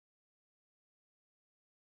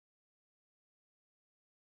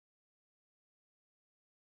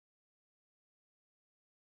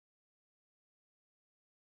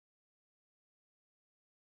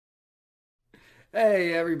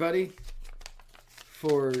Hey, everybody.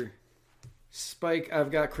 For Spike,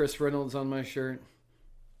 I've got Chris Reynolds on my shirt.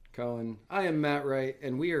 Colin, I am Matt Wright,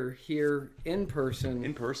 and we are here in person.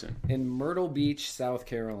 In Myrtle Beach, South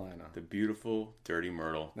Carolina. The beautiful, dirty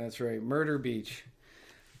Myrtle. That's right, Murder Beach.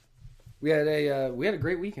 We had a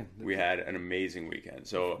great weekend. We had an amazing weekend.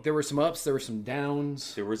 So there were some ups, there were some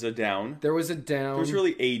downs. There was a down. There was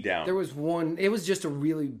really a down. There was one. It was just a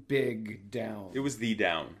really big down. It was the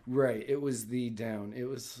down. Right. It was the down. It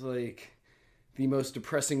was like the most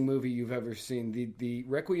depressing movie you've ever seen. The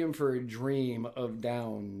Requiem for a Dream of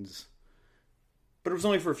downs. But it was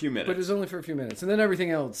only for a few minutes. And then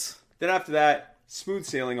everything else. Then after that, smooth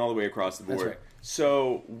sailing all the way across the board. That's right.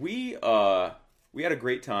 So we had a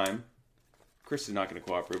great time. Chris is not going to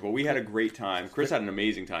cooperate, but we had a great time. Chris had an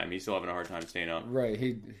amazing time. He's still having a hard time staying up.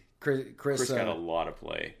 Right. Chris got a lot of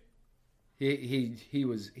play. He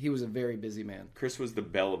was a very busy man. Chris was the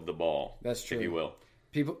belle of the ball. That's true. If you will.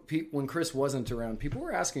 People when Chris wasn't around, people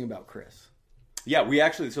were asking about Chris.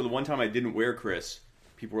 Yeah, so the one time I didn't wear Chris,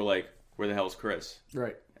 people were like, "Where the hell's Chris?"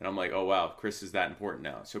 Right. And I'm like, "Oh wow, Chris is that important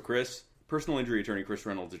now." So Chris, personal injury attorney, Chris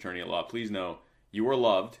Reynolds, attorney at law. Please know you were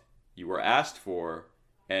loved, you were asked for,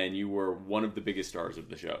 and you were one of the biggest stars of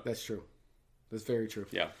the show. That's true. That's very true.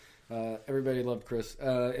 Yeah. Everybody loved Chris,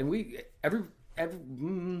 and every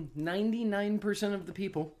 99% of the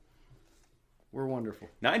people were wonderful.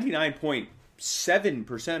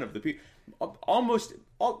 99.7% of the people,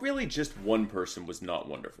 really just one person was not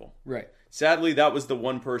wonderful. Right. Sadly, that was the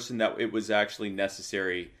one person that it was actually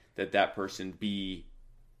necessary that person be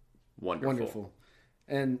wonderful. Wonderful.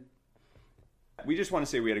 And we just want to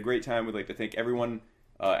say we had a great time. We'd like to thank everyone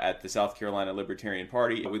at the South Carolina Libertarian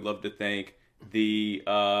Party. We'd love to thank the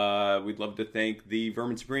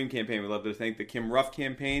Vermin Supreme campaign. We'd love to thank the Kim Ruff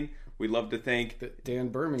campaign. We'd love to thank the Dan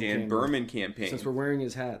Berman campaign. Since we're wearing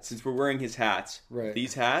his hats. Right.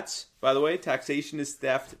 These hats, by the way,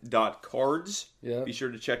 taxationistheft.cards. Yeah. Be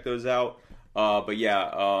sure to check those out.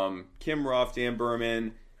 Kim Ruff, Dan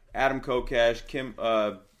Berman, Adam Kokesh,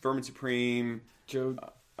 Vermin Supreme, Joe,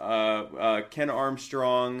 Ken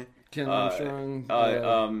Armstrong, Jacob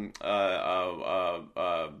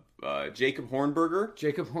Hornberger.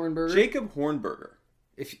 Jacob Hornberger.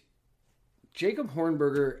 If Jacob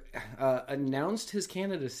Hornberger announced his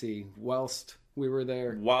candidacy whilst we were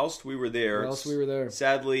there.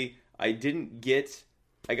 Sadly, I didn't get.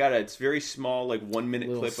 I got it's very small, like 1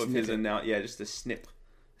 minute clip of his announcement. Yeah, just a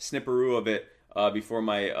snipperoo of it before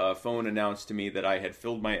my phone announced to me that I had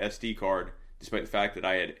filled my SD card, despite the fact that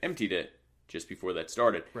I had emptied it just before that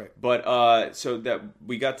started. Right. But so that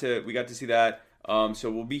we got to see that.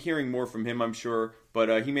 So we'll be hearing more from him, I'm sure.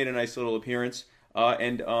 But he made a nice little appearance.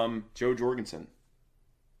 And Jo Jorgensen.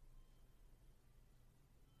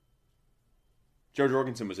 Jo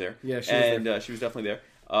Jorgensen was there. Yeah, she was there. She was definitely there.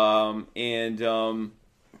 And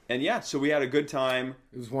yeah, so we had a good time.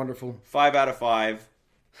 It was wonderful. 5 out of 5.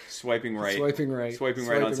 Swiping right on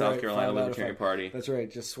South Carolina Libertarian Party. That's right.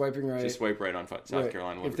 Just swiping right. Just swipe right on South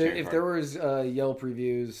Carolina Libertarian Party. If there was Yelp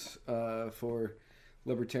reviews for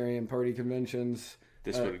Libertarian Party conventions,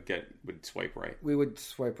 this would swipe right. We would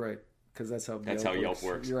swipe right because that's how Yelp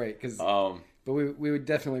works. You're right. But we would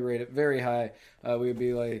definitely rate it very high. We would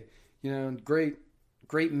be like, great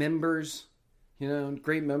members.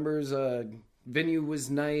 Great members. Venue was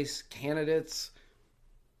nice. Candidates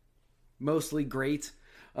mostly great.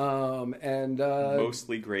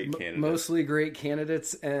 Mostly great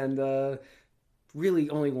candidates, and really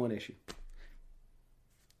only one issue.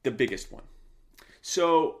 The biggest one.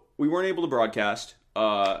 So we weren't able to broadcast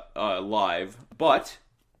live, but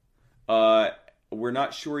we're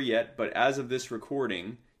not sure yet. But as of this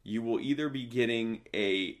recording, you will either be getting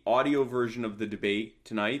a audio version of the debate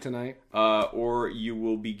tonight, or you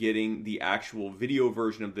will be getting the actual video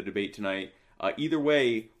version of the debate tonight. Either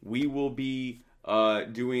way, we will be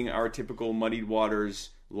doing our typical Muddied Waters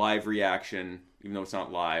live reaction, even though it's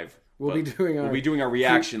not live. We'll be doing our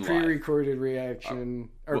reaction pre-recorded reaction,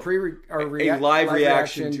 a live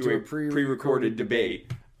reaction to a pre-recorded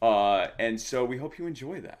debate. And so we hope you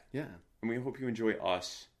enjoy that. Yeah. And we hope you enjoy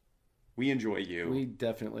us. We enjoy you. We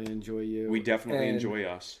definitely enjoy you. We definitely enjoy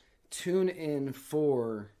us. Tune in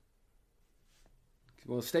for...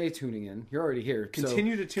 Well, stay tuning in. You're already here.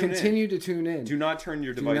 Continue to tune in. Do not turn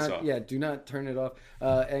your device off. Yeah, do not turn it off.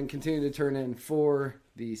 And continue to turn in for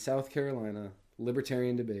the South Carolina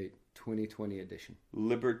Libertarian Debate 2020 edition.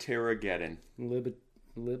 Libertariageddon.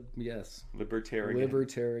 Yes.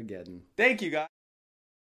 Libertariageddon. Thank you, guys.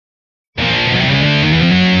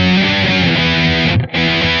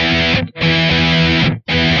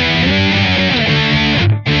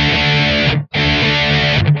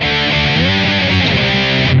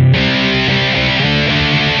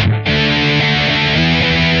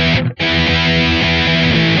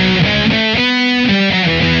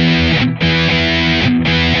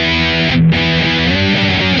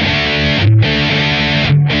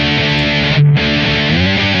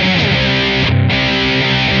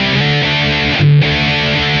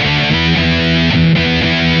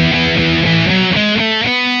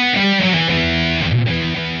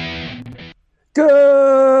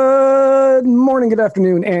 good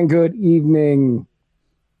afternoon, and good evening.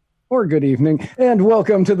 Or good evening, and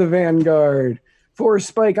welcome to the Vanguard. For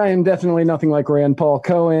Spike, I am definitely nothing like Rand Paul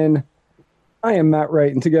Cohen. I am Matt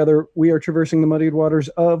Wright, and together we are traversing the muddied waters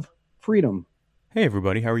of freedom. Hey,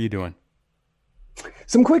 everybody. How are you doing?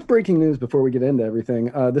 Some quick breaking news before we get into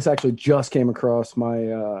everything. This actually just came across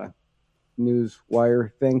my news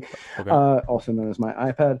wire thing, Okay. also known as my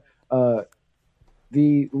iPad.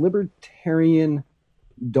 The libertarian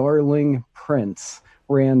darling prince,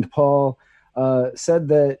 Rand Paul, said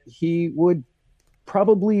that he will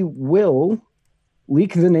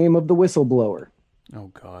leak the name of the whistleblower.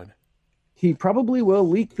 Oh, God. He probably will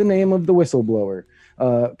leak the name of the whistleblower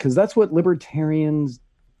because that's what libertarians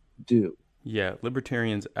do. Yeah,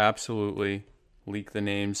 libertarians absolutely leak the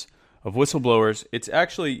names of whistleblowers. It's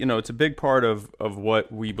actually, it's a big part of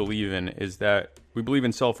what we believe in is that we believe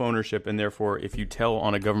in self-ownership, and therefore if you tell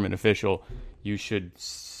on a government official, you should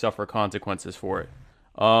suffer consequences for it.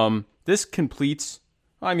 This completes,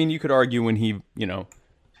 you could argue when he,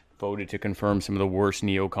 voted to confirm some of the worst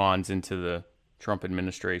neocons into the Trump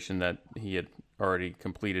administration that he had already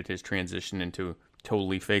completed his transition into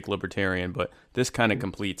totally fake libertarian, but this kind of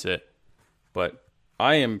completes it. But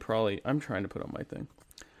I'm trying to put on my thing.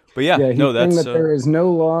 But He's no, saying that's that there is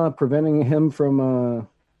no law preventing him from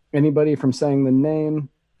anybody from saying the name.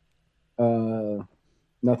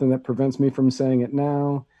 Nothing that prevents me from saying it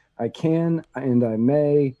now. I can and I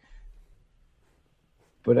may,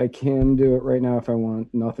 but I can do it right now if I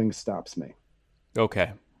want. Nothing stops me.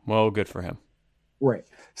 okay. Well, good for him. Right.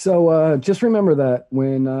 So just remember that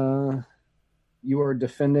when you are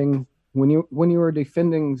defending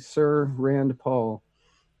Sir Rand Paul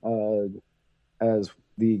as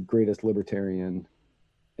the greatest libertarian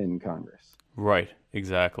in Congress. Right,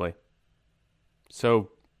 exactly. So,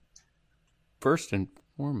 first and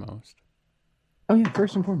foremost. Oh yeah,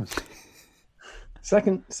 first and foremost.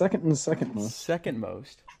 Second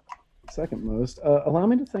most. Allow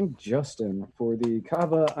me to thank Justin for the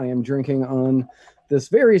kava I am drinking on this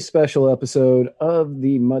very special episode of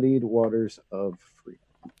the Muddied Waters of Freedom.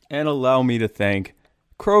 And allow me to thank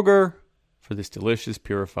Kroger for this delicious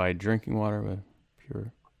purified drinking water with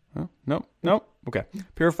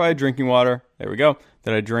purified drinking water. There we go.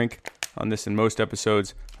 That I drink on this and most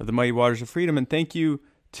episodes of the Mighty Waters of Freedom. And thank you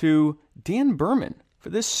to Dan Berman for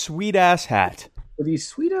this sweet ass hat. For these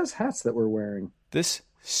sweet ass hats that we're wearing. This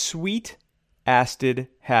sweet assed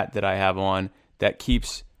hat that I have on that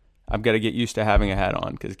keeps, I've got to get used to having a hat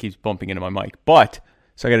on because it keeps bumping into my mic.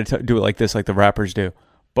 So I got to do it like this, like the rappers do.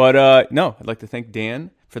 But no, I'd like to thank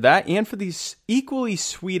Dan for that and for these equally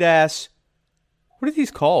sweet ass, what are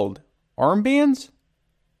these called? Armbands?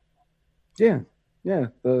 Yeah.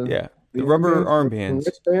 The rubber armbands.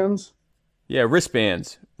 Wristbands. Yeah,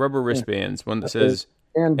 wristbands. Rubber wristbands. One that says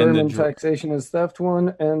Dan Berman taxation is theft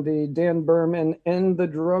one, and the Dan Berman end the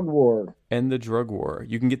drug war. End the drug war.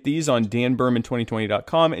 You can get these on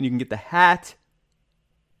danberman2020.com, and you can get the hat,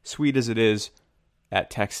 sweet as it is,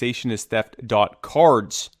 at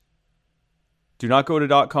taxationistheft.cards. Do not go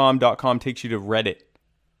to .com. .com takes you to Reddit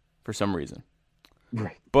for some reason.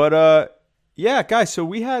 Right. But, yeah, guys, so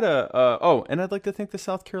we had and I'd like to thank the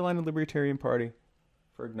South Carolina Libertarian Party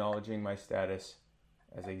for acknowledging my status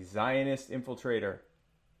as a Zionist infiltrator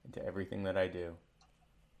into everything that I do.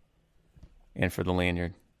 And for the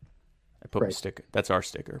lanyard. I put my sticker. That's our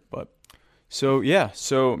sticker. But so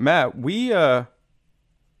Matt, we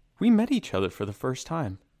met each other for the first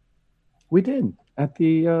time. We did at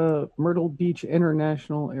the Myrtle Beach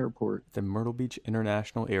International Airport. The Myrtle Beach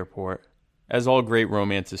International Airport. As all great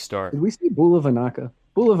romances start. Did we see Bula Vinaka?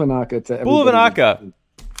 Bula Vinaka to everybody.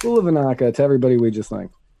 Bula Vinaka to everybody we just like.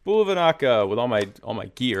 Bula Vinaka with all my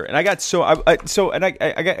gear, and I can't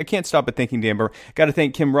stop but thinking, Dan Berman. Got to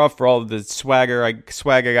thank Kim Ruff for all of the swag I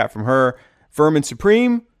got from her. Vermin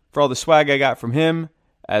Supreme for all the swag I got from him,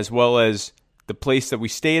 as well as the place that we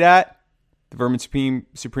stayed at. The Vermin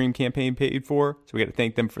Supreme campaign paid for, so we got to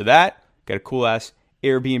thank them for that. Got a cool ass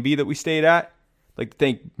Airbnb that we stayed at. I'd like to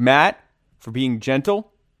thank Matt for being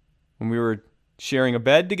gentle when we were sharing a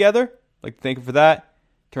bed together. I'd like to thank him for that.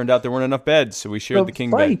 Turned out there weren't enough beds, so we shared the king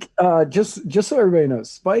bed. Just so everybody knows,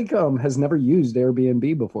 Spike has never used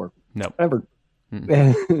Airbnb before. No, ever.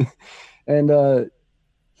 And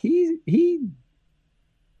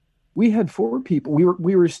we had 4 people.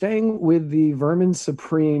 We were staying with the Vermin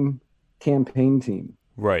Supreme campaign team.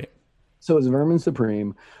 Right. So it was Vermin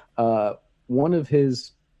Supreme. One of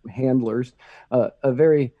his handlers, a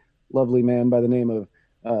very lovely man by the name of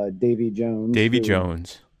Davy Jones.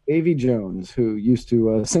 Davy Jones, who used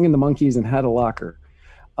to sing in the Monkees and had a locker.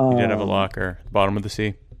 He did have a locker at the bottom of the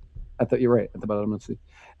sea. I thought you're right, at the bottom of the sea.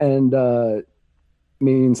 And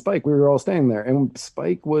me and Spike, we were all staying there, and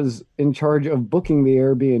Spike was in charge of booking the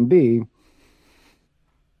Airbnb.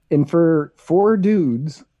 And for 4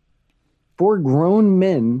 dudes, 4 grown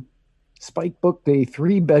men, Spike booked a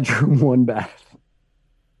 3-bedroom, 1 bath.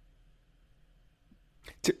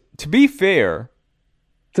 To be fair,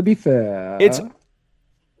 it's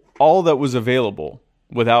all that was available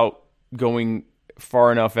without going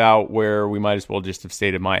far enough out where we might as well just have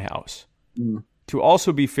stayed at my house. To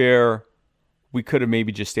also be fair, we could have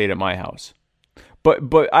maybe just stayed at my house.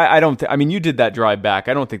 But I don't I mean, you did that drive back.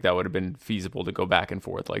 I don't think that would have been feasible to go back and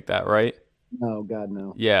forth like that, right? No, God,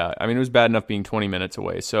 no. Yeah, I mean, it was bad enough being 20 minutes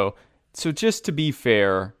away. So just to be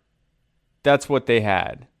fair, that's what they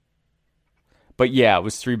had. But yeah, it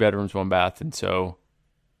was 3 bedrooms, 1 bath, and so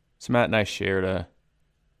Matt and I shared a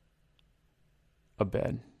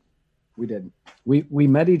bed. We did. We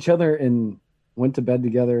met each other and went to bed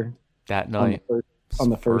together that night. On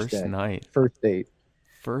the first day. Night. First date.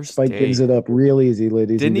 First Spike date. gives it up real easy,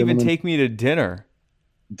 ladies Didn't and even gentlemen. take me to dinner.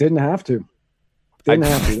 Didn't have to. Didn't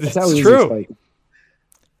have to. That's how That's easy true. Spike.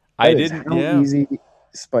 I That is didn't. how Yeah. easy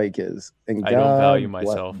Spike is. And I don't God value bless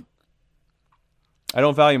myself. him. I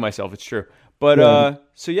don't value myself. It's true. But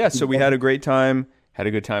Yeah. so we had a great time. Had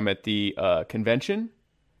a good time at the convention.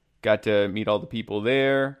 Got to meet all the people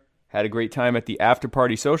there. Had a great time at the after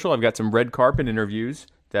party social. I've got some red carpet interviews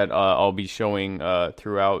that I'll be showing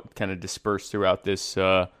throughout, kind of dispersed throughout this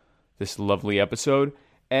this lovely episode.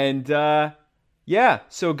 And yeah,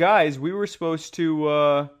 so guys, we were supposed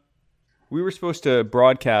to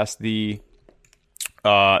broadcast the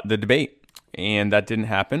debate, and that didn't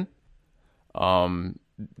happen.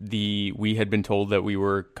 We had been told that we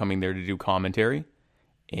were coming there to do commentary,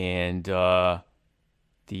 and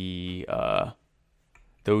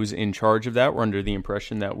those in charge of that were under the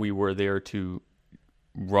impression that we were there to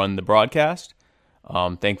run the broadcast.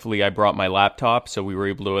 Thankfully, I brought my laptop, so we were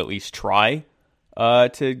able to at least try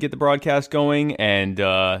to get the broadcast going. And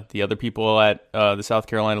the other people at the South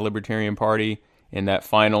Carolina Libertarian Party in that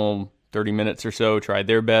final 30 minutes or so tried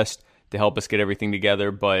their best to help us get everything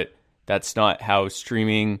together. But that's not how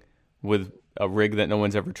streaming with a rig that no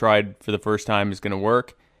one's ever tried for the first time is going to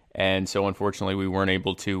work. And so, unfortunately, we weren't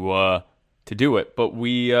able to do it. But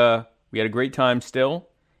we had a great time still.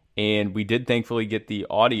 And we did thankfully get the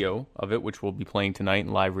audio of it, which we'll be playing tonight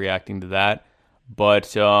and live reacting to that.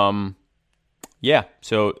 But, yeah,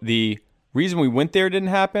 so the reason we went there didn't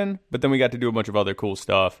happen, but then we got to do a bunch of other cool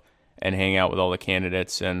stuff and hang out with all the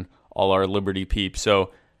candidates and all our Liberty peeps.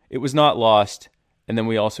 So it was not lost. And then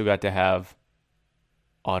we also got to have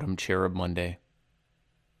Autumn Cherub Monday.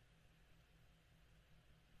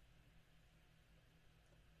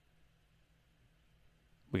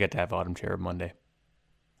 We got to have Autumn Cherub Monday.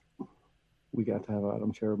 We got to have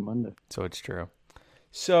Autumn Cherub Monday. So it's true.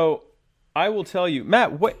 So I will tell you,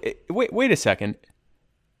 Matt. Wait a second.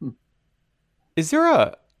 Is there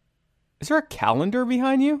a calendar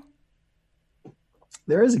behind you?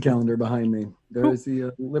 There is a calendar behind me. There is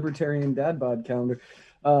the Libertarian Dad Bod calendar.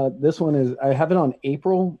 This one is. I have it on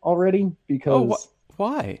April already because.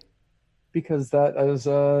 Why? Because that is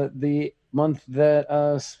the month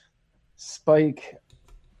that Spike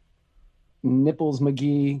Nipples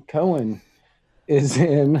McGee Cohen is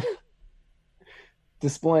in,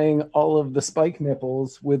 displaying all of the Spike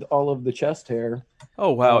nipples with all of the chest hair.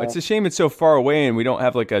 Oh wow! It's a shame it's so far away and we don't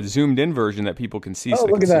have like a zoomed in version that people can see. Oh, so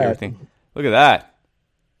they look can at see that. everything. Look at that.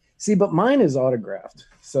 See, but mine is autographed,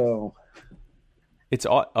 so It's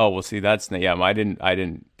oh well. See, that's I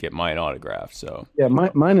didn't get mine autographed. So yeah,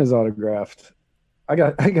 mine is autographed. I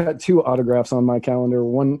got 2 autographs on my calendar.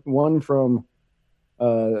 One from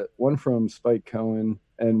Spike Cohen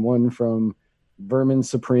and one from Vermin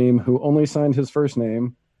Supreme, who only signed his first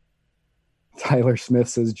name. Tyler Smith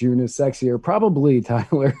says June is sexier. Probably,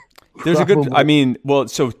 Tyler. there's a good. I mean, well,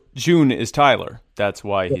 so June is Tyler. That's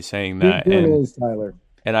why he's saying that. June is Tyler.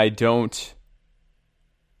 And I don't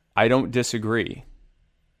disagree.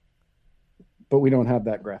 But we don't have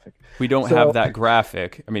that graphic. We don't have that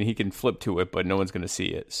graphic. I mean, he can flip to it, but no one's going to see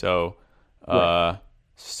it. So, Right.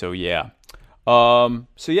 So yeah. And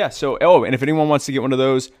if anyone wants to get one of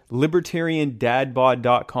those,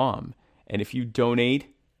 libertariandadbod.com. And if you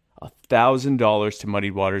donate $1,000 to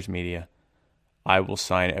Muddied Waters Media, I will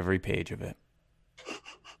sign every page of it.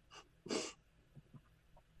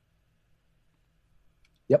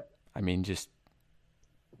 Yep. I mean,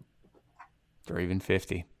 or even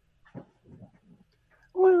 50.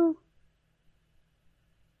 Well,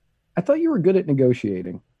 I thought you were good at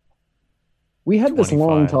negotiating. We had this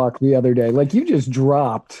long 25. talk the other day. Like, you just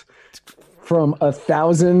dropped from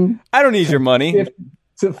 1,000 I don't need your money. to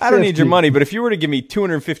 50. I don't need your money, but if you were to give me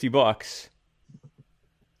 $250,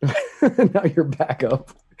 Now you're back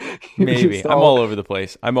up. You're Maybe just I'm all over the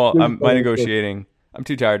place. I'm You're my all over the negotiating. I'm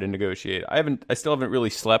too tired to negotiate. I still haven't really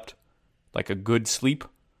slept like a good sleep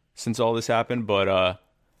since all this happened. But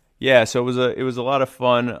yeah, so it was a lot of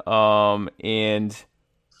fun. And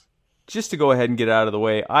just to go ahead and get out of the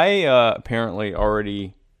way, I apparently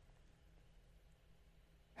already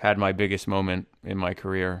had my biggest moment in my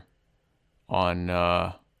career on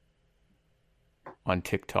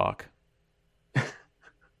TikTok.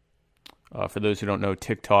 For those who don't know,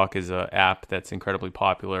 TikTok is an app that's incredibly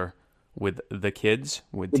popular with the kids,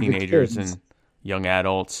 with teenagers kids. and young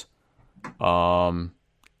adults.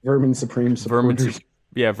 Vermin Supreme Vermin, supporters.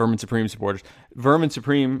 Vermin Supreme supporters. Vermin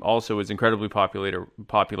Supreme also is incredibly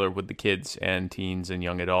popular with the kids and teens and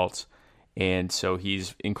young adults, and so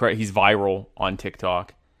he's viral on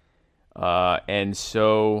TikTok. And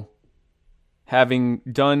so, having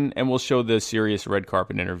done, and we'll show the serious red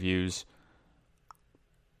carpet interviews,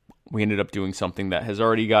 we ended up doing something that has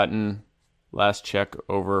already gotten, last check,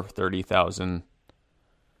 over 30,000.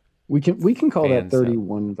 We can call that fans,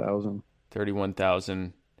 31,000.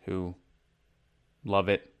 31,000 who love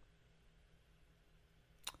it.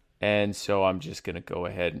 And so I'm just going to go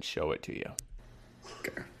ahead and show it to you.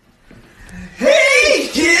 Hey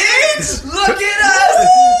kids! Look at us!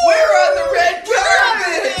 We're on the red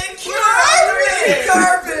carpet! We're on the red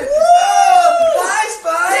carpet! Oh, hi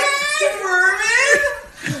Spike!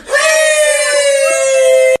 Vermin!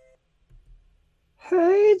 Hey!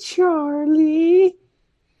 Hey, Charlie.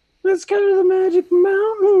 Let's go to the Magic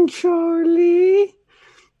Mountain, Charlie.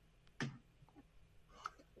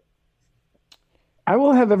 I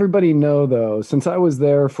will have everybody know, though, since I was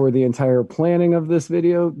there for the entire planning of this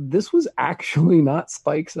video, this was actually not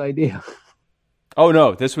Spike's idea. Oh,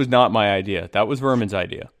 no, this was not my idea. That was Vermin's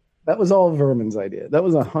idea. That was all Vermin's idea. That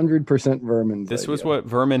was 100% Vermin's This idea. was what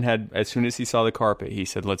Vermin had, as soon as he saw the carpet, he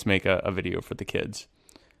said, let's make a video for the kids.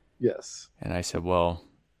 Yes. And I said, well,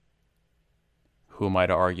 who am I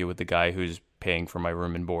to argue with the guy who's paying for my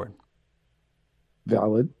room and board?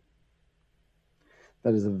 Valid.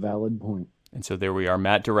 That is a valid point. And so there we are.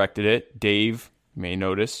 Matt directed it. Dave, you may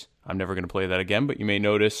notice, I'm never going to play that again, but you may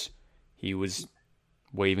notice he was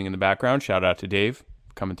waving in the background. Shout out to Dave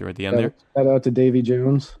coming through at the end there. Shout out to Davy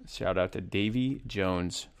Jones. Shout out to Davy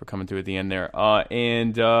Jones for coming through at the end there.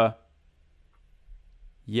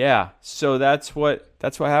 Yeah, so that's what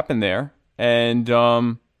happened there. And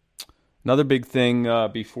another big thing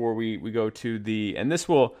before we go to the, and this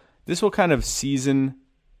will kind of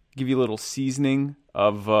give you a little seasoning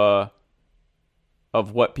of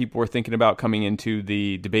what people were thinking about coming into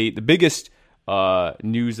the debate. The biggest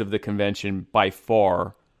news of the convention by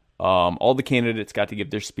far. All the candidates got to give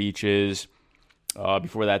their speeches.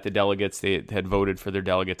 Before that, the delegates, they had voted for their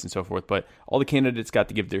delegates and so forth. But all the candidates got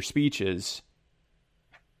to give their speeches.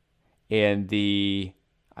 And the,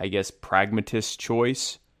 I guess, pragmatist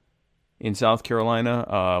choice in South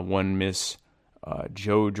Carolina, one Miss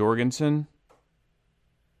Jo Jorgensen.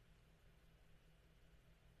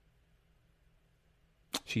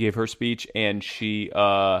 She gave her speech, and she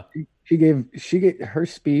gave her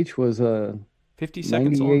speech was 50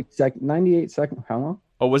 seconds long. 98 seconds. How long?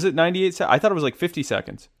 Oh, was it 98 seconds? I thought it was like 50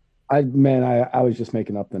 seconds. I was just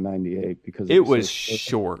making up the 98 because it was so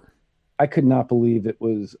short. I could not believe it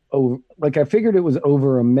was over. Like, I figured it was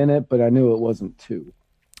over a minute, but I knew it wasn't 2.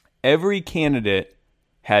 Every candidate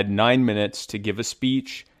had 9 minutes to give a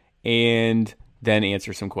speech and then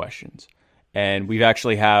answer some questions. And we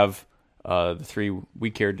actually have the 3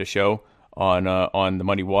 we cared to show on the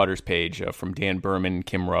Muddy Waters page from Dan Berman,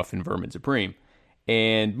 Kim Ruff, and Vermin Supreme.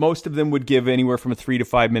 And most of them would give anywhere from a 3 to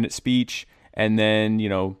 5 minute speech and then,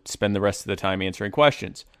 spend the rest of the time answering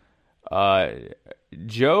questions.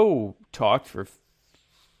 Joe talked for,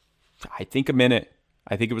 I think, a minute.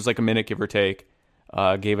 I think it was like a minute, give or take.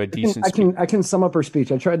 Gave a decent speech. I can sum up her speech.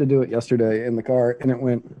 I tried to do it yesterday in the car, and it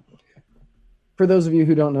went, for those of you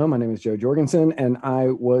who don't know, my name is Jo Jorgensen, and I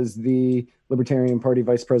was the Libertarian Party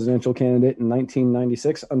vice presidential candidate in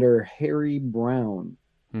 1996 under Harry Brown.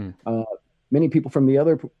 Many people from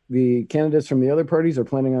the candidates from the other parties are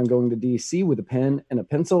planning on going to D.C. with a pen and a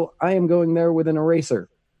pencil. I am going there with an eraser.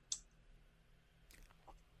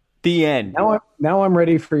 The end. Now I'm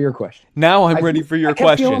ready for your question. Ready for your questions.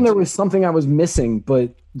 I kept feeling there was something I was missing,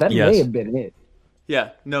 but that may have been it.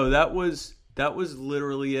 Yeah. No, that was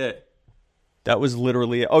literally it. That was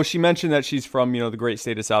literally it. Oh, she mentioned that she's from, the great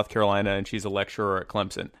state of South Carolina and she's a lecturer at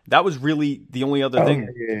Clemson. That was really the only other thing.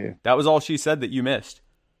 Yeah. That was all she said that you missed.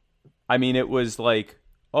 I mean, it was like,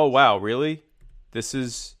 oh wow, really? This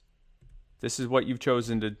is what you've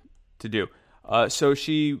chosen to do. So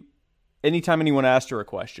anytime anyone asked her a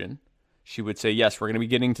question, she would say, yes, we're going to be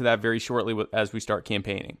getting to that very shortly as we start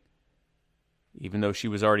campaigning, even though she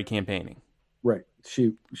was already campaigning. Right.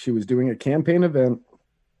 She was doing a campaign event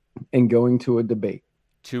and going to a debate.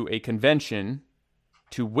 To a convention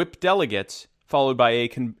to whip delegates, followed by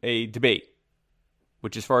a debate,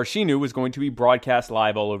 which as far as she knew was going to be broadcast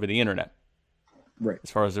live all over the internet. Right.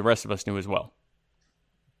 As far as the rest of us knew as well.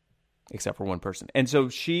 Except for one person. And so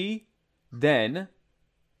she then...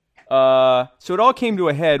 so it all came to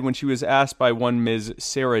a head when she was asked by one Ms.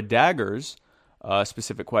 Sarah Daggers a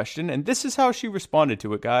specific question. And this is how she responded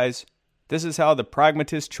to it, guys. This is how the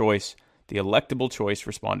pragmatist choice, the electable choice,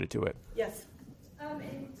 responded to it. Yes.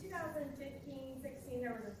 In 2015-16,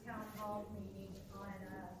 there was a town hall meeting on,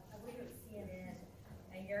 I believe it was CNN,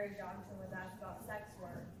 and Gary Johnson was asked about sex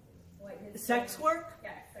work. Sex work?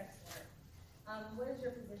 Yeah, sex work. What is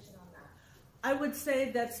your position on that? I would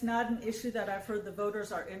say that's not an issue that I've heard the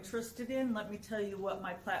voters are interested in. Let me tell you what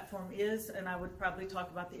my platform is, and I would probably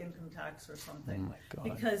talk about the income tax or something. Oh my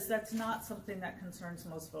God. Because that's not something that concerns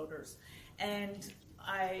most voters. And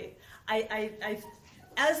I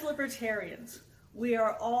as libertarians, we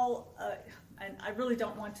are all, and I really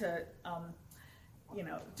don't want to, I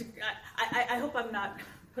hope I'm not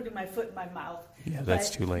putting my foot in my mouth. Yeah, that's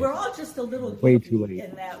But too late. We're all just a little Way guilty too late.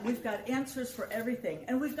 in that we've got answers for everything,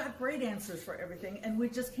 and we've got great answers for everything, and we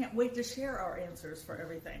just can't wait to share our answers for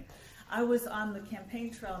everything. I was on the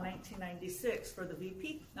campaign trail in 1996 for the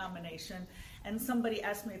VP nomination, and somebody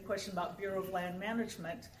asked me a question about Bureau of Land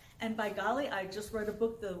Management, and by golly, I just read a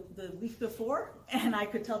book the week before, and I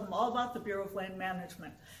could tell them all about the Bureau of Land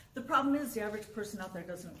Management. The problem is the average person out there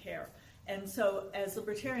doesn't care. And so as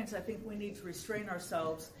libertarians, I think we need to restrain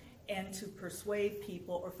ourselves and to persuade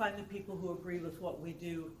people or find the people who agree with what we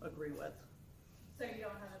do agree with. So you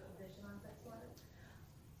don't have a position on sex work?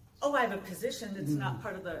 Oh, I have a position. It's not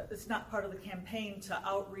part of the campaign to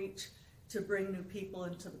outreach to bring new people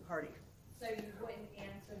into the party. So you wouldn't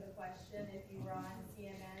answer the question if you were on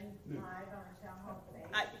CNN live on a town hall today?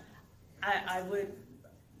 I would.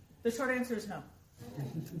 The short answer is no.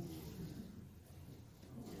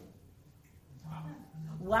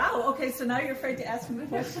 Wow. Okay, so now you're afraid to ask me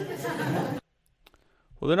questions?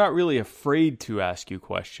 Well, they're not really afraid to ask you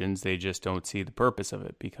questions. They just don't see the purpose of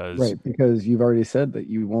it because... Right, because you've already said that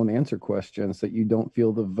you won't answer questions that you don't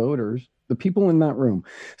feel the voters, the people in that room.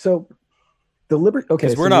 So the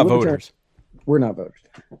Because we're not voters. We're not voters.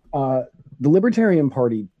 The Libertarian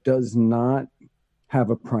Party does not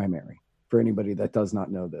have a primary, for anybody that does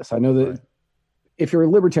not know this. I know that if you're a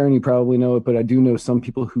libertarian, you probably know it, but I do know some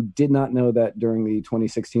people who did not know that during the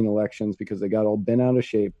 2016 elections because they got all bent out of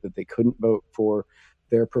shape that they couldn't vote for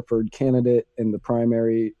their preferred candidate in the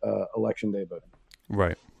primary election day voting.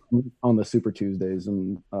 Right. On the Super Tuesdays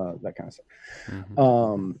and that kind of stuff.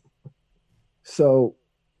 Mm-hmm. So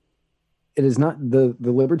it is not the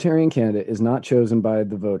libertarian candidate is not chosen by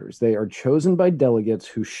the voters. They are chosen by delegates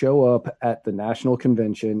who show up at the national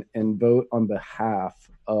convention and vote on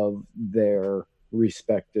behalf of their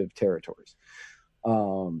respective territories.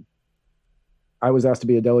 I was asked to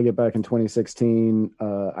be a delegate back in 2016.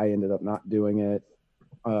 I ended up not doing it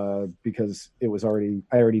because I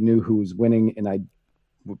already knew who was winning, and I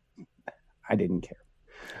didn't care.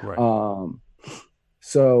 Right.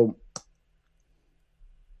 So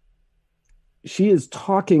she is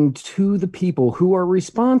talking to the people who are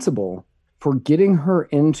responsible for getting her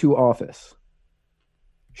into office.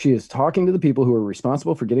 She is talking to the people who are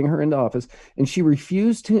responsible for getting her into office, and she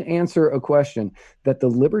refused to answer a question that the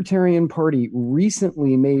Libertarian Party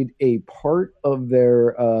recently made a part of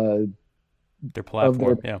their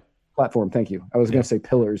platform. Platform. Thank you. I was going to say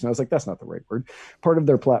pillars, and I was like, that's not the right word. Part of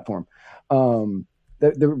their platform. The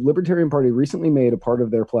Libertarian Party recently made a part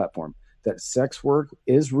of their platform that sex work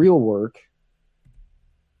is real work,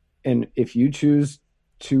 and if you choose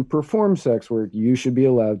to perform sex work, you should be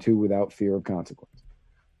allowed to without fear of consequence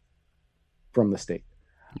from the state.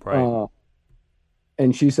 Right.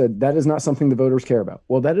 And she said, that is not something the voters care about.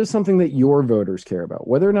 Well, that is something that your voters care about.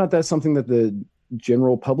 Whether or not that's something that the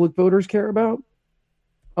general public voters care about,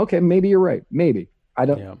 okay, maybe you're right. Maybe. I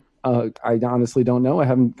don't. Yeah. I honestly don't know. I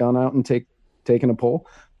haven't gone out and taken a poll,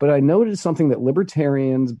 but I know it is something that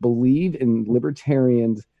libertarians believe in,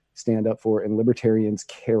 libertarians stand up for, and libertarians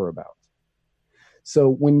care about. So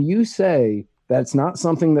when you say that's not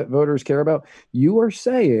something that voters care about, you are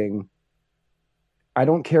saying, I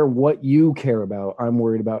don't care what you care about. I'm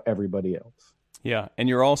worried about everybody else. Yeah. And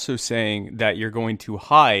you're also saying that you're going to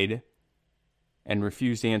hide and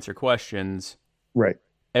refuse to answer questions Right.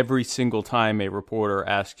 every single time a reporter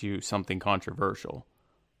asks you something controversial,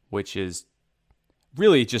 which is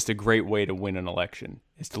really just a great way to win an election,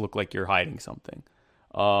 is to look like you're hiding something.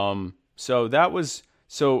 So So that was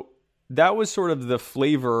sort of the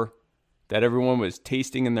flavor that everyone was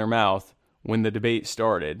tasting in their mouth when the debate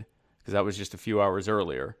started, because that was just a few hours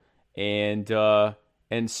earlier. And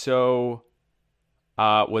so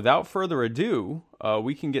without further ado,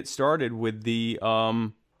 we can get started with the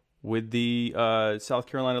South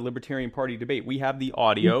Carolina Libertarian Party debate. We have the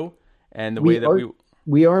audio and the way that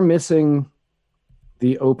we are missing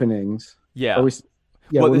the openings. Yeah.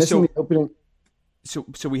 We're missing the opening.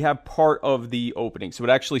 So we have part of the opening. So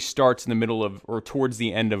it actually starts in the middle of or towards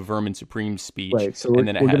the end of Vermin Supreme's speech. Right. So we're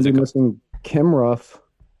going to be missing Kim Ruff,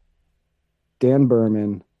 Dan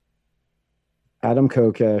Berman, Adam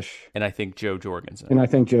Kokesh, and I think Joe Jorgensen.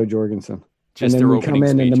 Just and then we come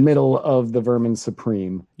in the middle of the Vermin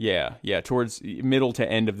Supreme. Yeah, towards middle to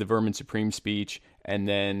end of the Vermin Supreme speech, and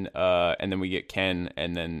then we get Ken,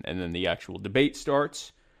 and then the actual debate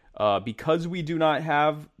starts. Because we do not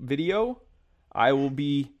have video, I will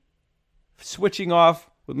be switching off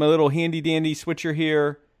with my little handy dandy switcher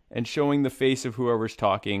here and showing the face of whoever's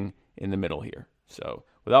talking in the middle here. So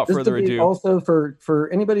without further ado, also for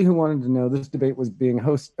anybody who wanted to know, this debate was being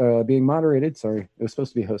moderated. Sorry, it was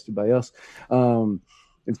supposed to be hosted by us.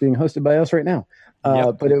 It's being hosted by us right now.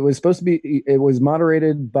 But it was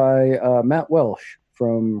moderated by Matt Welsh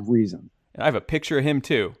from Reason. And I have a picture of him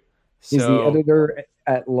too. He's the editor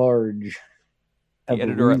at large.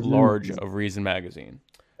 Of Reason Magazine.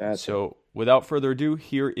 So without further ado,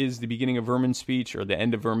 here is the beginning of Vermin's speech, or the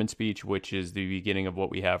end of Vermin's speech, which is the beginning of what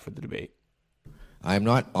we have for the debate. I am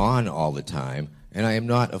not on all the time, and I am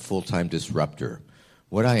not a full-time disruptor.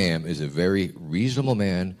 What I am is a very reasonable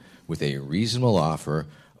man with a reasonable offer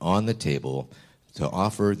on the table to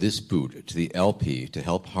offer this boot to the LP to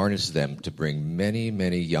help harness them to bring many,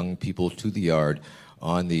 many young people to the yard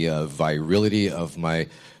on the virility of my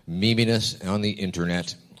meminess on the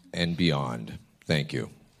internet and beyond. Thank you.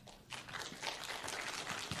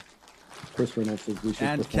 Chris Reynolds says we should.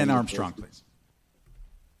 And Ken Armstrong, please.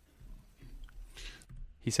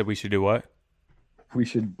 He said we should do what? We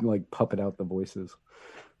should puppet out the voices.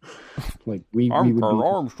 We would be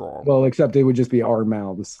Armstrong. Well, except it would just be our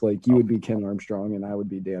mouths. You would be Ken Armstrong and I would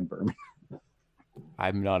be Dan Berman.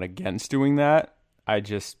 I'm not against doing that.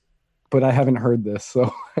 But I haven't heard this,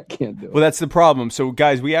 so I can't do it. Well, that's the problem. So,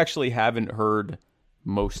 guys, we actually haven't heard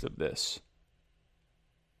most of this.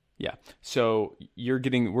 Yeah. So we're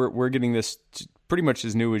getting this pretty much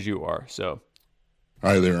as new as you are. So,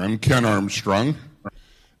 hi there. I'm Ken Armstrong,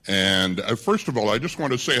 and first of all, I just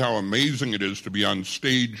want to say how amazing it is to be on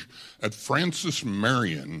stage at Francis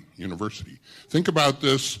Marion University. Think about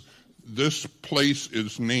this. This place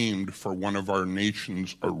is named for one of our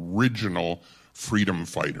nation's original freedom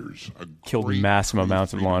fighters. Killed massive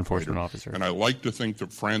amounts of law enforcement officers. And I like to think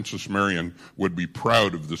that Francis Marion would be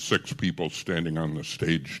proud of the 6 people standing on the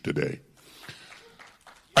stage today.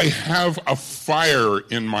 I have a fire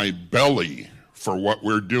in my belly for what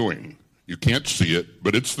we're doing. You can't see it,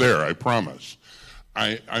 but it's there, I promise.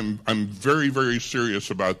 I'm very, very serious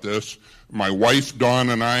about this. My wife, Dawn,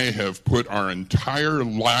 and I have put our entire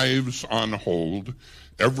lives on hold.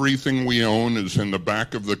 Everything we own is in the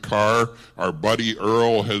back of the car. Our buddy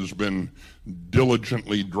Earl has been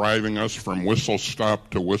diligently driving us from whistle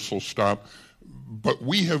stop to whistle stop. But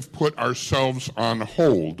we have put ourselves on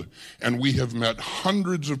hold, and we have met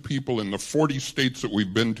hundreds of people in the 40 states that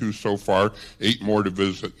we've been to so far, 8 more to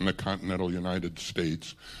visit in the continental United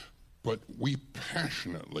States. But we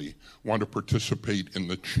passionately want to participate in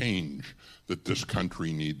the change that this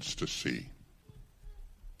country needs to see.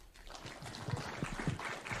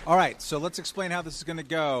 All right, so let's explain how this is going to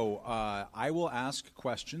go. I will ask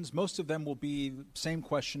questions. Most of them will be the same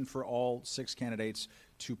question for all 6 candidates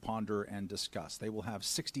to ponder and discuss. They will have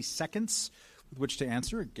 60 seconds with which to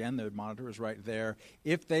answer. Again, the monitor is right there.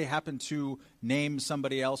 If they happen to name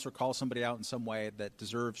somebody else or call somebody out in some way that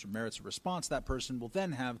deserves or merits a response, that person will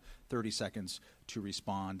then have 30 seconds to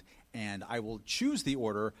respond. And I will choose the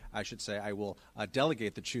order. I should say I will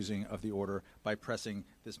delegate the choosing of the order by pressing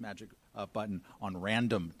this magic button on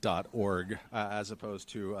random.org as opposed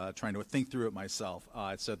to trying to think through it myself.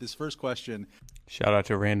 So this first question. Shout out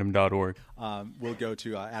to random.org. Will go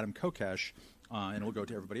to Adam Kokesh, and we'll go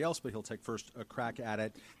to everybody else, but he'll take first a crack at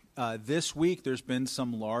it. This week, there's been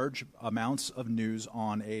some large amounts of news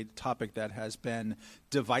on a topic that has been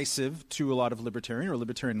divisive to a lot of libertarian or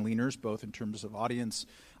libertarian leaners, both in terms of audience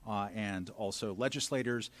and also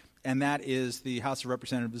legislators, and that is the House of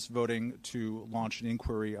Representatives voting to launch an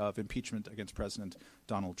inquiry of impeachment against President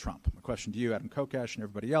Donald Trump. My question to you, Adam Kokesh, and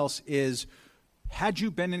everybody else is, had you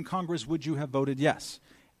been in Congress, would you have voted yes?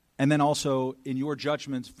 And then also, in your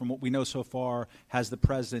judgment, from what we know so far, has the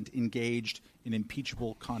president engaged in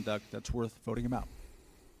impeachable conduct that's worth voting him out?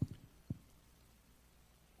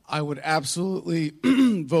 I would absolutely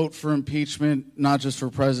vote for impeachment, not just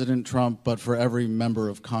for President Trump, but for every member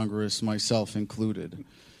of Congress, myself included.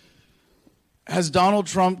 Has Donald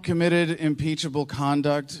Trump committed impeachable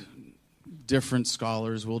conduct? Different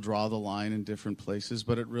scholars will draw the line in different places,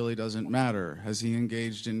 but it really doesn't matter. Has he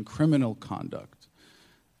engaged in criminal conduct?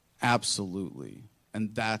 Absolutely.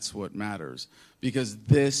 And that's what matters. Because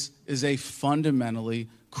this is a fundamentally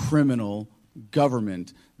criminal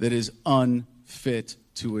government that is unfit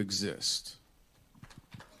to exist.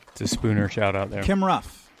 It's a Spooner shout out there. Kim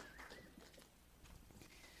Ruff.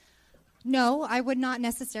 No, I would not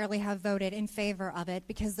necessarily have voted in favor of it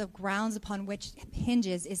because the grounds upon which it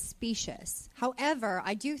hinges is specious. However,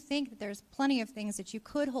 I do think that there's plenty of things that you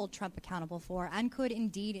could hold Trump accountable for and could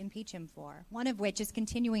indeed impeach him for, one of which is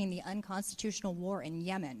continuing the unconstitutional war in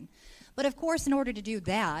Yemen. But of course, in order to do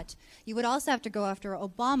that, you would also have to go after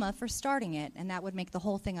Obama for starting it, and that would make the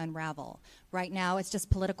whole thing unravel. Right now, it's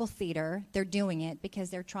just political theater. They're doing it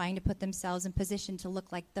because they're trying to put themselves in position to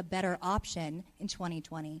look like the better option in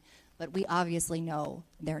 2020. But we obviously know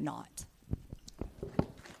they're not.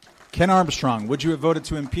 Ken Armstrong, would you have voted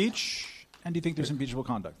to impeach? And do you think there's impeachable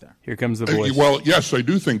conduct there? Here comes the voice. Well, yes, I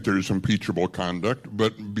do think there's impeachable conduct,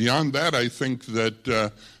 but beyond that, I think that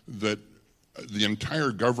that the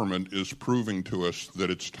entire government is proving to us that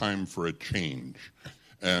it's time for a change.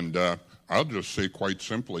 And I'll just say quite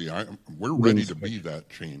simply, we're ready to be that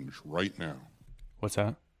change right now. What's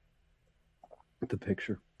that? The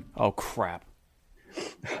picture. Oh, crap.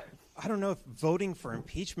 I don't know if voting for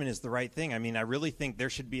impeachment is the right thing. I mean, I really think there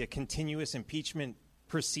should be a continuous impeachment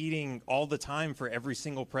proceeding all the time for every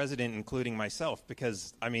single president, including myself,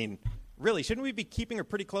 because, I mean, really, shouldn't we be keeping a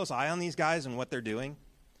pretty close eye on these guys and what they're doing?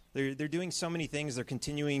 They're doing so many things. They're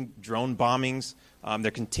continuing drone bombings.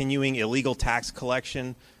 They're continuing illegal tax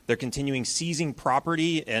collection. They're continuing seizing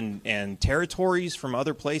property and territories from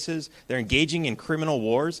other places. They're engaging in criminal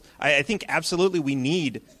wars. I think absolutely we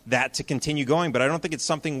need that to continue going, but I don't think it's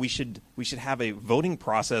something we should have a voting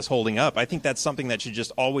process holding up. I think that's something that should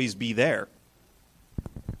just always be there.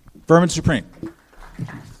 Berman Supreme.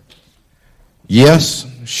 Yes,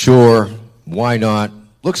 sure, why not?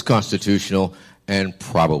 Looks constitutional. And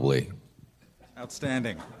probably.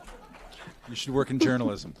 Outstanding. You should work in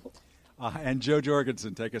journalism. And Joe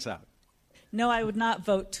Jorgensen, take us out. No, I would not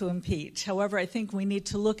vote to impeach. However, I think we need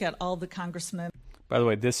to look at all the congressmen. By the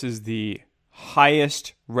way, this is the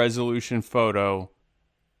highest resolution photo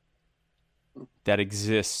that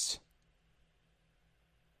exists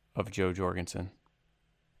of Joe Jorgensen.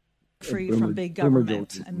 Free from big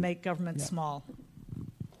government and make government small.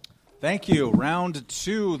 Thank you. Round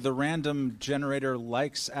two, the random generator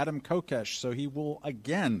likes Adam Kokesh, so he will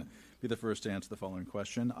again be the first to answer the following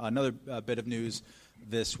question. Another bit of news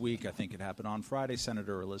this week, I think it happened on Friday.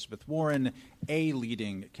 Senator Elizabeth Warren, a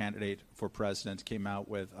leading candidate for president, came out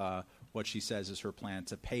with what she says is her plan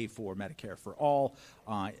to pay for Medicare for all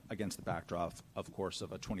against the backdrop, of course,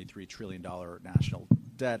 of a $23 trillion national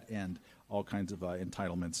debt and all kinds of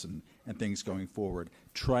entitlements and things going forward.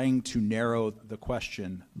 Trying to narrow the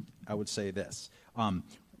question, I would say this.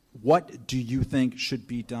 What do you think should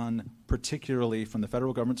be done, particularly from the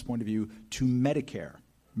federal government's point of view, to Medicare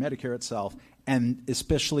itself, and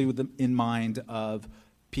especially in mind of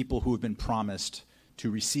people who have been promised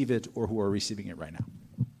to receive it or who are receiving it right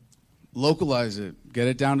now? Localize it. Get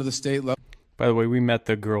it down to the state level. By the way, we met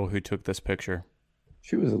the girl who took this picture.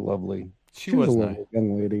 She was a lovely. She was a nice. lovely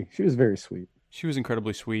young lady. She was very sweet. She was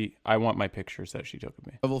incredibly sweet. I want my pictures that she took of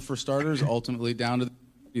me. Level for starters, ultimately down to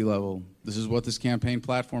the level. This is what this campaign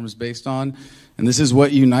platform is based on, and this is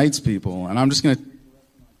what unites people. And I'm just going to.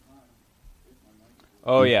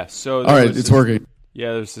 Oh yeah. So all right, it's working.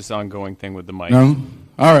 Yeah, there's this ongoing thing with the mic. No.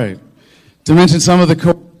 All right. To mention some of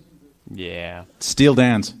the. Yeah. Steel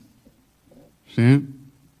Dance. See? Are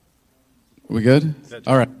we good?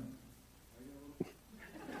 All right.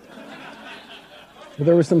 Well,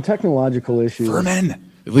 there were some technological issues.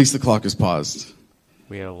 Furman. At least the clock is paused.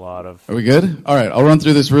 We had a lot of. Are we good? All right. I'll run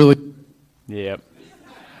through this really. Yep.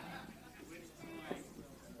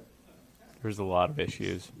 There's a lot of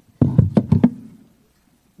issues.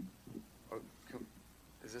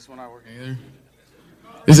 Is this one not working either?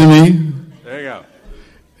 Is it me? There you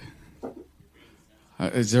go.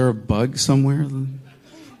 Is there a bug somewhere?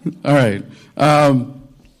 All right.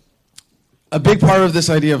 a big part of this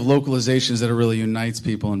idea of localization is that it really unites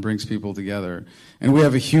people and brings people together. And we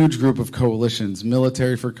have a huge group of coalitions: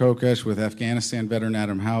 Military for Kokesh with Afghanistan veteran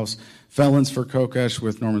Adam House, Felons for Kokesh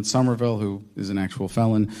with Norman Somerville, who is an actual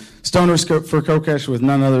felon, Stoners for Kokesh with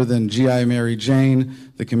none other than G.I. Mary Jane,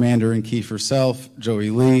 the commander-in-chief herself, Joey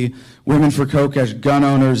Lee, Women for Kokesh, gun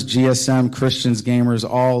owners, GSM, Christians, gamers,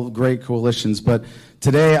 all great coalitions. But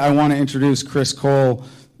today I want to introduce Chris Cole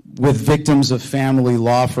with Victims of Family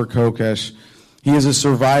Law for Kokesh. He is a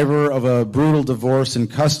survivor of a brutal divorce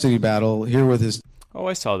and custody battle here with his... Oh,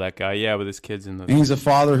 I saw that guy, yeah, with his kids in the... And he's a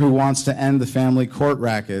father who wants to end the family court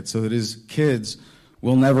racket so that his kids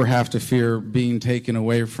will never have to fear being taken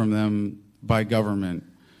away from them by government.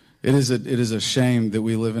 It is a shame that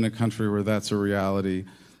we live in a country where that's a reality.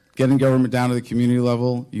 Getting government down to the community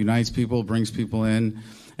level unites people, brings people in,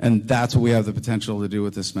 and that's what we have the potential to do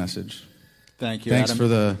with this message. Thank you, Thanks Adam. for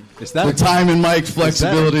the a- time and mic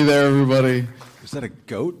flexibility there, everybody. Is that a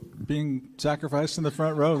goat being sacrificed in the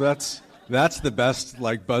front row? That's the best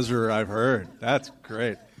buzzer I've heard. That's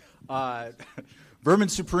great. Vermin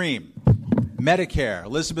Supreme, Medicare.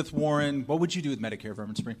 Elizabeth Warren, what would you do with Medicare,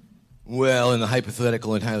 Vermin Supreme? Well, in the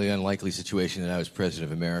hypothetical and highly unlikely situation that I was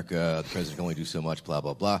president of America, the president can only do so much, blah,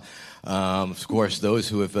 blah, blah. Of course, those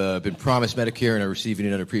who have been promised Medicare and are receiving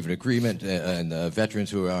it under prevent agreement, and veterans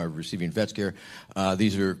who are receiving vets care,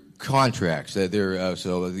 these are contracts. So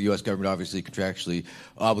the U.S. government obviously contractually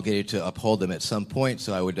obligated to uphold them at some point,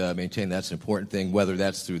 so I would maintain that's an important thing, whether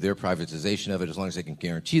that's through their privatization of it, as long as they can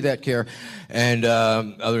guarantee that care. And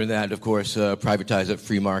other than that, of course, privatize it,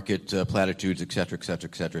 free market, platitudes, et cetera, et cetera,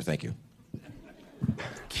 et cetera. Thank you.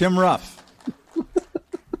 Kim Ruff.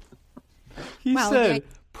 He said,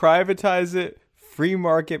 privatize it, free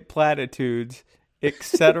market platitudes, et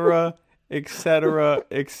cetera, et cetera,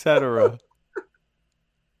 et cetera.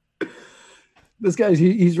 This guy's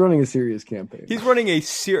he's running a serious campaign. He's running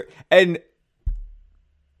and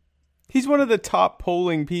he's one of the top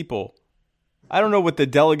polling people. I don't know what the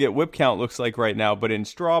delegate whip count looks like right now, but in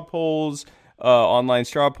straw polls, online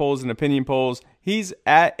straw polls and opinion polls, he's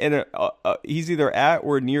he's either at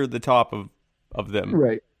or near the top of them.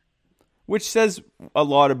 Right. Which says a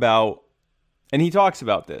lot about, and he talks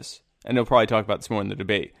about this, and he'll probably talk about this more in the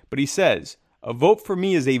debate, but he says, a vote for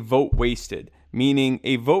me is a vote wasted, meaning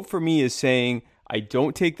a vote for me is saying, I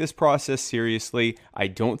don't take this process seriously. I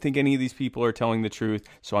don't think any of these people are telling the truth.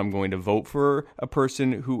 So I'm going to vote for a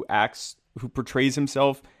person who portrays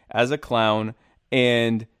himself as a clown,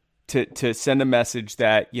 and to send a message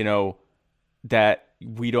that, that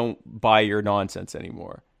we don't buy your nonsense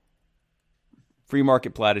anymore. Free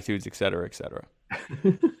market platitudes, et cetera, et cetera.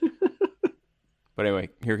 But anyway,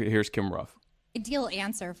 here's Kim Ruff. Ideal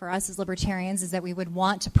answer for us as libertarians is that we would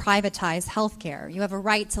want to privatize healthcare. You have a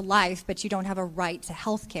right to life, but you don't have a right to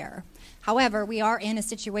healthcare. However, we are in a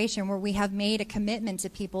situation where we have made a commitment to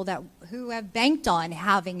people who have banked on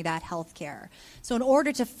having that healthcare. So in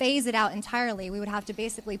order to phase it out entirely, we would have to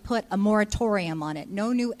basically put a moratorium on it,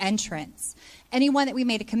 no new entrants. Anyone that we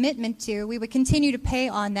made a commitment to, we would continue to pay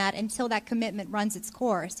on that until that commitment runs its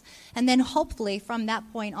course. And then hopefully from that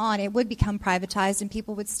point on, it would become privatized and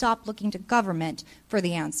people would stop looking to government for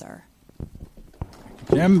the answer.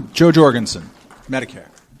 Joe Jorgensen, Medicare.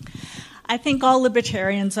 I think all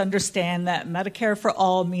libertarians understand that Medicare for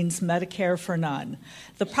all means Medicare for none.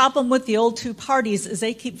 The problem with the old two parties is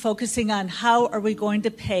they keep focusing on how are we going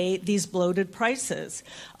to pay these bloated prices.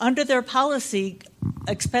 Under their policy,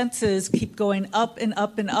 expenses keep going up and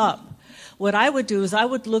up and up. What I would do is I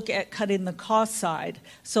would look at cutting the cost side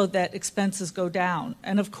so that expenses go down.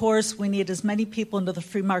 And of course, we need as many people into the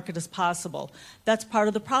free market as possible. That's part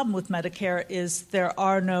of the problem with Medicare is there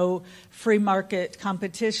are no free market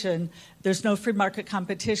competition. There's no free market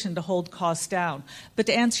competition to hold costs down. But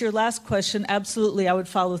to answer your last question, absolutely, I would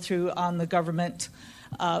follow through on the government,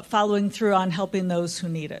 following through on helping those who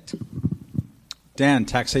need it. Dan,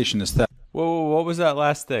 taxation is theft. Whoa, what was that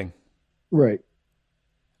last thing? Right.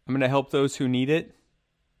 I'm going to help those who need it?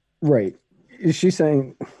 Right. Is she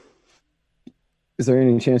saying, is there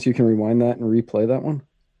any chance you can rewind that and replay that one?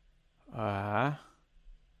 It's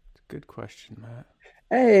a good question, Matt.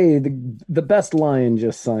 Hey, the best lion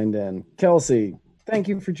just signed in. Kelsey, thank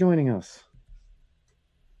you for joining us.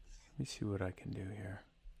 Let me see what I can do here.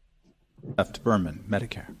 Left Berman,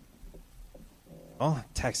 Medicare. Well,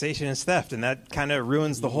 taxation is theft, and that kind of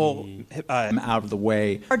ruins the whole. I'm out of the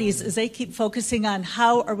way. Parties is they keep focusing on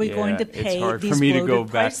how are we going to pay it's hard these for me to bloated go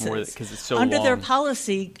back prices. more because it's so Under long. their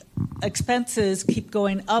policy, expenses keep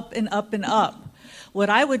going up and up and up. What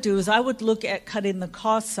I would do is I would look at cutting the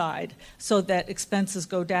cost side so that expenses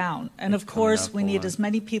go down. And of course, we need as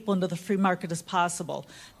many people into the free market as possible.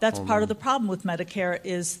 That's part of the problem with Medicare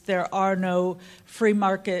is there are no free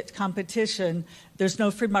market competition. There's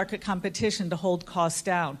no free market competition to hold costs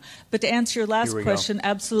down. But to answer your last question,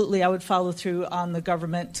 absolutely, I would follow through on the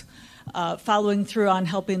government, following through on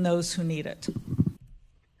helping those who need it.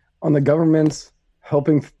 On the government's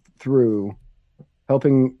following through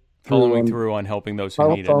on helping those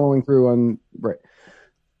who need it. Following through on, right.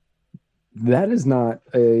 That is not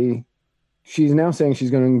she's now saying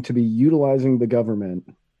she's going to be utilizing the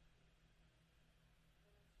government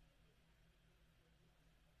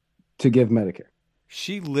to give Medicare.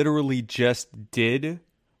 She literally just did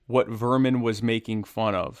what Vermin was making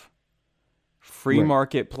fun of. Free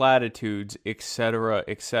market platitudes, etc.,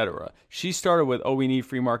 etc. She started with, we need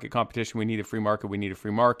free market competition, we need a free market, we need a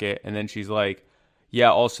free market. And then she's like,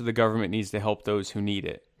 yeah, also the government needs to help those who need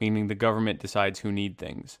it. Meaning the government decides who needs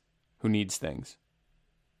things.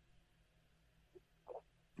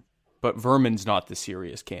 But Vermin's not the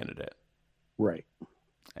serious candidate. Right.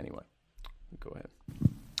 Anyway, go ahead.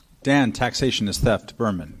 Dan, taxation is theft.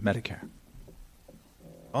 Berman, Medicare.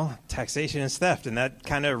 Well, taxation is theft, and that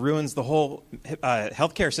kind of ruins the whole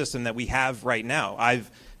healthcare system that we have right now. I've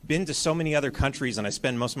been to so many other countries, and I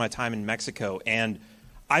spend most of my time in Mexico, and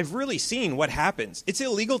I've really seen what happens. It's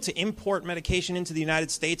illegal to import medication into the United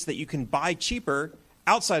States that you can buy cheaper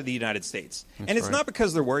outside of the United States. And it's not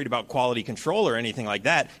because they're worried about quality control or anything like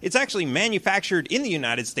that. It's actually manufactured in the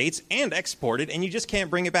United States and exported, and you just can't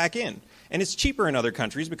bring it back in. And it's cheaper in other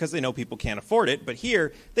countries because they know people can't afford it. But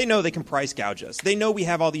here, they know they can price gouge us. They know we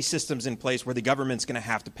have all these systems in place where the government's going to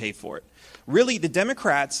have to pay for it. Really, the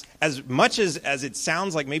Democrats, as much as it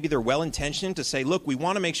sounds like maybe they're well-intentioned to say, look, we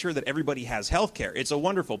want to make sure that everybody has health care. It's a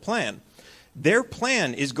wonderful plan. Their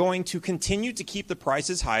plan is going to continue to keep the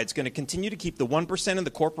prices high. It's going to continue to keep the 1% of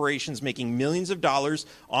the corporations making millions of dollars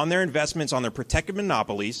on their investments, on their protected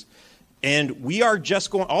monopolies. And we are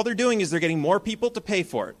just going, all they're doing is they're getting more people to pay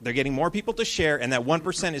for it. They're getting more people to share, and that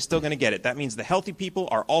 1% is still going to get it. That means the healthy people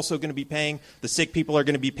are also going to be paying, the sick people are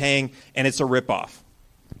going to be paying, and it's a ripoff.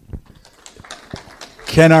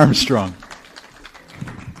 Ken Armstrong.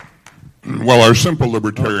 Well, our simple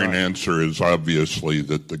libertarian answer is obviously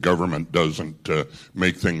that the government doesn't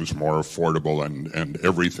make things more affordable, and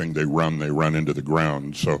everything they run into the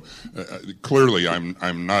ground. So clearly,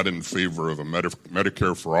 I'm not in favor of a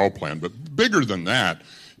Medicare for all plan. But bigger than that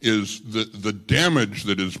is the damage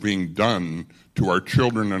that is being done to our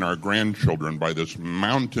children and our grandchildren by this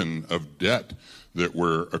mountain of debt that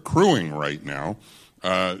we're accruing right now.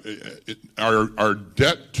 Our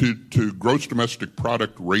debt to gross domestic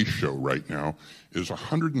product ratio right now is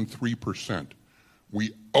 103%.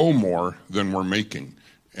 We owe more than we're making.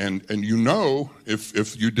 And you know,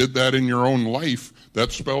 if you did that in your own life,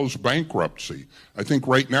 that spells bankruptcy. I think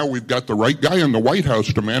right now we've got the right guy in the White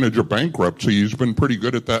House to manage a bankruptcy. He's been pretty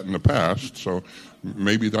good at that in the past, so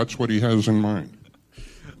maybe that's what he has in mind.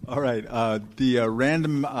 All right. The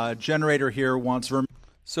random generator here wants Vermin.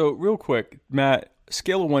 So real quick, Matt,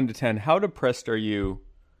 scale of 1 to 10, how depressed are you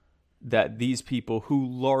that these people who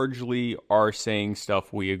largely are saying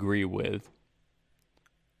stuff we agree with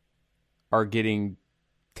are getting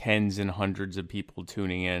tens and hundreds of people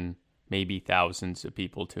tuning in, maybe thousands of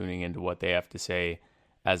people tuning into what they have to say,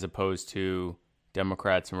 as opposed to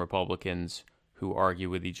Democrats and Republicans who argue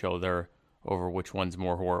with each other over which one's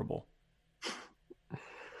more horrible?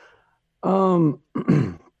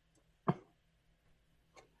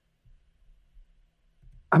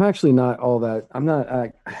 I'm actually not all that. I'm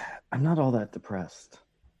not all that depressed.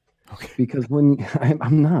 Okay. Because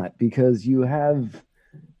I'm not, because you have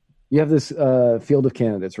this field of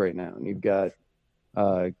candidates right now, and you've got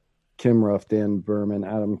Kim Ruff, Dan Berman,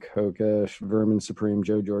 Adam Kokesh, Vermin Supreme,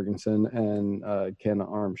 Joe Jorgensen, and Ken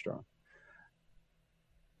Armstrong.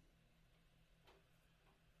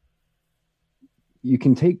 You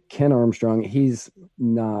can take Ken Armstrong. He's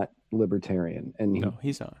not libertarian, and no,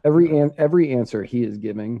 he's not. Every answer he is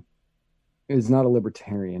giving is not a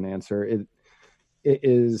libertarian answer. It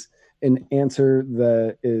is an answer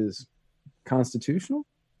that is constitutional.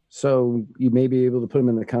 So you may be able to put him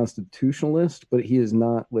in the constitutionalist, but he is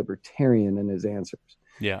not libertarian in his answers.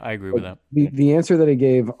 Yeah, I agree with that. The answer that he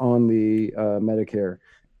gave on the Medicare,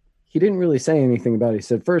 he didn't really say anything about it. He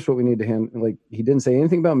said, first, what we need to handle, he didn't say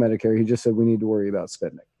anything about Medicare. He just said we need to worry about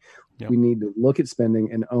spending. Yep. We need to look at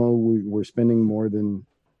spending, and we're spending more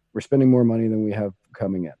money than we have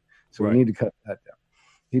coming in. So we need to cut that down.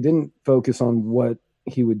 He didn't focus on what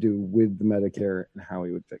he would do with the Medicare and how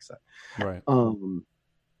he would fix that. Right.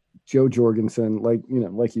 Joe Jorgensen, like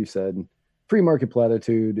you said, free market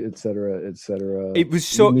platitude, et cetera, et cetera. It was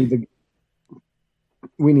so.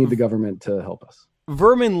 We need the government to help us.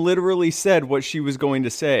 Vermin literally said what she was going to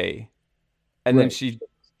say, and then Right. she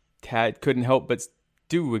couldn't help but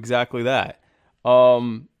do exactly that.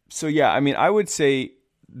 So yeah, I mean, I would say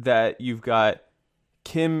that you've got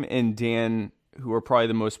Kim and Dan, who are probably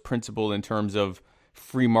the most principled in terms of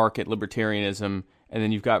free market libertarianism, and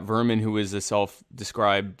then you've got Vermin, who is a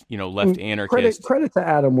self-described, left anarchist. Credit to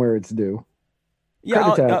Adam where it's due.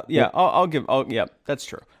 Yeah, Credit to I'll give. Yeah, that's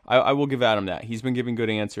true. I will give Adam that. He's been giving good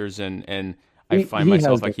answers, and I He- find he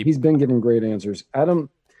myself has I been. keep. He's been giving great answers. Adam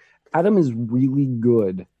is really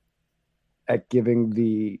good at giving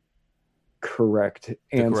the correct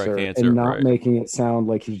answer answer, and not right. making it sound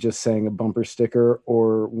like he's just saying a bumper sticker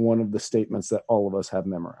or one of the statements that all of us have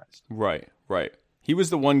memorized. Right. He was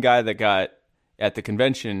the one guy that got at the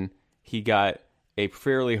convention. He got a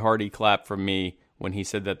fairly hearty clap from me when he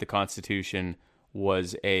said that the Constitution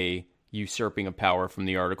was a usurping of power from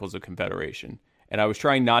the Articles of Confederation. And I was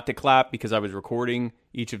trying not to clap because I was recording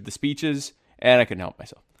each of the speeches, and I couldn't help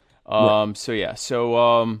myself. Right. So yeah.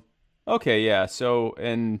 So okay, yeah. So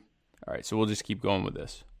all right. So we'll just keep going with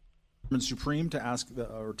this. Supreme to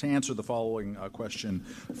answer the following question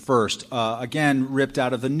first. Again, ripped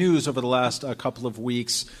out of the news over the last couple of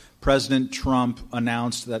weeks, President Trump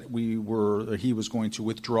announced that he was going to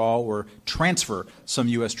withdraw or transfer some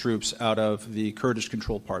U.S. troops out of the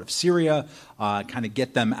Kurdish-controlled part of Syria, kind of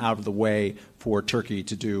get them out of the way for Turkey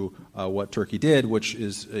to do what Turkey did, which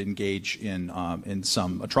is engage in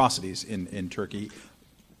some atrocities in Turkey.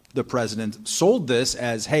 The president sold this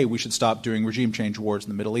as, hey, we should stop doing regime change wars in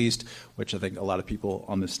the Middle East, which I think a lot of people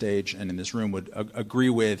on this stage and in this room would agree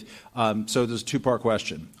with. So there's a two-part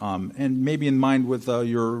question, and maybe in mind with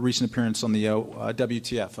your recent appearance on the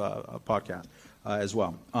WTF podcast as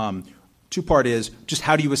well. Two-part is just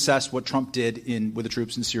how do you assess what Trump did with the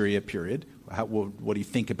troops in Syria, period? What do you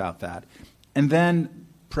think about that? And then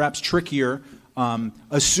perhaps trickier,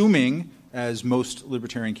 assuming, as most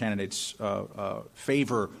libertarian candidates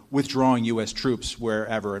favor withdrawing U.S. troops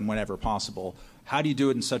wherever and whenever possible, how do you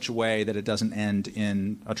do it in such a way that it doesn't end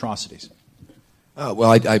in atrocities?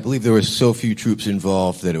 Well, I believe there were so few troops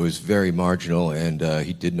involved that it was very marginal, and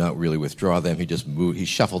he did not really withdraw them. He just he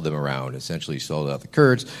shuffled them around, essentially sold out the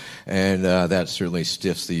Kurds, and that certainly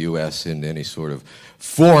stiffs the U.S. in any sort of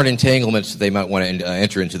foreign entanglements that they might want to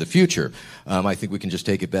enter into the future. I think we can just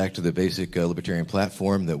take it back to the basic libertarian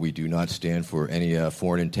platform that we do not stand for any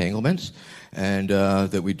foreign entanglements, and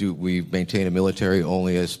that we maintain a military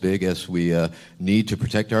only as big as we need to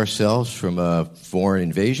protect ourselves from foreign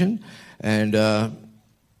invasion. And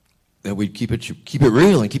that we keep it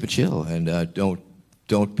real and keep it chill, and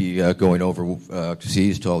don't be going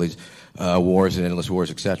overseas to all these wars and endless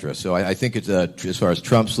wars, etc. So I think it's as far as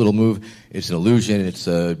Trump's little move, it's an illusion. It's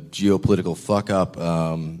a geopolitical fuck up.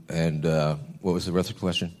 And what was the rest of the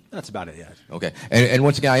question? That's about it. Yeah. Okay. And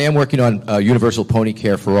once again, I am working on universal pony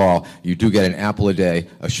care for all. You do get an apple a day,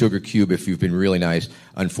 a sugar cube if you've been really nice.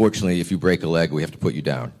 Unfortunately, if you break a leg, we have to put you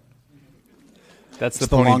down. That's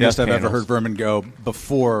the longest I've ever heard Vermin go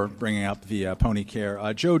before bringing up the pony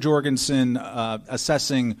care. Joe Jorgensen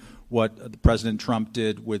assessing what President Trump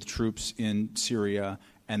did with troops in Syria,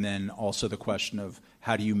 and then also the question of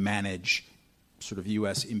how do you manage sort of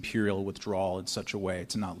U.S. imperial withdrawal in such a way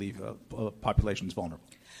to not leave populations vulnerable.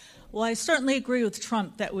 Well, I certainly agree with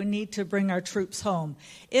Trump that we need to bring our troops home.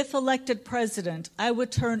 If elected president, I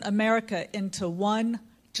would turn America into one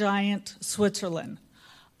giant Switzerland,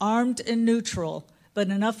 armed and neutral, but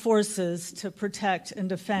enough forces to protect and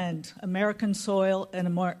defend American soil and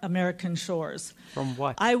American shores. From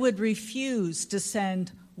what? I would refuse to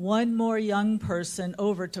send one more young person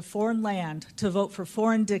over to foreign land to vote for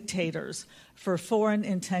foreign dictators, for foreign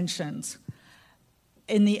intentions.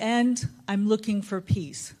 In the end, I'm looking for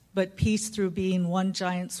peace, but peace through being one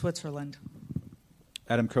giant Switzerland.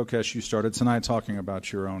 Adam Kokesh, you started tonight talking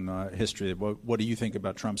about your own history. What do you think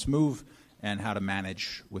about Trump's move and how to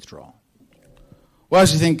manage withdrawal? Well, I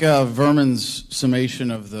actually think Vermin's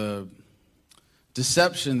summation of the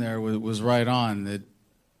deception there was right on. That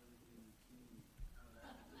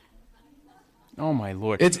oh my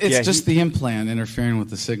Lord! It's just the implant interfering with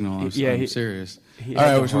the signal. I'm serious.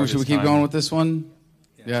 All right, should we keep going with this one?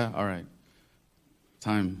 Yeah. All right.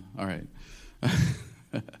 Time. All right.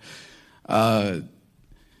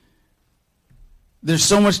 There's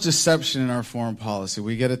so much deception in our foreign policy.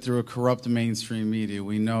 We get it through a corrupt mainstream media.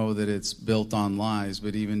 We know that it's built on lies,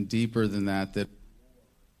 but even deeper than that,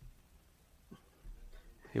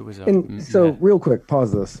 it was. So, real quick,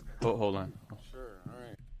 pause this. Hold on. Sure. All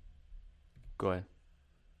right. Go ahead.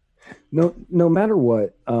 No matter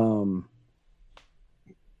what,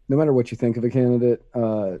 no matter what you think of a candidate,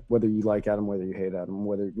 whether you like Adam, whether you hate Adam,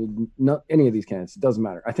 whether not any of these candidates, it doesn't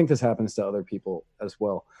matter. I think this happens to other people as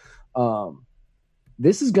well.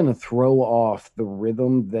 This is going to throw off the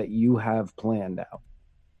rhythm that you have planned out.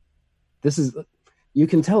 You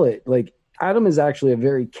can tell it. Like, Adam is actually a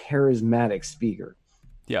very charismatic speaker.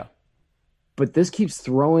 Yeah. But this keeps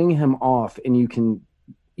throwing him off, and you can,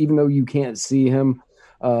 even though you can't see him,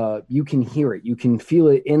 you can hear it. You can feel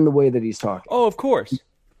it in the way that he's talking. Oh, of course.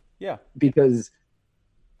 Yeah. Because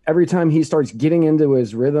every time he starts getting into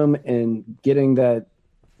his rhythm and getting that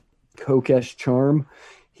coquettish charm,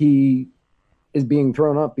 he is being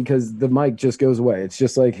thrown up because the mic just goes away. It's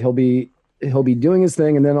just like he'll be doing his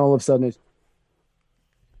thing, and then all of a sudden it's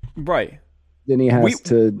right. Then he has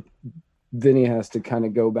to kind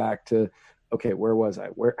of go back to, okay, where was I?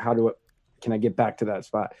 Can I get back to that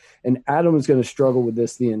spot? And Adam is going to struggle with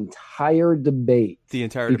this the entire debate. The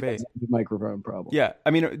microphone problem. Yeah. I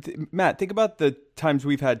mean, Matt, think about the times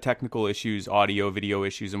we've had technical issues, audio, video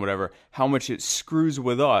issues, and whatever, how much it screws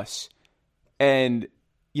with us. And,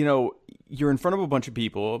 you know, you're in front of a bunch of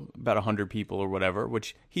people, about 100 people or whatever,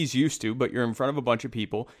 which he's used to, but you're in front of a bunch of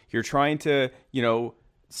people. You're trying to,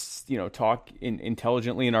 talk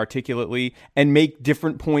intelligently and articulately and make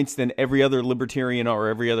different points than every other libertarian or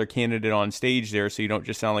every other candidate on stage there, so you don't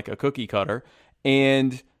just sound like a cookie cutter.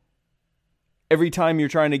 And every time you're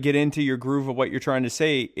trying to get into your groove of what you're trying to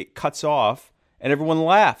say, it cuts off and everyone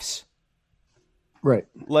laughs. Right.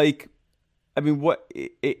 Like, I mean,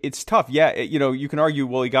 it's tough. Yeah, you can argue,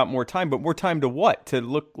 well, he got more time, but more time to what? To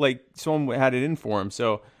look like someone had it in for him.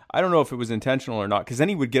 So I don't know if it was intentional or not, because then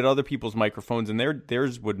he would get other people's microphones and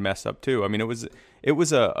theirs would mess up too. I mean, it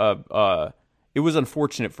was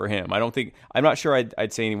unfortunate for him. I'm not sure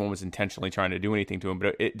I'd say anyone was intentionally trying to do anything to him,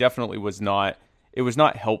 but it definitely was not. It was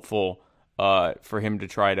not helpful for him to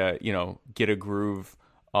try to get a groove,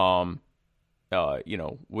 with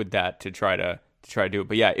that to try to do it.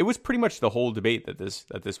 But yeah, it was pretty much the whole debate that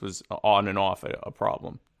this was on and off a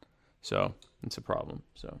problem. So it's a problem.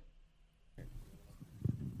 So.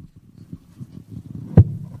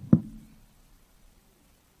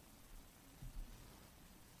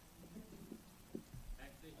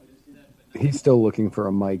 He's still looking for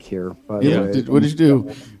a mic here. By the way. What did you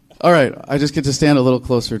do? All right. I just get to stand a little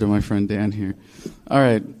closer to my friend Dan here. All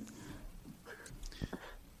right.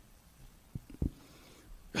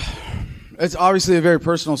 It's obviously a very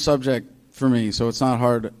personal subject for me, so it's not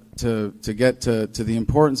hard to get to the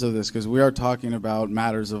importance of this, because we are talking about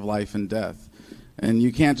matters of life and death. And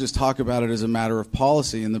you can't just talk about it as a matter of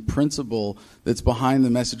policy. And the principle that's behind the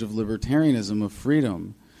message of libertarianism, of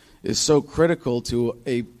freedom, is so critical to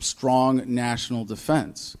a strong national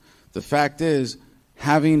defense. The fact is,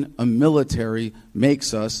 having a military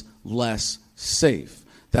makes us less safe.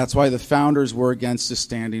 That's why the founders were against a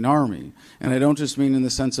standing army. And I don't just mean in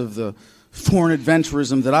the sense of the foreign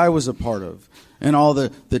adventurism that I was a part of, and all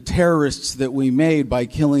the terrorists that we made by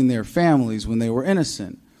killing their families when they were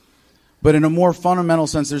innocent. But in a more fundamental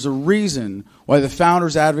sense, there's a reason why the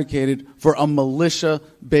founders advocated for a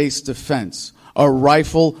militia-based defense. A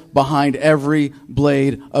rifle behind every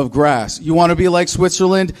blade of grass. You want to be like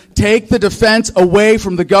Switzerland? Take the defense away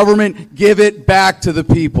from the government. Give it back to the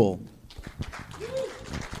people.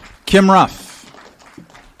 Kim Ruff.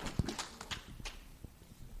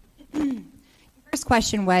 First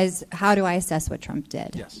question was, how do I assess what Trump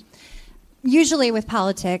did? Yes. Usually with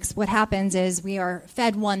politics, what happens is we are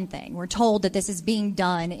fed one thing. We're told that this is being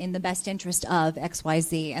done in the best interest of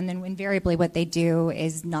XYZ, and then invariably what they do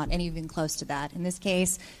is not anything close to that. In this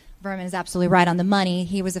case, Vermin is absolutely right on the money.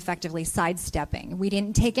 He was effectively sidestepping. We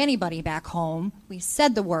didn't take anybody back home. We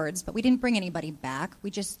said the words, but we didn't bring anybody back. We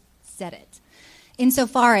just said it.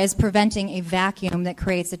 Insofar as preventing a vacuum that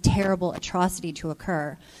creates a terrible atrocity to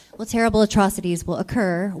occur. Well, terrible atrocities will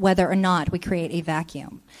occur whether or not we create a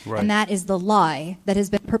vacuum. Right. And that is the lie that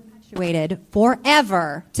has been perpetuated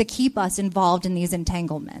forever to keep us involved in these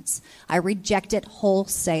entanglements. I reject it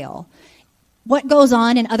wholesale. What goes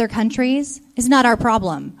on in other countries is not our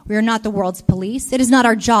problem. We are not the world's police. It is not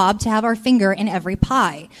our job to have our finger in every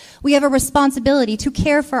pie. We have a responsibility to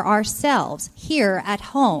care for ourselves here at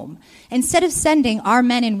home. Instead of sending our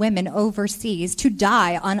men and women overseas to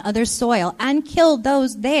die on other soil and kill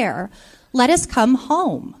those there, let us come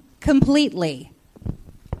home completely.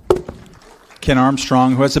 Ken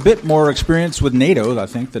Armstrong, who has a bit more experience with NATO, I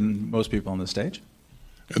think, than most people on the stage.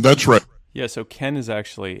 That's right. Yeah, so Ken is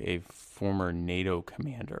actually a former NATO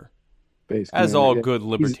commander, Base as commander. all Yeah, good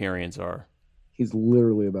libertarians are. He's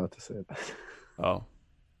literally about to say that. Oh.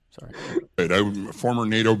 Sorry. Right, I'm a former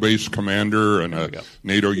NATO base commander and a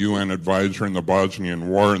NATO UN advisor in the Bosnian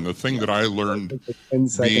War, and the thing that I learned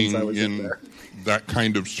being in that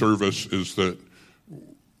kind of service is that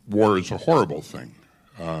war is a horrible thing.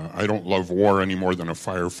 I don't love war any more than a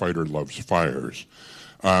firefighter loves fires.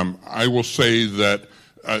 I will say that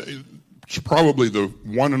it's probably the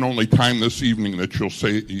one and only time this evening that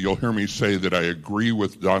you'll hear me say that I agree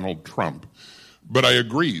with Donald Trump. But I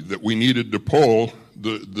agree that we needed to pull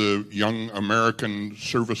the young American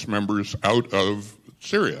service members out of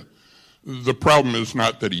Syria. The problem is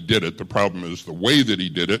not that he did it. The problem is the way that he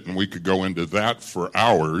did it, and we could go into that for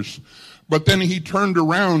hours. But then he turned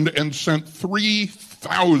around and sent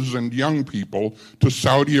 3,000 young people to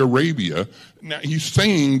Saudi Arabia. Now, he's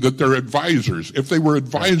saying that they're advisors. If they were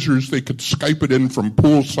advisors, they could Skype it in from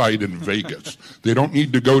poolside in Vegas. They don't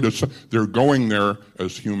need to go to... They're going there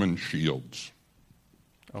as human shields.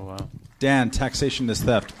 Oh, wow. Dan, taxation is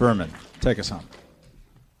theft. Berman, take us on.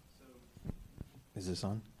 Is this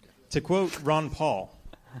on? To quote Ron Paul,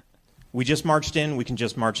 we just marched in, we can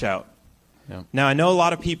just march out. Yeah. Now, I know a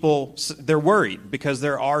lot of people, they're worried because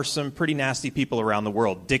there are some pretty nasty people around the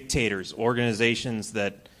world, dictators, organizations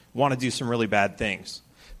that want to do some really bad things.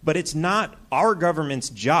 But it's not our government's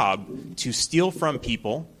job to steal from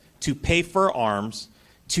people, to pay for arms,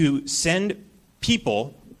 to send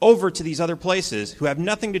people over to these other places who have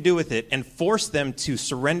nothing to do with it and force them to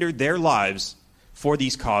surrender their lives for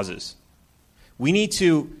these causes. We need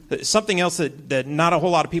to, something else that not a whole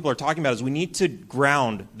lot of people are talking about is we need to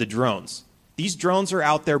ground the drones. These drones are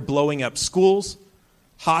out there blowing up schools,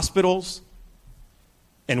 hospitals,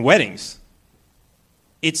 and weddings.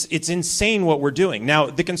 It's insane what we're doing. Now,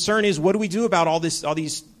 the concern is, what do we do about all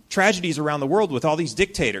these tragedies around the world with all these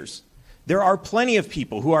dictators? There are plenty of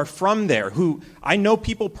people who are from there, who I know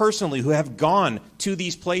people personally who have gone to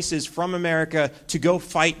these places from America to go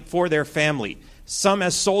fight for their family. Some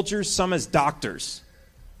as soldiers, some as doctors.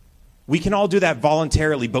 We can all do that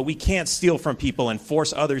voluntarily, but we can't steal from people and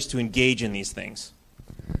force others to engage in these things.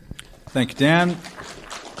 Thank you, Dan.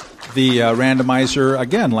 The randomizer,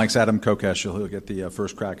 again, likes Adam Kokesh. He'll get the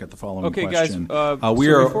first crack at the following question. Guys,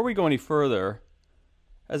 before we go any further,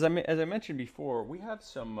 as I mentioned before, we had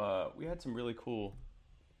some really cool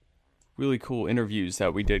interviews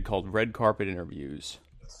that we did called red carpet interviews,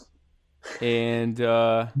 and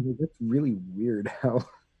it's really weird how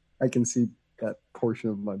I can see that portion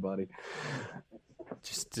of my body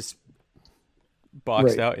just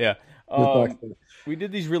boxed out. Yeah, we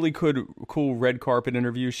did these really cool red carpet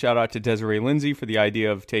interviews. Shout out to Desiree Lindsay for the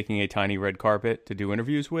idea of taking a tiny red carpet to do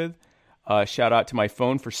interviews with. Shout out to my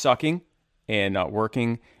phone for sucking and not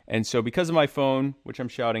working. And so because of my phone, which I'm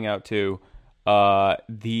shouting out to,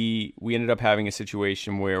 we ended up having a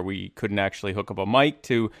situation where we couldn't actually hook up a mic.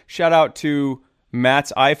 To shout out to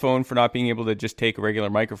Matt's iPhone for not being able to just take a regular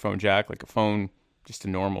microphone jack like a phone, just a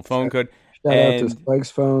normal phone could. Shout out to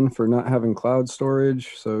Spike's phone for not having cloud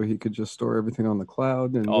storage, so he could just store everything on the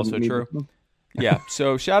cloud. And also true. Yeah,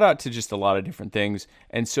 so shout out to just a lot of different things.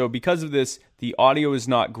 And so because of this, the audio is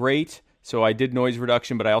not great. So I did noise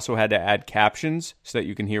reduction, but I also had to add captions so that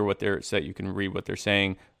you can hear so that you can read what they're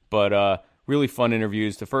saying. But really fun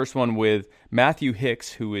interviews. The first one with Matthew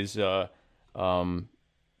Hicks, who is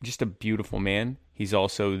just a beautiful man. He's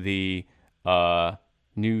also the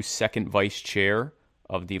new second vice chair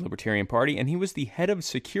of the Libertarian Party, and he was the head of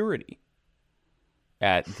security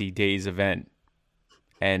at the day's event.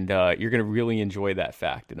 And you're going to really enjoy that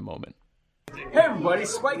fact in a moment. Hey everybody,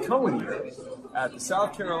 Spike Cohen here at the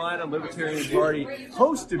South Carolina Libertarian Party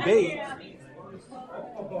post-debate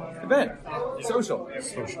event, social.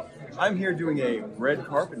 I'm here doing a red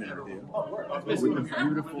carpet interview with the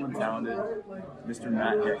beautiful and talented Mr.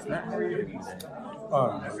 Matt Hicks. Matt, how are you doing today?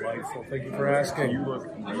 Oh, delightful. Thank you for asking. You look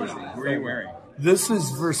amazing. Who are you wearing? This is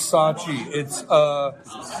Versace. It's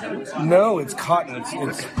no, it's cotton.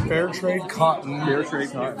 It's fair trade cotton. Fair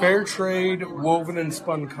trade cotton. Fair trade woven and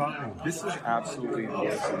spun cotton. This is absolutely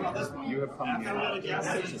amazing. You have come in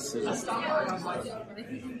to sizzle.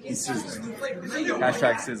 He's sizzling.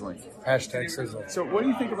 Hashtag sizzling. Hashtag sizzling. So what do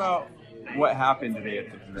you think about what happened today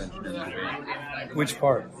at the convention and the debate? Which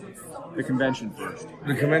part? The convention first.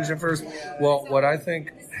 The convention first? Well, what I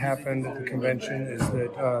think happened at the convention is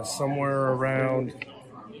that somewhere around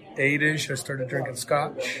 8-ish, I started drinking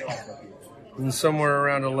scotch. And somewhere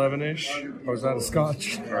around 11-ish, I was out of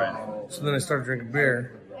scotch. Right. So then I started drinking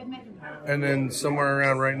beer. And then somewhere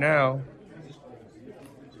around right now,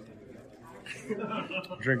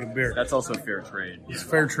 drinking beer. That's also fair trade. It's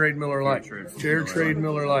fair trade Miller Lite. Fair trade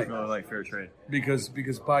Miller Lite. Miller Lite, fair trade. Because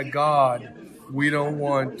by God, we don't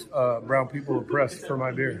want brown people oppressed for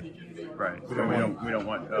my beer. Right. We don't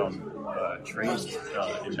want trade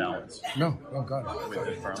imbalance. No, oh God. With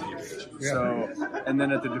the farm leaders. Yeah. So, and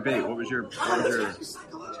then at the debate, what was your hot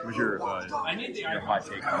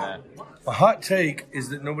take on that? A hot take is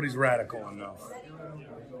that nobody's radical enough.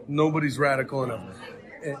 Nobody's radical enough.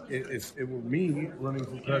 If it were me running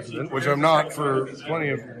for president, which I'm not for plenty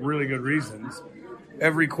of really good reasons,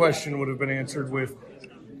 every question would have been answered with,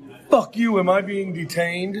 "Fuck you, am I being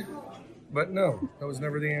detained?" But no, that was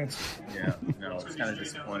never the answer. Yeah, no, it's kind of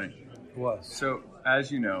disappointing. It was. So,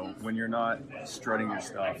 as you know, when you're not strutting your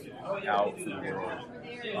stuff out for the world,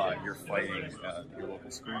 you're fighting your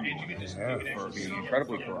local school for being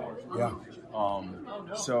incredibly corrupt. Yeah.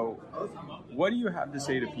 So, what do you have to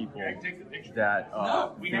say to people that think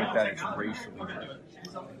that it's racially driven?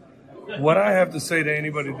 What I have to say to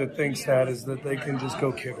anybody that thinks that is that they can just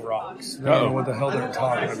go kick rocks. They don't know what the hell they're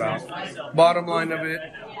talking about. Bottom line of it,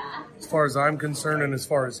 as far as I'm concerned and as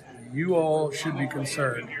far as you all should be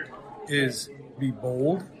concerned, is be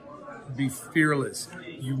bold, be fearless.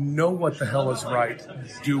 You know what the hell is right.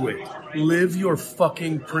 Do it. Live your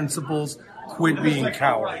fucking principles. Quit being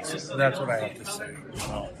cowards. That's what I have to say.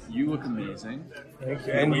 You look amazing. Thank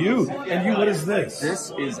you. And you, what is this?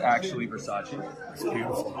 This is actually Versace. It's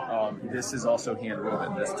beautiful. This is also hand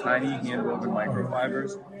woven. This tiny hand woven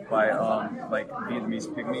microfibers by like Vietnamese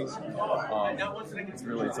pygmies.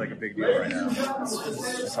 It's like a big deal right now.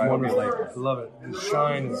 It's wonderful. I love it. The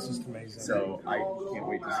shine is just amazing. So I can't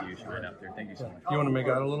wait to see you shine out there. Thank you so much. You want to make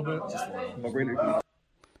out a little bit? Just a little.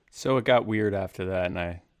 So it got weird after that, and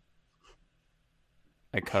I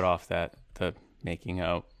cut off the making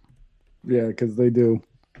out. Yeah, because they do.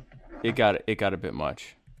 It got a bit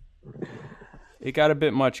much. It got a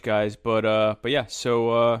bit much, guys. But yeah.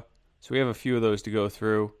 So we have a few of those to go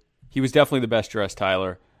through. He was definitely the best dressed,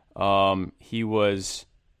 Tyler. He was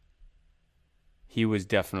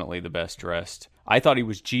definitely the best dressed. I thought he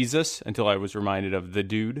was Jesus until I was reminded of the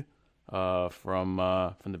dude from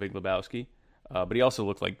The Big Lebowski. But he also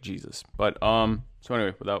looked like Jesus. But so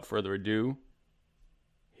anyway, without further ado,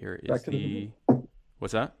 here is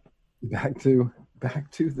what's that? Back to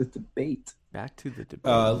the debate. Back to the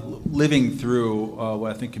debate. Living through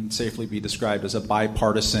what I think can safely be described as a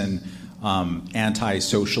bipartisan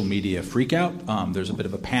anti-social media freakout. There's a bit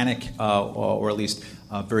of a panic, or at least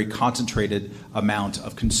a very concentrated amount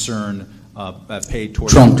of concern paid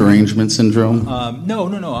towards Trump derangement syndrome. No.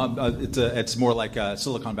 It's more like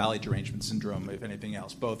Silicon Valley derangement syndrome, if anything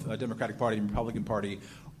else. Both Democratic Party and Republican Party,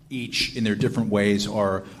 each in their different ways,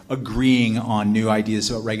 are agreeing on new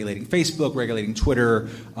ideas about regulating Facebook, regulating Twitter,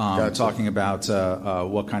 talking about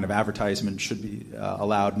what kind of advertisement should be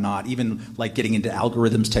allowed, not. Even like getting into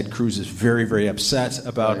algorithms. Ted Cruz is very, very upset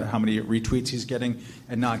about how many retweets he's getting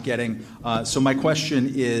and not getting. So my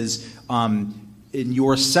question is, in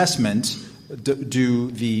your assessment,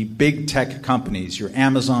 do the big tech companies, your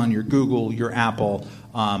Amazon, your Google, your Apple,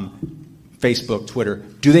 Facebook, Twitter,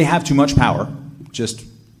 do they have too much power, just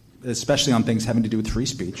especially on things having to do with free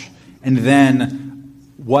speech? And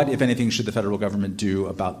then what, if anything, should the federal government do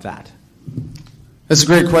about that? That's a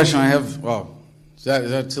great question. I have, is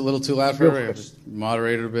that a little too loud for everybody? I'll just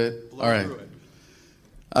moderate it a bit. All right.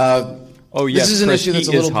 Yes, this is an Chris, issue that's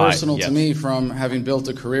a little personal yes. to me from having built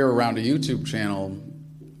a career around a YouTube channel.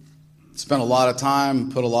 Spent a lot of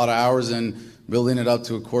time, put a lot of hours in building it up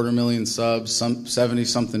to 250,000 subs,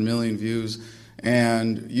 70-something million views,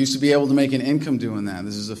 and used to be able to make an income doing that.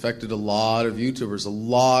 This has affected a lot of YouTubers, a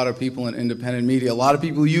lot of people in independent media, a lot of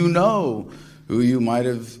people you know who you might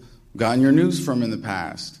have gotten your news from in the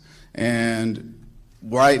past. And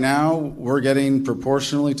right now, we're getting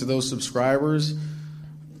proportionally to those subscribers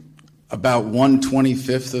about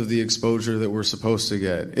 1/25 of the exposure that we're supposed to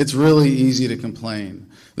get. It's really easy to complain.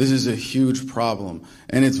 This is a huge problem.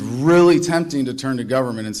 And it's really tempting to turn to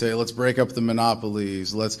government and say, let's break up the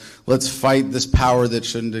monopolies, let's fight this power that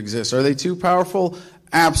shouldn't exist. Are they too powerful?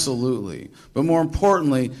 Absolutely. But more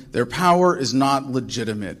importantly, their power is not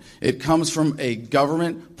legitimate. It comes from a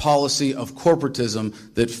government policy of corporatism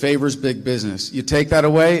that favors big business. You take that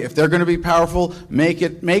away, if they're going to be powerful, make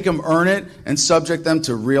them earn it and subject them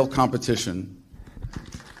to real competition.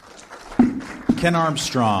 Ken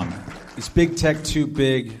Armstrong, is big tech too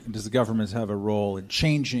big? Does the government have a role in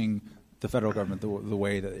changing the federal government the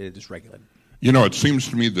way that it is regulated? You know, it seems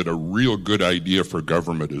to me that a real good idea for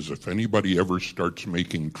government is if anybody ever starts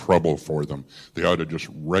making trouble for them, they ought to just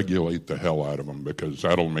regulate the hell out of them, because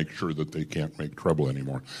that'll make sure that they can't make trouble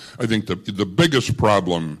anymore. I think the biggest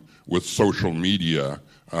problem with social media.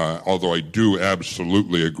 Although I do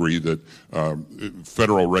absolutely agree that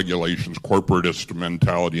federal regulations, corporatist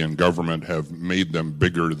mentality in government have made them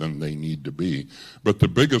bigger than they need to be. But the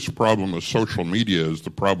biggest problem with social media is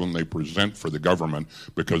the problem they present for the government,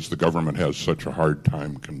 because the government has such a hard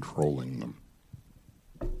time controlling them.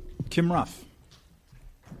 Kim Ruff.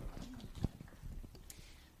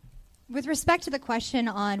 With respect to the question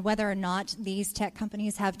on whether or not these tech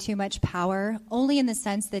companies have too much power, only in the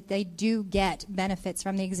sense that they do get benefits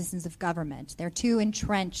from the existence of government. They're too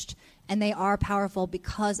entrenched, and they are powerful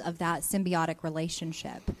because of that symbiotic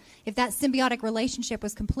relationship. If that symbiotic relationship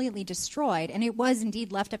was completely destroyed, and it was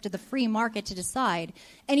indeed left up to the free market to decide,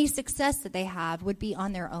 any success that they have would be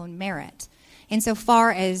on their own merit.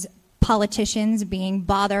 Insofar as politicians being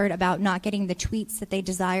bothered about not getting the tweets that they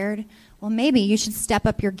desired, well, maybe you should step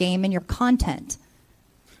up your game and your content.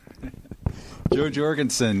 Joe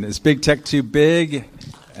Jorgensen, is big tech too big,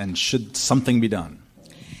 and should something be done?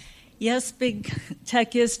 Yes, big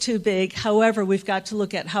tech is too big. However, we've got to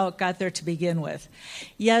look at how it got there to begin with.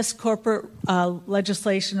 Yes, corporate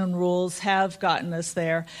legislation and rules have gotten us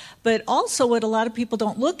there. But also what a lot of people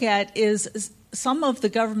don't look at is some of the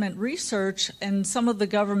government research and some of the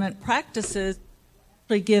government practices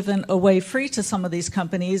given away free to some of these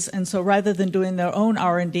companies, and so rather than doing their own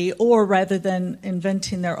R&D or rather than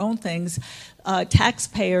inventing their own things,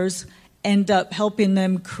 taxpayers end up helping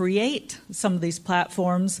them create some of these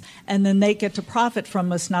platforms, and then they get to profit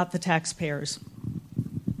from us, not the taxpayers.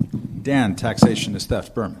 Dan, taxation is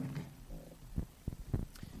theft. Berman.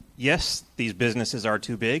 Yes, these businesses are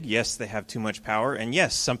too big. Yes, they have too much power. And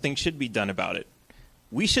yes, something should be done about it.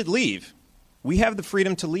 We should leave. We have the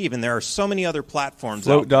freedom to leave, and there are so many other platforms.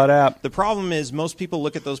 Float.app. The problem is most people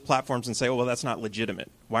look at those platforms and say, oh, well, that's not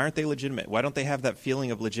legitimate. Why aren't they legitimate? Why don't they have that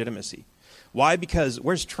feeling of legitimacy? Why? Because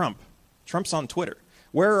where's Trump? Trump's on Twitter.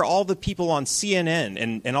 Where are all the people on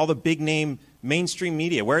CNN and all the big-name mainstream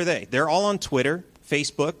media? Where are they? They're all on Twitter,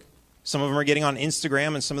 Facebook. Some of them are getting on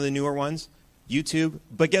Instagram and some of the newer ones, YouTube.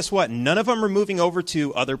 But guess what? None of them are moving over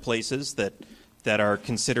to other places that are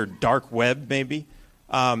considered dark web, maybe.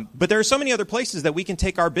 But there are so many other places that we can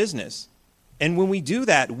take our business. And when we do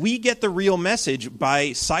that, we get the real message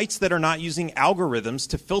by sites that are not using algorithms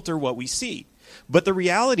to filter what we see. But the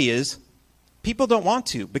reality is, people don't want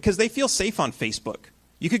to because they feel safe on Facebook.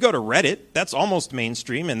 You could go to Reddit. That's almost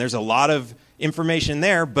mainstream, and there's a lot of information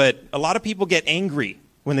there. But a lot of people get angry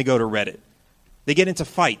when they go to Reddit. They get into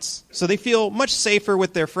fights. So they feel much safer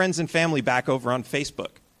with their friends and family back over on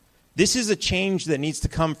Facebook. This is a change that needs to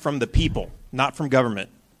come from the people, not from government.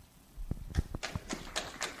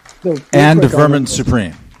 And Vermin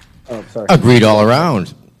Supreme. Oh, sorry. Agreed all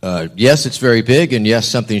around. Yes, it's very big, and yes,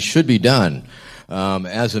 something should be done.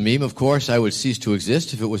 As a meme, of course, I would cease to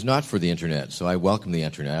exist if it was not for the internet. So I welcome the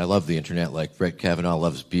internet. I love the internet like Brett Kavanaugh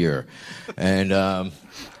loves beer. And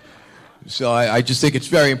so I just think it's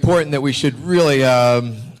very important that we should really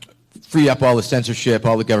free up all the censorship,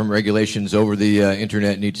 all the government regulations over the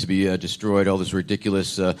internet needs to be destroyed. All those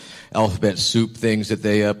ridiculous alphabet soup things that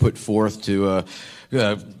they put forth to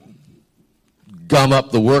gum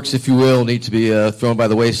up the works, if you will, need to be thrown by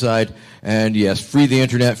the wayside. And yes, free the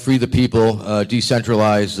internet, free the people,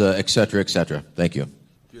 decentralize, et cetera, et cetera. Thank you.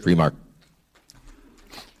 Free market.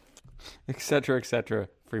 Et cetera,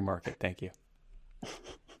 free market. Thank you.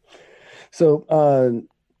 So,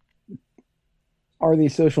 are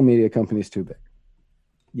these social media companies too big?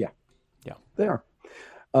 Yeah. Yeah. They are.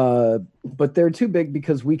 But they're too big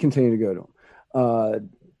because we continue to go to them.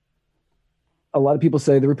 A lot of people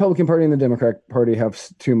say the Republican Party and the Democrat Party have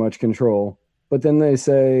too much control. But then they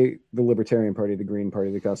say the Libertarian Party, the Green Party,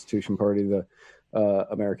 the Constitution Party, the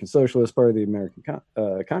American Socialist Party, the American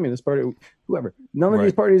Communist Party, whoever. None of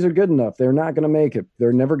these parties are good enough. They're not going to make it.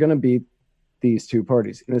 They're never going to beat these two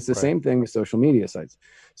parties. And it's the same thing with social media sites.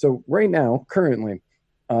 So right now, currently,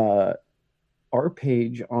 our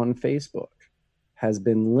page on Facebook has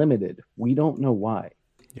been limited. We don't know why.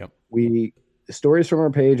 Yep. The stories from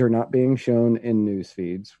our page are not being shown in news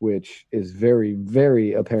feeds, which is very,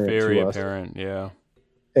 very apparent to us. Very apparent, yeah.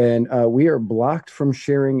 And we are blocked from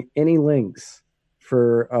sharing any links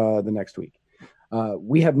for the next week.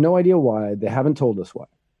 We have no idea why. They haven't told us why.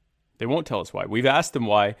 They won't tell us why. We've asked them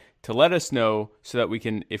why to let us know so that we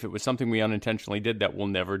can, if it was something we unintentionally did, that we'll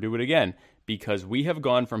never do it again. Because we have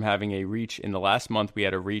gone from having a reach, in the last month, we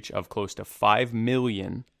had a reach of close to 5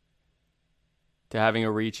 million to having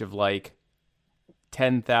a reach of like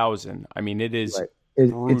 10,000. I mean, it is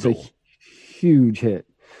brutal. It's a huge hit.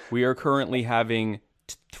 We are currently having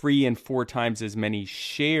 3 and 4 times as many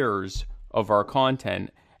shares of our content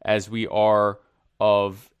as we are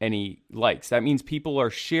of any likes. That means people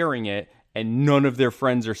are sharing it and none of their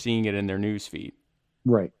friends are seeing it in their news feed.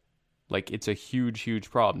 Right. Like, it's a huge,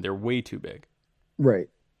 huge problem. They're way too big. Right.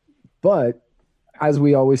 But as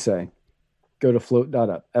we always say, go to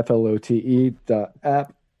flote.app,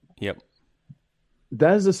 flote.app. Yep.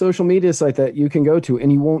 That is a social media site that you can go to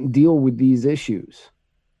and you won't deal with these issues.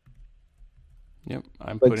 Yep.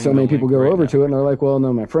 Like, so many people go over to it and they're like, well,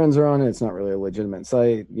 no, my friends are on it. It's not really a legitimate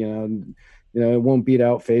site. You know, it won't beat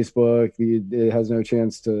out Facebook. It has no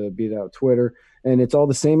chance to beat out Twitter. And it's all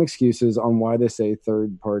the same excuses on why they say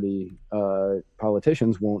third party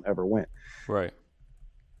politicians won't ever win. Right.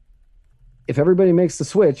 If everybody makes the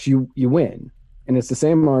switch, you win. And it's the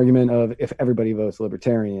same argument of if everybody votes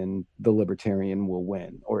Libertarian, the Libertarian will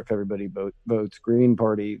win. Or if everybody votes Green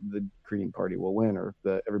Party, the Green Party will win. Or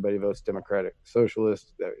if everybody votes Democratic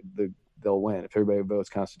Socialist, they'll win. If everybody votes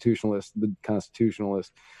Constitutionalist, the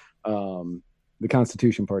Constitutionalist, the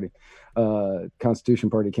Constitution Party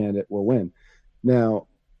candidate will win. Now,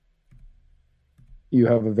 you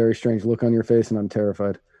have a very strange look on your face, and I'm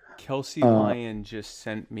terrified. Kelsey Lyon just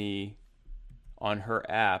sent me on her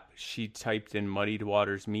app. She typed in Muddied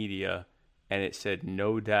Waters Media, and it said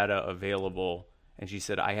no data available. And she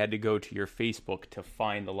said, I had to go to your Facebook to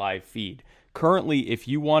find the live feed. Currently, if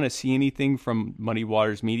you want to see anything from Muddied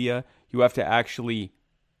Waters Media, you have to actually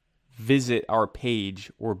visit our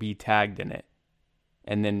page or be tagged in it,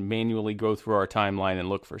 and then manually go through our timeline and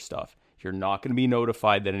look for stuff. You're not going to be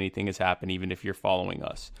notified that anything has happened, even if you're following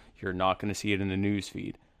us. You're not going to see it in the news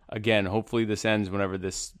feed. Again, hopefully this ends whenever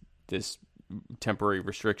this temporary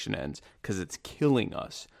restriction ends, because it's killing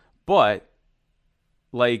us. But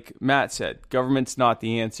like Matt said, government's not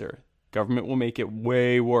the answer. Government will make it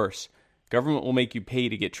way worse. Government will make you pay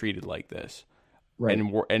to get treated like this, right?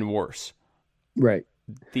 And worse, right?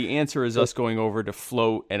 The answer is us going over to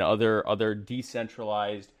Flote and other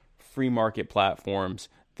decentralized free market platforms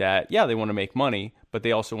that, yeah, they want to make money, but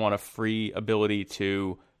they also want a free ability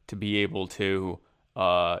to be able to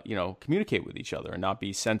communicate with each other and not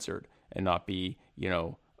be censored and not be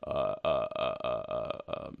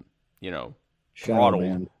throttled.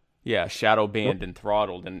 Banned. Yeah, shadow banned and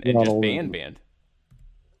throttled and just banned.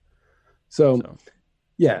 So,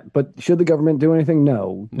 yeah, but should the government do anything?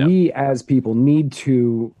 No. We as people need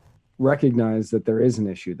to recognize that there is an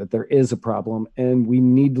issue, that there is a problem, and we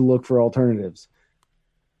need to look for alternatives.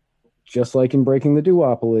 Just like in breaking the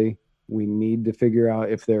duopoly, we need to figure out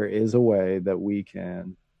if there is a way that we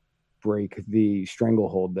can break the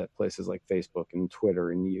stranglehold that places like Facebook and Twitter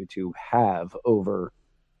and YouTube have over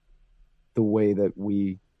the way that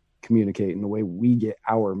we communicate and the way we get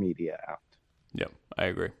our media out. Yeah, I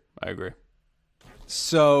agree.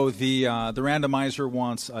 So the randomizer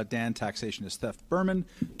wants Dan, taxationist Theft Berman,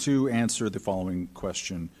 to answer the following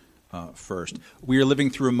question first. We are living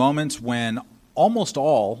through a moment when almost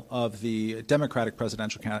all of the Democratic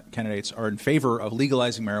presidential candidates are in favor of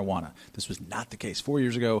legalizing marijuana. This was not the case 4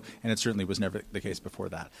 years ago, and it certainly was never the case before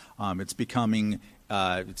that. It's becoming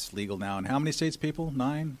it's legal now in how many states, people?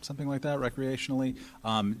 9, something like that, recreationally.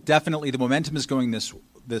 Definitely the momentum is going this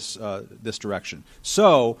direction.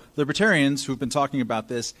 So libertarians who've been talking about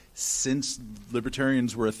this since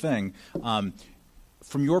libertarians were a thing,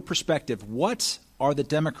 from your perspective, what are the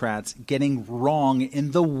Democrats getting wrong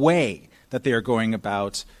in the way that they are going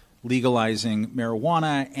about legalizing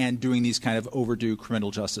marijuana and doing these kind of overdue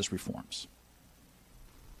criminal justice reforms?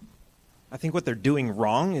 I think what they're doing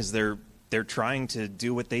wrong is they're trying to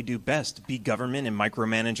do what they do best, be government and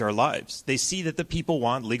micromanage our lives. They see that the people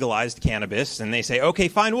want legalized cannabis, and they say, okay,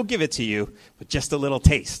 fine, we'll give it to you, but just a little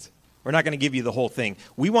taste. We're not going to give you the whole thing.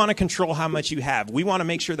 We want to control how much you have. We want to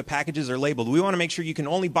make sure the packages are labeled. We want to make sure you can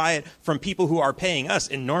only buy it from people who are paying us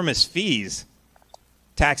enormous fees,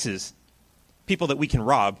 taxes, people that we can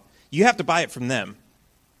rob. You have to buy it from them.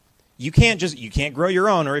 You can't grow your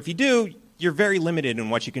own, or if you do, you're very limited in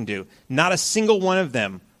what you can do. Not a single one of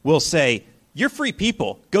them will say, you're free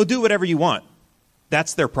people, go do whatever you want.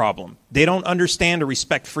 That's their problem. They don't understand or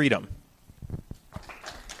respect freedom.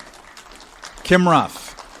 Kim Ruff,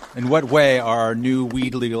 in what way are our new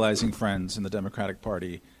weed legalizing friends in the Democratic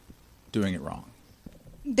Party doing it wrong?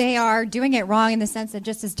 They are doing it wrong in the sense that,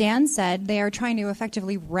 just as Dan said, they are trying to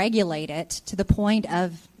effectively regulate it to the point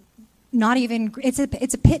of not even, it's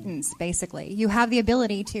a pittance, basically. You have the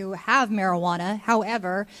ability to have marijuana.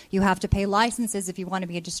 However, you have to pay licenses if you want to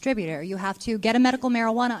be a distributor. You have to get a medical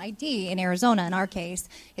marijuana ID in Arizona, in our case,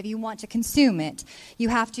 if you want to consume it. You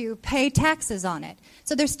have to pay taxes on it.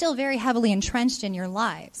 So they're still very heavily entrenched in your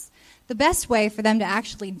lives. The best way for them to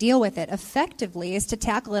actually deal with it effectively is to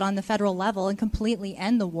tackle it on the federal level and completely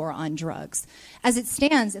end the war on drugs. As it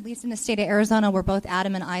stands, at least in the state of Arizona where both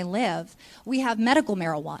Adam and I live, we have medical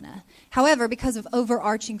marijuana. However, because of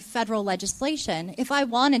overarching federal legislation, if I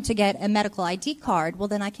wanted to get a medical ID card, well,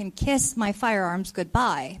 then I can kiss my firearms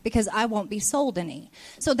goodbye because I won't be sold any.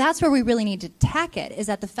 So that's where we really need to tack it, is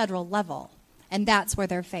at the federal level. And that's where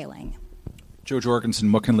they're failing. Joe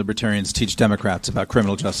Jorgensen, what can libertarians teach Democrats about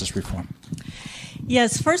criminal justice reform?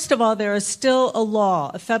 Yes, first of all, there is still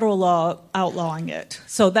a federal law outlawing it.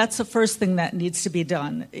 So that's the first thing that needs to be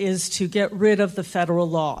done, is to get rid of the federal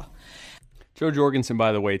law. Joe Jorgensen,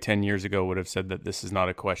 by the way, 10 years ago would have said that this is not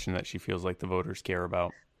a question that she feels like the voters care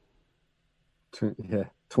about. Yeah,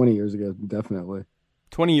 20 years ago, definitely.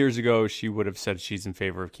 20 years ago, she would have said she's in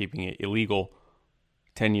favor of keeping it illegal.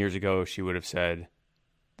 10 years ago, she would have said,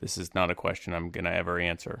 this is not a question I'm going to ever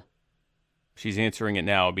answer. She's answering it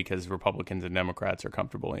now because Republicans and Democrats are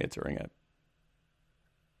comfortable answering it.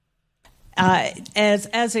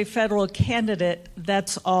 As a federal candidate,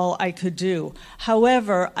 that's all I could do.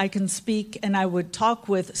 However, I can speak and I would talk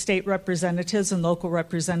with state representatives and local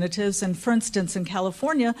representatives. And for instance, in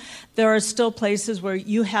California, there are still places where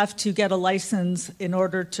you have to get a license in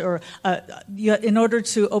order to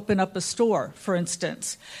open up a store, for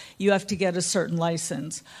instance. You have to get a certain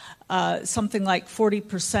license. Something like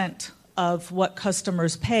 40% of what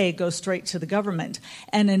customers pay goes straight to the government.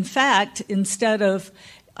 And in fact, instead of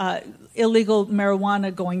illegal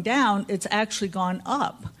marijuana going down, it's actually gone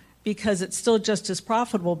up because it's still just as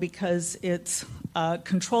profitable because it's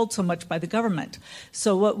controlled so much by the government.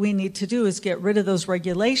 So what we need to do is get rid of those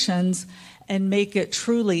regulations and make it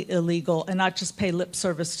truly illegal and not just pay lip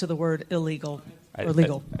service to the word illegal or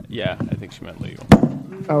legal. I think she meant legal.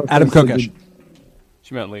 Adam Kokesh.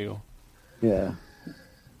 She meant legal. Yeah.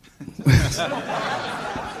 It's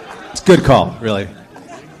a good call, really.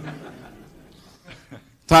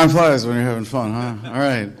 Time flies when you're having fun, huh? All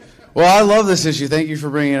right. Well, I love this issue. Thank you for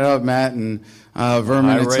bringing it up, Matt and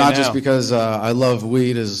Vermin. It's not just because I love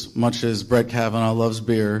weed as much as Brett Kavanaugh loves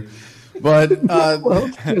beer, but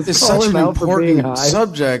it's such an important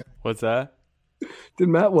subject. What's that? Did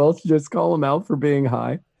Matt Welch just call him out for being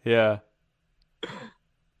high? Yeah.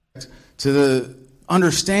 To the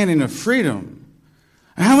understanding of freedom.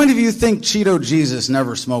 How many of you think Cheeto Jesus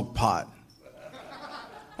never smoked pot?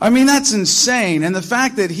 I mean, that's insane. And the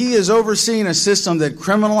fact that he is overseeing a system that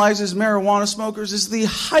criminalizes marijuana smokers is the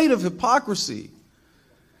height of hypocrisy.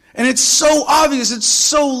 And it's so obvious, it's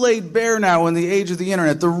so laid bare now in the age of the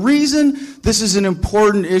internet. The reason this is an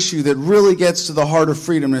important issue that really gets to the heart of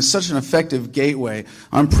freedom and is such an effective gateway,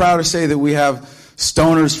 I'm proud to say that we have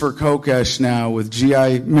Stoners for Kokesh now with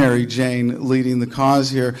G.I. Mary Jane leading the cause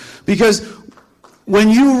here. Because when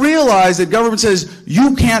you realize that government says,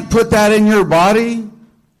 you can't put that in your body,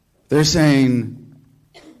 they're saying,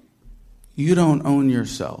 you don't own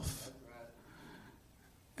yourself.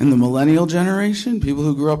 And the millennial generation, people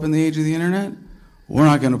who grew up in the age of the internet, we're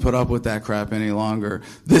not going to put up with that crap any longer.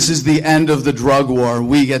 This is the end of the drug war.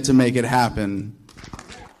 We get to make it happen.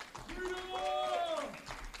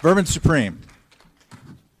 Vermin Supreme.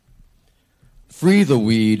 Free the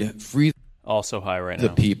weed, free also high right the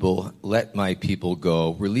now. people, let my people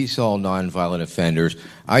go, release all nonviolent offenders.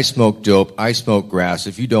 I smoke dope, I smoke grass.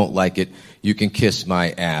 If you don't like it, you can kiss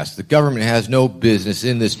my ass. The government has no business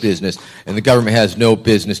in this business, and the government has no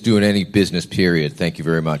business doing any business, period. Thank you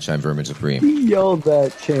very much. I'm Vermin Supreme. He yelled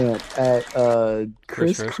that chant at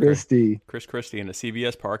Chris Christie. Chris Christie in a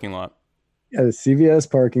CVS parking lot. At a CVS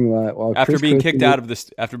parking lot. While After Chris being Christie, kicked out of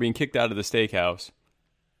the steakhouse,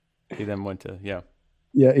 he then went to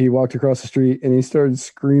Yeah, he walked across the street and he started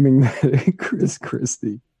screaming that at Chris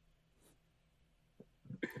Christie.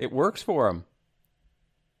 It works for him.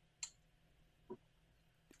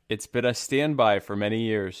 It's been a standby for many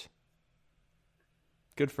years.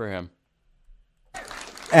 Good for him.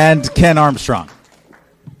 And Ken Armstrong.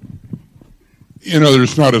 You know,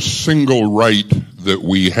 there's not a single right that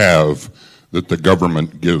we have that the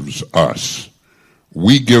government gives us.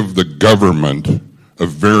 We give the government a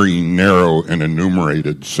very narrow and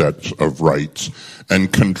enumerated set of rights,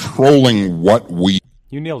 and controlling what we...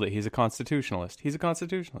 You nailed it. He's a constitutionalist.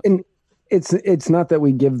 And it's not that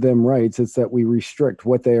we give them rights, it's that we restrict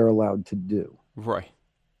what they are allowed to do. Right.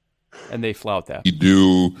 And they flout that. We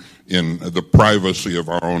do in the privacy of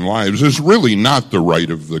our own lives is really not the right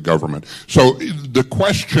of the government. So the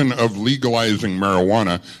question of legalizing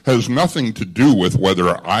marijuana has nothing to do with whether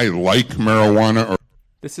I like marijuana or...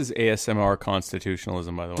 This is ASMR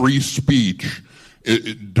constitutionalism, by the way. Free speech,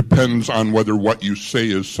 it depends on whether what you say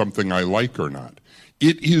is something I like or not.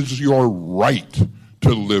 It is your right to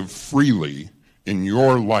live freely in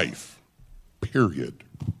your life, period.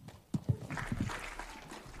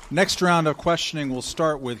 Next round of questioning will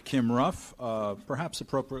start with Kim Ruff, perhaps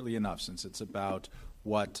appropriately enough, since it's about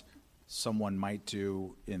what someone might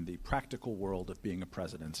do in the practical world of being a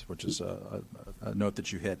president, which is a note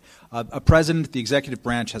that you hit. A president, the executive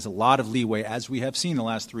branch, has a lot of leeway, as we have seen the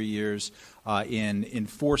last 3 years, in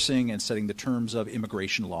enforcing and setting the terms of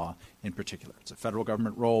immigration law in particular. It's a federal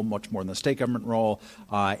government role, much more than the state government role,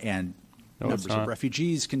 and numbers of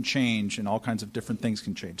refugees can change and all kinds of different things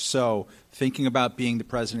can change. So thinking about being the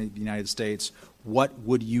president of the United States, what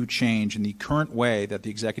would you change in the current way that the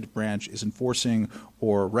executive branch is enforcing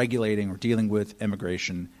or regulating or dealing with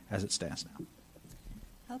immigration as it stands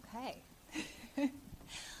now? Okay.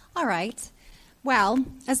 All right. Well,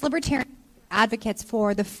 as libertarian advocates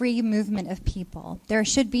for the free movement of people, there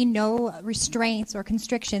should be no restraints or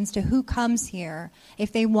constrictions to who comes here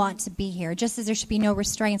if they want to be here, just as there should be no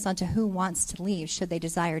restraints onto who wants to leave should they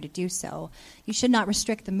desire to do so. You should not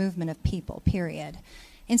restrict the movement of people, period.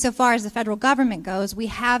 Insofar as the federal government goes, we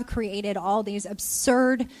have created all these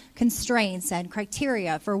absurd constraints and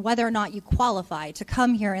criteria for whether or not you qualify to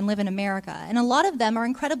come here and live in America. And a lot of them are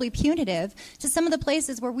incredibly punitive to some of the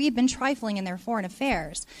places where we've been trifling in their foreign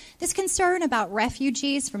affairs. This concern about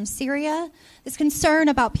refugees from Syria, this concern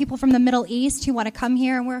about people from the Middle East who want to come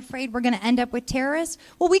here and we're afraid we're going to end up with terrorists.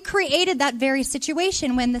 Well, we created that very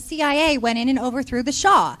situation when the CIA went in and overthrew the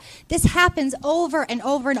Shah. This happens over and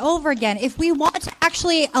over and over again. If we want to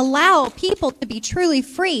actually allow people to be truly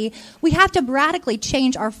free, we have to radically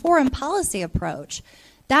change our foreign policy approach.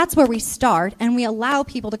 That's where we start, and we allow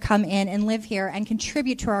people to come in and live here and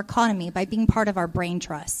contribute to our economy by being part of our brain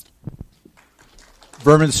trust.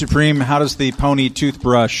 Vermin Supreme, how does the pony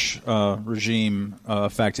toothbrush regime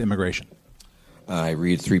affect immigration? I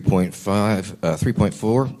read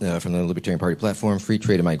 3.4 from the Libertarian Party platform, free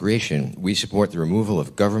trade and migration. We support the removal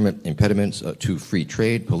of government impediments to free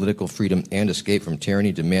trade, political freedom, and escape from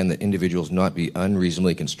tyranny, demand that individuals not be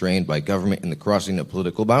unreasonably constrained by government in the crossing of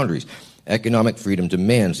political boundaries. Economic freedom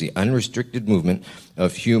demands the unrestricted movement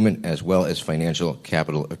of human as well as financial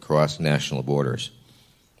capital across national borders.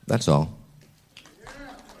 That's all.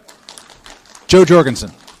 Joe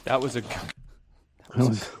Jorgensen. That's a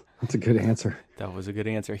good answer. That was a good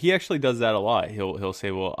answer. He actually does that a lot. He'll say,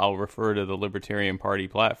 well, I'll refer to the Libertarian Party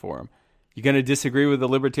platform. You going to disagree with the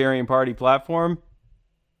Libertarian Party platform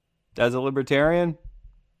as a libertarian?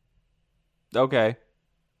 Okay.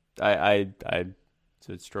 It's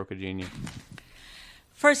a stroke of genius.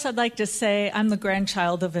 First, I'd like to say I'm the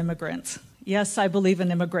grandchild of immigrants. Yes, I believe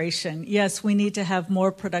in immigration. Yes, we need to have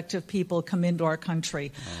more productive people come into our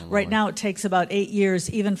country. Right now, it takes about 8 years,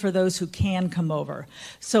 even for those who can come over.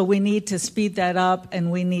 So we need to speed that up, and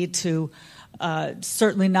we need to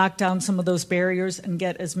certainly knock down some of those barriers and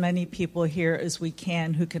get as many people here as we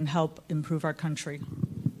can who can help improve our country.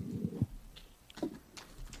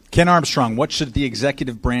 Ken Armstrong, what should the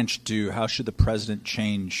executive branch do? How should the president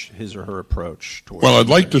change his or her approach towards Well, I'd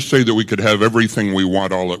like to say that we could have everything we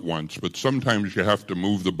want all at once, but sometimes you have to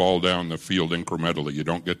move the ball down the field incrementally. You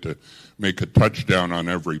don't get to make a touchdown on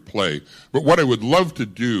every play. But what I would love to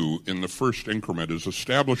do in the first increment is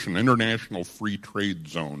establish an international free trade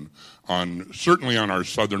zone certainly on our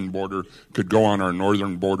southern border, could go on our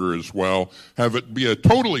northern border as well. Have it be a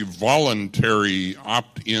totally voluntary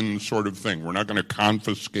opt-in sort of thing. We're not going to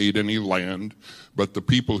confiscate any land, but the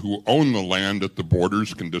people who own the land at the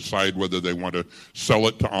borders can decide whether they want to sell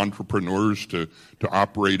it to entrepreneurs to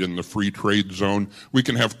operate in the free trade zone. We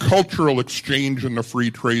can have cultural exchange in the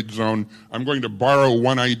free trade zone. I'm going to borrow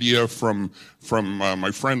one idea from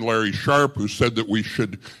my friend Larry Sharp, who said that we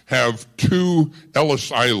should have 2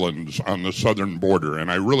 Ellis Islands on the southern border,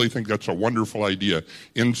 and I really think that's a wonderful idea.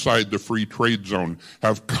 Inside the free trade zone,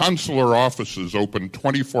 have consular offices open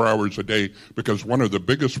 24 hours a day, because one of the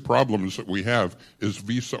biggest problems that we have is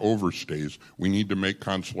visa overstays. We need to make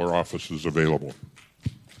consular offices available.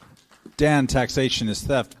 Dan, taxation is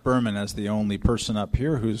theft. Berman, as the only person up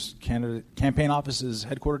here whose campaign office is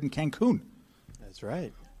headquartered in Cancun. That's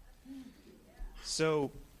right.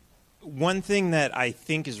 So one thing that I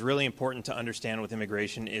think is really important to understand with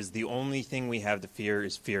immigration is the only thing we have to fear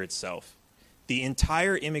is fear itself. The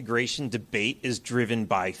entire immigration debate is driven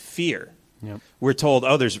by fear. Yep. We're told,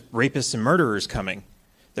 oh, there's rapists and murderers coming.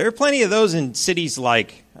 There are plenty of those in cities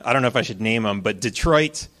like, I don't know if I should name them, but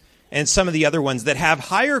Detroit and some of the other ones that have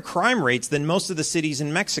higher crime rates than most of the cities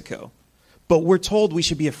in Mexico. But we're told we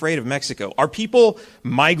should be afraid of Mexico. Are people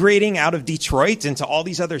migrating out of Detroit into all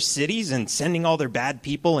these other cities and sending all their bad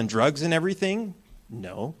people and drugs and everything?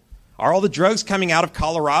 No. Are all the drugs coming out of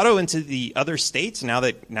Colorado into the other states now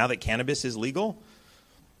that cannabis is legal?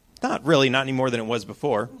 Not really, not any more than it was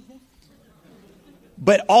before.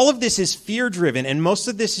 But all of this is fear-driven, and most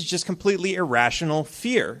of this is just completely irrational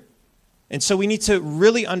fear. And so we need to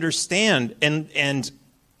really understand, and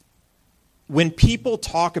when people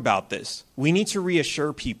talk about this, we need to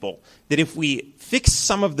reassure people that if we fix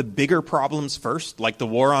some of the bigger problems first, like the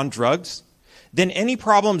war on drugs, then any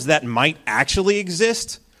problems that might actually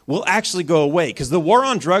exist will actually go away. Because the war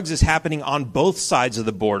on drugs is happening on both sides of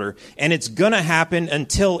the border, and it's going to happen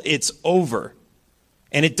until it's over.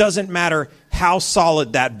 And it doesn't matter how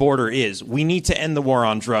solid that border is. We need to end the war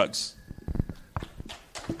on drugs.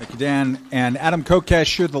 Thank you, Dan. And Adam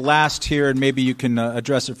Kokesh, you're the last here, and maybe you can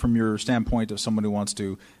address it from your standpoint of someone who wants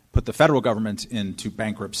to put the federal government into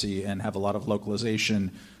bankruptcy and have a lot of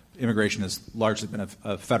localization. Immigration has largely been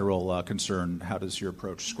a federal concern. How does your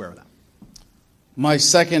approach square with that? My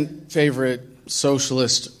second favorite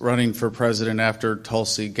socialist running for president after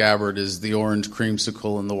Tulsi Gabbard is the orange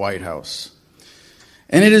creamsicle in the White House.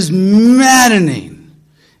 And it is maddening.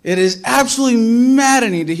 It is absolutely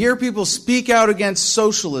maddening to hear people speak out against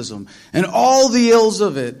socialism and all the ills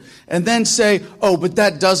of it and then say, oh, but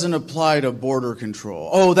that doesn't apply to border control.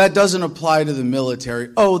 Oh, that doesn't apply to the military.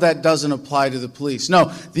 Oh, that doesn't apply to the police. No,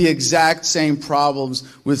 the exact same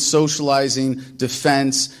problems with socializing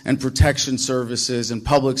defense and protection services and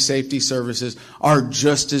public safety services are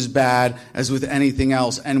just as bad as with anything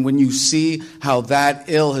else. And when you see how that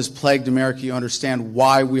ill has plagued America, you understand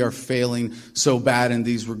why we are failing so bad in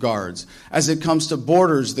these regards. As it comes to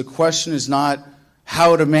borders, the question is not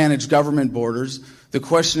how to manage government borders. The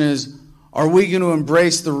question is, are we going to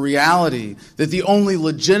embrace the reality that the only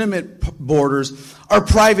legitimate borders are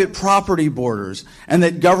private property borders, and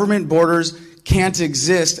that government borders can't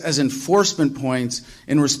exist as enforcement points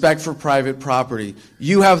in respect for private property?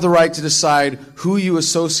 You have the right to decide who you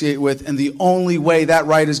associate with, and the only way that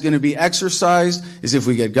right is going to be exercised is if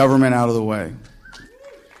we get government out of the way.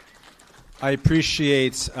 I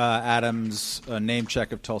appreciate Adam's name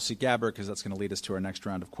check of Tulsi Gabbard, because that's going to lead us to our next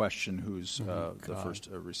round of question. Who's the first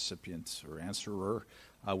recipient or answerer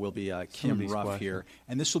will be Kim Ruff here.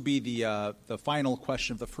 And this will be the final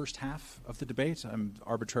question of the first half of the debate. I'm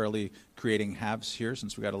arbitrarily creating halves here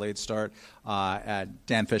since we got a late start.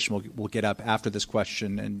 Dan Fishman will get up after this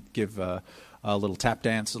question and give a little tap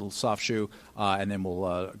dance, a little soft shoe, and then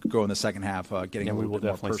we'll go in the second half getting a little bit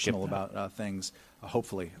more personal about things.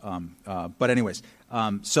 Hopefully. But anyways,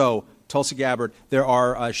 so Tulsi Gabbard,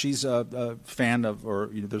 she's a fan of,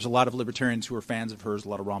 there's a lot of libertarians who are fans of hers, a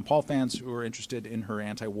lot of Ron Paul fans who are interested in her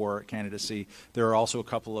anti-war candidacy. There are also a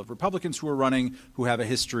couple of Republicans who are running who have a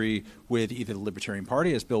history with either the Libertarian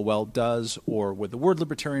Party, as Bill Weld does, or with the word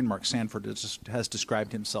libertarian. Mark Sanford has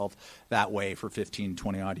described himself that way for 15,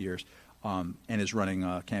 20-odd years, and is running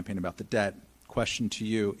a campaign about the debt. Question to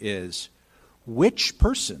you is, which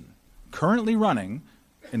person currently running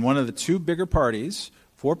in one of the two bigger parties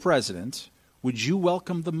for president would you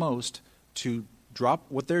welcome the most to drop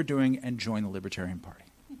what they're doing and join the Libertarian Party?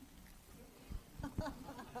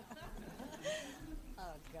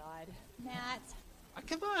 Oh, God. Matt.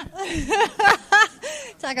 Come on.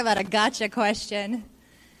 Talk about a gotcha question.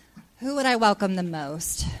 Who would I welcome the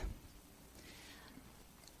most?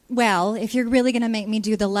 Well, if you're really going to make me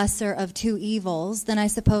do the lesser of two evils, then I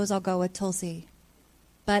suppose I'll go with Tulsi.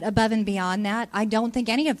 But above and beyond that, I don't think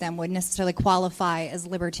any of them would necessarily qualify as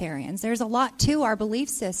libertarians. There's a lot to our belief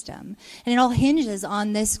system, and it all hinges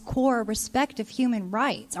on this core respect of human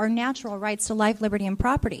rights, our natural rights to life, liberty, and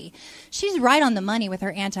property. She's right on the money with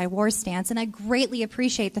her anti-war stance, and I greatly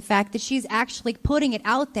appreciate the fact that she's actually putting it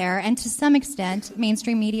out there, and to some extent,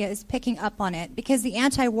 mainstream media is picking up on it, because the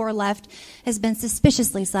anti-war left has been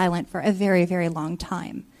suspiciously silent for a very, very long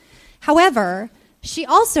time. However, she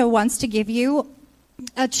also wants to give you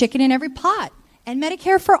a chicken in every pot, and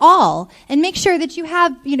Medicare for all, and make sure that you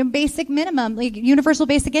have, basic minimum, like universal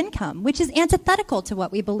basic income, which is antithetical to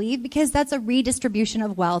what we believe, because that's a redistribution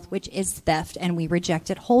of wealth, which is theft, and we reject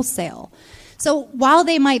it wholesale. So while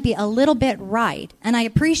they might be a little bit right, and I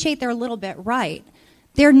appreciate they're a little bit right,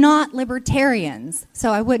 they're not libertarians,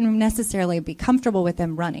 so I wouldn't necessarily be comfortable with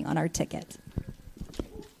them running on our ticket.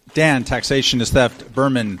 Dan, taxation is theft.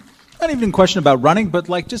 Berman, not even a question about running, but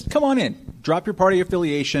just come on in. Drop your party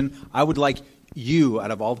affiliation. I would like you, out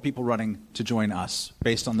of all the people running, to join us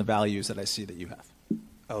based on the values that I see that you have.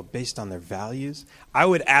 Oh, based on their values? I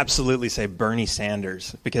would absolutely say Bernie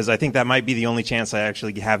Sanders, because I think that might be the only chance I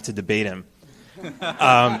actually have to debate him.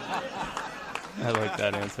 I like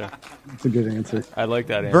that answer. That's a good answer. I like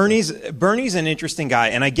that answer. Bernie's an interesting guy,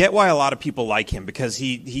 and I get why a lot of people like him, because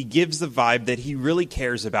he gives the vibe that he really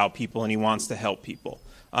cares about people and he wants to help people.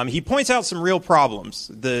 He points out some real problems,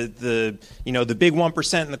 the big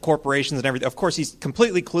 1% and the corporations and everything. Of course, he's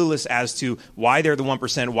completely clueless as to why they're the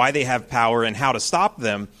 1%, why they have power, and how to stop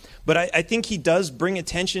them. But I think he does bring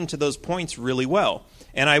attention to those points really well.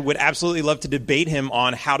 And I would absolutely love to debate him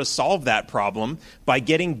on how to solve that problem by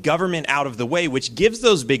getting government out of the way, which gives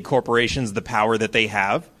those big corporations the power that they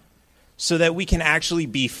have, so that we can actually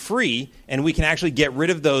be free and we can actually get rid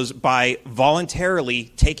of those by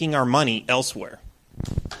voluntarily taking our money elsewhere.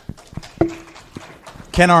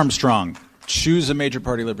 Ken Armstrong, choose a major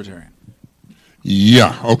party libertarian.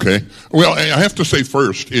 Yeah, okay. Well, I have to say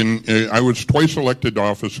first, I was twice elected to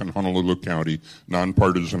office in Honolulu County,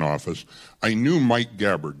 nonpartisan office. I knew Mike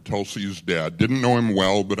Gabbard, Tulsi's dad. Didn't know him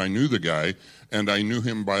well, but I knew the guy, and I knew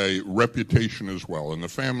him by reputation as well. And the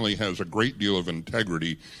family has a great deal of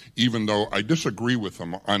integrity, even though I disagree with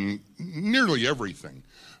them on nearly everything.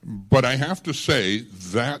 But I have to say,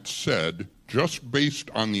 that said, just based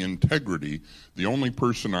on the integrity, the only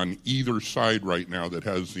person on either side right now that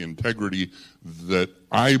has the integrity that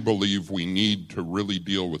I believe we need to really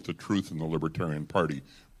deal with the truth in the Libertarian Party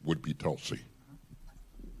would be Tulsi.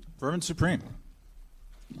 Vermin Supreme.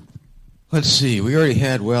 Let's see. We already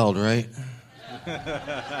had Weld, right?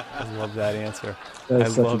 I love that answer.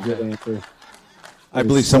 That's such a good answer. I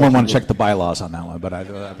believe someone want to check the bylaws on that one, but I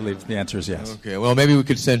believe the answer is yes. Okay, well, maybe we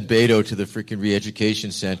could send Beto to the freaking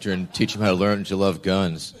re-education center and teach him how to learn to love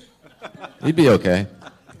guns. He'd be okay.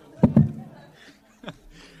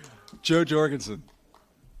 Joe Jorgensen.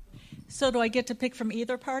 So do I get to pick from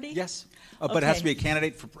either party? Yes. But it has to be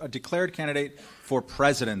a declared candidate for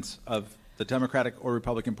president of the Democratic or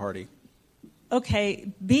Republican Party.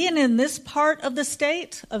 Okay, being in this part of the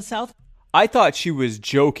state of South... I thought she was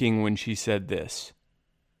joking when she said this.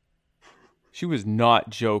 She was not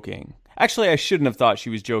joking. Actually, I shouldn't have thought she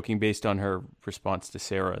was joking based on her response to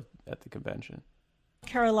Sarah at the convention.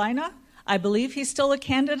 Carolina, I believe he's still a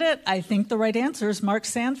candidate. I think the right answer is Mark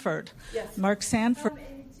Sanford. Yes. Mark Sanford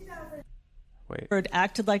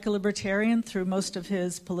acted like a libertarian through most of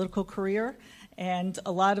his political career, and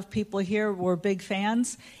a lot of people here were big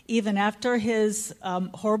fans. Even after his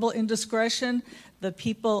horrible indiscretion, the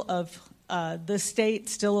people of the state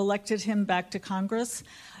still elected him back to Congress.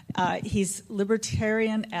 He's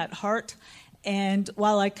libertarian at heart. And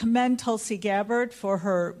while I commend Tulsi Gabbard for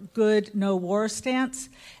her good no-war stance,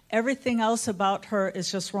 everything else about her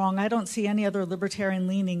is just wrong. I don't see any other libertarian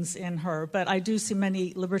leanings in her, but I do see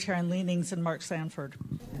many libertarian leanings in Mark Sanford.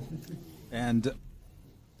 And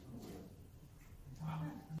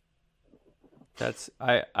that's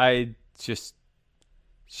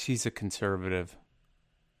she's a conservative.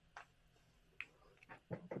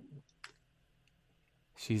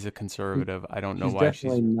 She's a conservative. I don't know why she's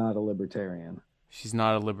definitely not a libertarian. She's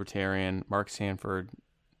not a libertarian. Mark Sanford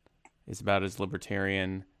is about as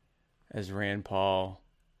libertarian as Rand Paul,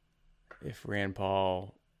 if Rand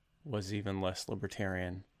Paul was even less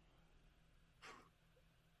libertarian.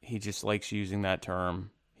 He just likes using that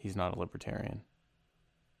term. He's not a libertarian.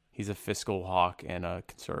 He's a fiscal hawk and a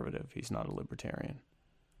conservative. He's not a libertarian.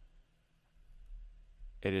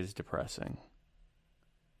 It is depressing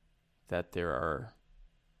that there are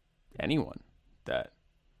anyone that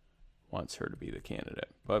wants her to be the candidate.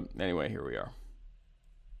 But anyway, here we are.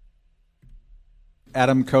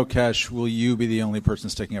 Adam Kokesh, will you be the only person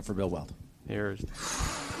sticking up for Bill Weld? Here's...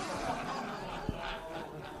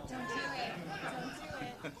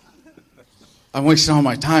 I'm wasting all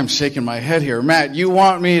my time shaking my head here. Matt, you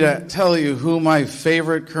want me to tell you who my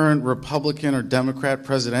favorite current Republican or Democrat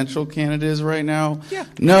presidential candidate is right now? Yeah.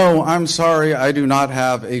 No, I'm sorry. I do not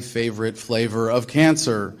have a favorite flavor of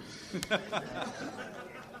cancer.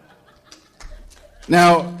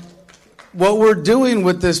 Now, what we're doing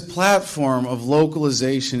with this platform of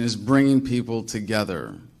localization is bringing people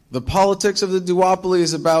together. The politics of the duopoly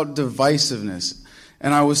is about divisiveness.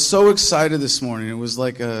 And I was so excited this morning. It was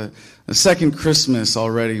like a second Christmas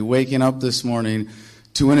already, waking up this morning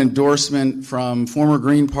to an endorsement from former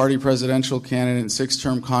Green Party presidential candidate and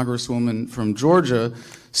 6-term Congresswoman from Georgia,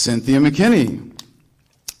 Cynthia McKinney.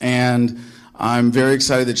 And I'm very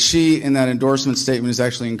excited that she, in that endorsement statement, is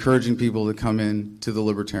actually encouraging people to come in to the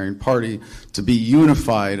Libertarian Party to be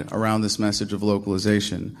unified around this message of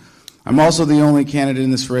localization. I'm also the only candidate in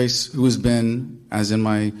this race who has been, as in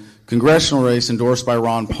my congressional race, endorsed by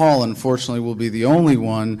Ron Paul. Unfortunately, will be the only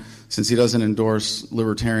one since he doesn't endorse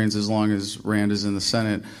libertarians as long as Rand is in the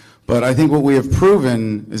Senate. But I think what we have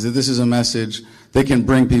proven is that this is a message that can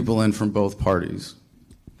bring people in from both parties.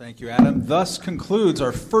 Thank you, Adam. Thus concludes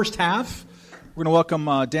our first half. We're going to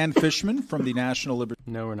welcome Dan Fishman from the National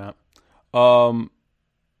Libertarian. No, we're not.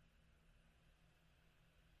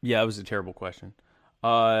 Yeah, it was a terrible question.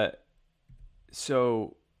 So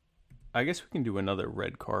I guess we can do another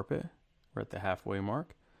red carpet. We're at the halfway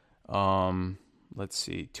mark. Let's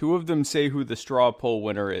see. 2 of them say who the straw poll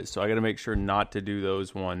winner is, so I got to make sure not to do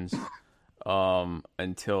those ones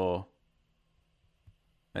until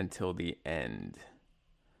the end.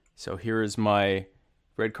 So here is my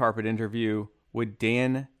red carpet interview with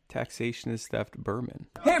Dan Taxationist Theft Berman.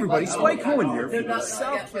 Hey everybody, Spike Cohen here for the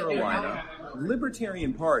South Carolina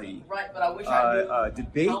Libertarian Party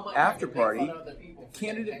debate after party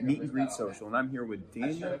candidate meet and greet social, and I'm here with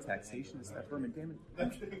Daniel Taxationist Theft Berman. Damn it,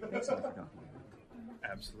 thanks so much for coming.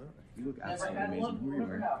 Absolutely. You look absolutely amazing. Who are you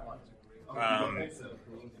wearing?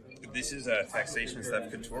 This is a Taxationist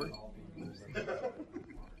Theft Couture.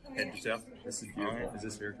 Head to toe. This is beautiful. Is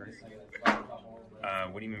this fair trade?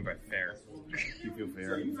 What do you mean by fair? Do you feel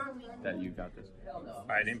fair that you got this?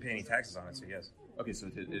 I didn't pay any taxes on it, so yes. Okay, so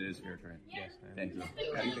it is fair trade. Yes. Thank you.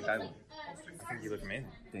 How do you think I look? I think you look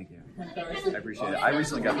amazing. Thank you. I appreciate it. I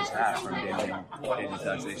recently got this hat from Daniel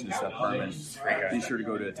Taxation Stuff Berman. Be sure to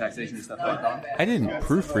go to taxationstuff.com. I didn't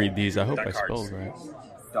proofread these. I hope I spelled right.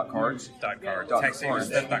 .cards? .cards.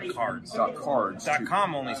 Taxationstuff.cards. .cards.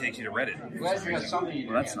 .com only takes you to Reddit. Well,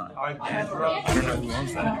 that's not. I don't know who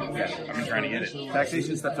owns that. I've been trying to get it.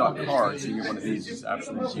 Taxationstuff.cards, so you get one of these. Is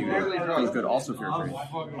absolutely beautiful. Feels good. Also fair trade.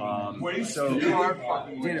 So,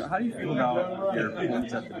 Daniel, how do you feel about your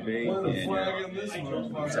performance at the debate and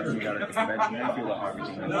your reception you got at the convention? How do you feel about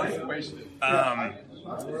everything?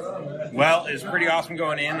 Well, it was pretty awesome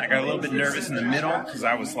going in. I got a little bit nervous in the middle because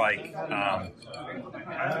I was like, I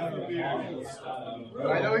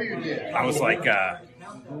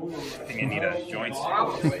think I need a joint.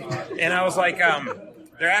 And I was like,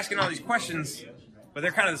 they're asking all these questions, but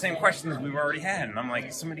they're kind of the same questions we've already had. And I'm like,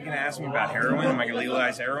 is somebody going to ask me about heroin? Am I going to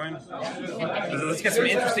legalize heroin? Let's get some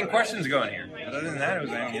interesting questions going here. But other than that,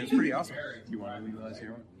 it was pretty awesome. Do you want to legalize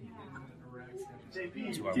heroin? Do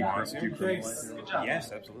I want to?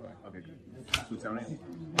 Yes, absolutely. Okay, good. Plutonium?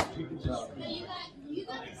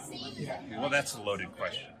 Well, that's a loaded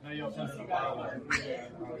question.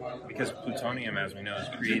 Because plutonium, as we know, is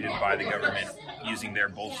created by the government using their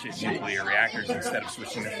bullshit nuclear reactors instead of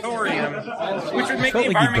switching to thorium, which would make the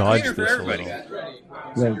environment cleaner for everybody. Yeah,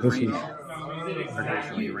 this is...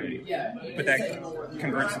 But that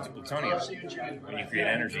converts into plutonium. When you create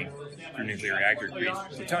energy through a nuclear reactor, it creates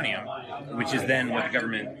plutonium, which is then what the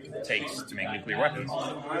government takes to make nuclear weapons.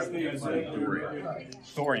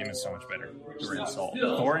 Thorium is so much better.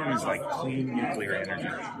 Thorium is like clean nuclear energy.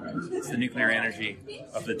 It's the nuclear energy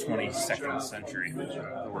of the 22nd century.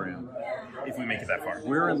 Thorium. If we make it that far.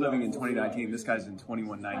 We're living in 2019. This guy's in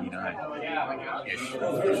 2199.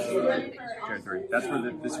 That's where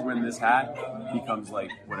this is when this hat becomes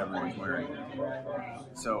like whatever he's wearing.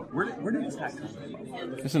 So where did this hat come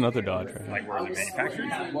from? There's another Dodge right here. Like where was it manufactured?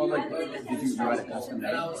 Well, like did you write a custom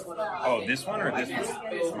name? Oh, this one or this one?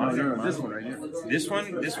 Oh, no, this one right here. This one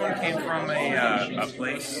came from a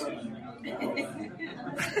place.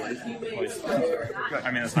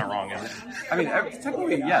 I mean, that's not wrong, is it? I mean,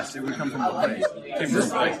 technically, yes, it would come from the place. Is this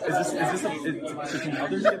so can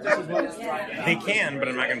others get this as well? They can, but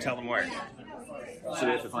I'm not going to tell them where. So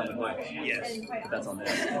they have to find the place. Yes. But that's on them.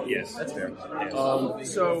 Yes. That's fair.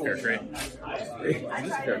 Yes. So fair trade. It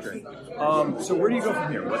is fair trade. So where do you go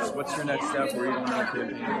from here? What's your next step? Where are you going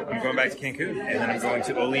to? I'm going back to Cancun, and then I'm going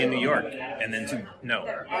to Olean, New York, and then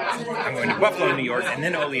I'm going to Buffalo, New York, and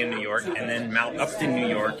then Olean, New York, and then Mount Upton, New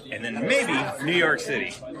York, and then maybe New York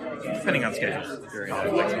City, depending on schedules. Very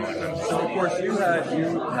nice. So of course you had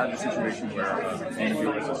the situation where you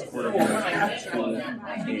was a supporter of your school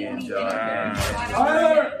and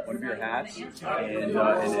one of your hats, and it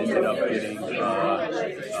ended up getting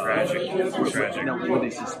tragic. Now, were they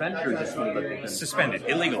suspended or just let them suspended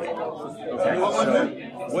illegally? Okay.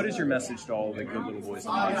 So, what is your message to all the good little boys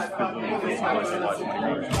and watch?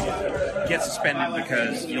 Get suspended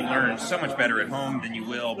because you'll learn so much better at home than you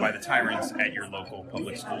will by the tyrants at your local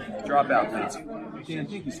public school. Drop out, please. Dan,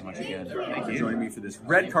 thank you so much again for joining me for this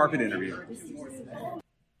red carpet interview.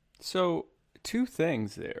 So, 2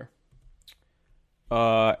 things there.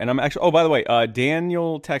 And I'm actually, by the way,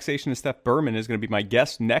 Daniel Taxationist Theft Berman is going to be my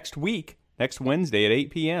guest next Wednesday at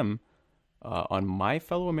 8 p.m. On My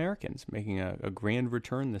Fellow Americans, making a grand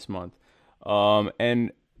return this month.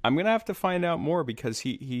 And I'm going to have to find out more because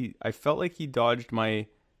I felt like he dodged my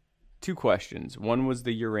 2 questions. One was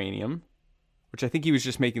the uranium, which I think he was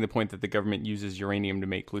just making the point that the government uses uranium to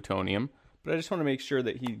make plutonium. But I just want to make sure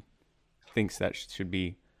that he thinks that should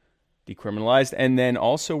be decriminalized. And then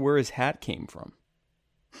also where his hat came from.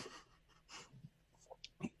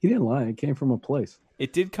 He didn't lie. It came from a place.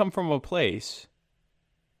 It did come from a place.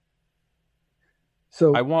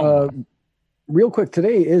 So I want real quick,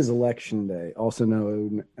 today is Election Day, also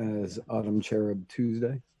known as Autumn Cherub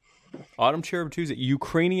Tuesday. Autumn Cherub Tuesday,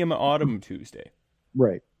 Ukrainian Autumn Tuesday.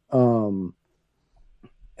 Right. And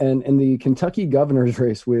in the Kentucky governor's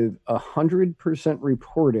race with 100%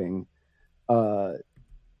 reporting, the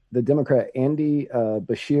Democrat Andy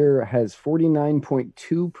Beshear has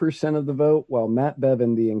 49.2% of the vote, while Matt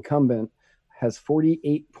Bevin, the incumbent, has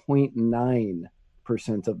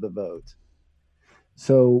 48.9% of the vote.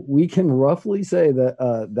 So we can roughly say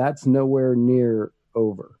that that's nowhere near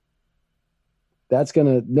over.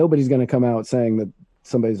 Nobody's gonna come out saying that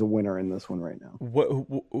somebody's a winner in this one right now.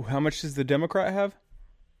 How much does the Democrat have?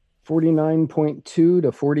 49.2 to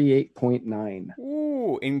 48.9.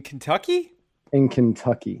 Ooh, in Kentucky? In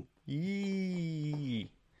Kentucky. Yee.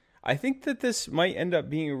 I think that this might end up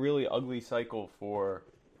being a really ugly cycle for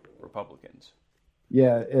Republicans.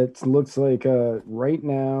 Yeah, it looks like right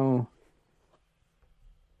now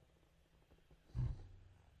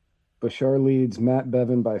Beshear leads Matt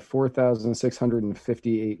Bevin by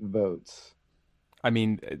 4,658 votes. I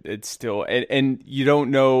mean, it's still, and you don't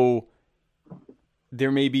know,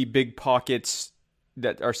 there may be big pockets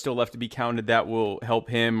that are still left to be counted that will help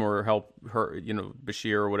him or help her,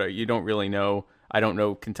 Beshear or whatever. You don't really know. I don't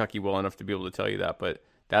know Kentucky well enough to be able to tell you that, but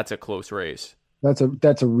that's a close race.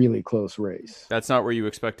 That's a really close race. That's not where you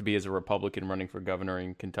expect to be as a Republican running for governor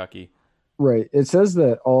in Kentucky. Right. It says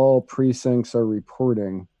that all precincts are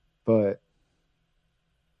reporting, but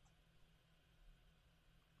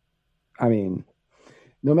I mean,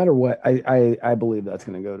 no matter what, I believe that's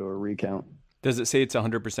going to go to a recount. Does it say it's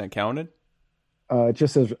 100% counted? It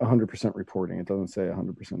just says 100% reporting. It doesn't say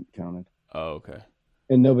 100% counted. Oh, okay.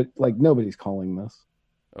 And nobody's calling this.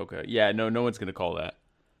 Okay. Yeah, no one's going to call that.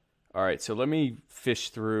 All right, so let me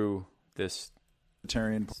fish through this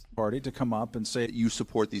Libertarian Party to come up and say you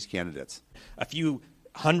support these candidates. A few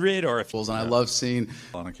hundred or a few. And I love seeing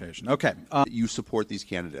on occasion. Okay. You support these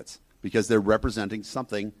candidates because they're representing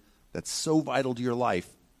something that's so vital to your life.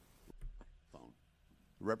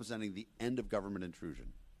 Representing the end of government intrusion.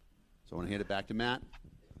 So I want to hand it back to Matt.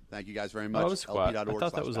 Thank you guys very much. Oh, was quiet. I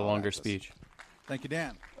thought that was a longer speech. Thank you,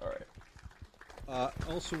 Dan. All right. I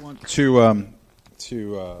also want to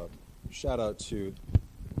shout out to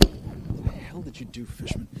what the hell did you do,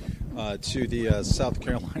 Fishman? To the South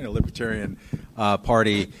Carolina Libertarian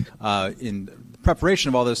Party in preparation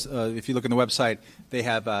of all this. If you look on the website, they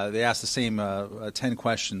asked the same 10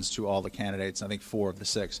 questions to all the candidates. I think 4 of the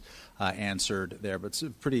 6 answered there, but it's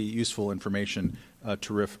pretty useful information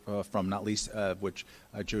to riff from, not least which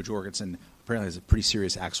Joe Jorgensen apparently has a pretty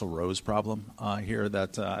serious Axl Rose problem here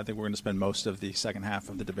that I think we're going to spend most of the second half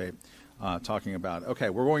of the debate talking about. Okay,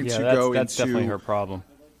 we're going to go that's into... definitely her problem.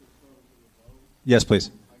 Yes, please.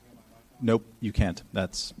 Nope, you can't.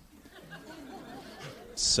 That's...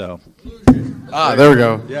 So... there we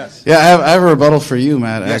go. Yes. Yeah, I have a rebuttal for you,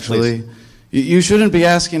 Matt, yes, actually. Please. You shouldn't be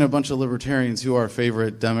asking a bunch of libertarians who our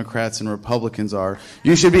favorite Democrats and Republicans are.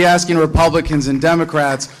 You should be asking Republicans and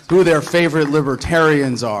Democrats who their favorite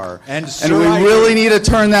libertarians are. And we really need to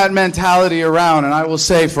turn that mentality around. And I will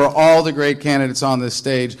say, for all the great candidates on this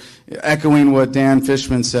stage, echoing what Dan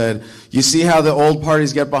Fishman said, you see how the old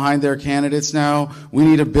parties get behind their candidates now? We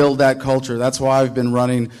need to build that culture. That's why I've been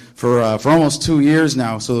running for almost 2 years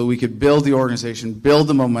now, so that we could build the organization, build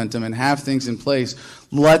the momentum, and have things in place.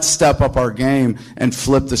 Let's step up our game and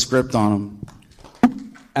flip the script on them.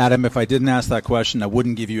 Adam, if I didn't ask that question, I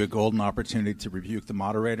wouldn't give you a golden opportunity to rebuke the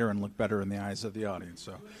moderator and look better in the eyes of the audience.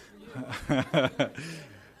 So,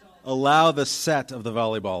 allow the set of the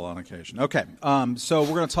volleyball on occasion. Okay, so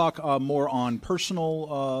we're going to talk more on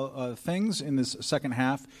personal things in this second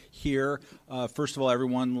half here. First of all,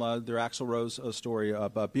 everyone, their Axl Rose story.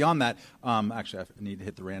 But beyond that, actually, I need to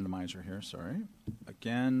hit the randomizer here. Sorry,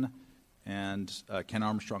 again. And Ken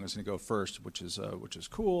Armstrong is going to go first, which is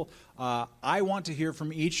cool. I want to hear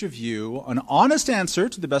from each of you an honest answer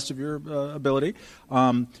to the best of your ability.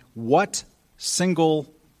 What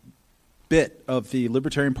single bit of the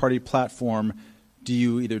Libertarian Party platform do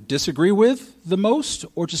you either disagree with the most,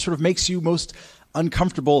 or just sort of makes you most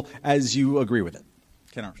uncomfortable as you agree with it?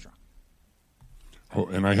 Ken Armstrong. Oh,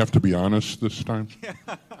 and I have to be honest this time?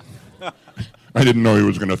 I didn't know he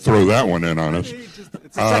was going to throw that one in on us. It's the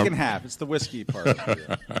second half. It's the whiskey part.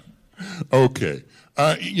 Okay.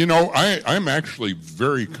 I'm actually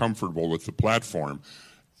very comfortable with the platform.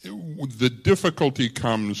 The difficulty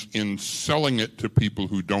comes in selling it to people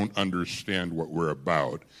who don't understand what we're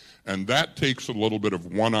about. And that takes a little bit of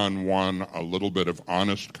one-on-one, a little bit of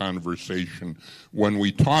honest conversation. When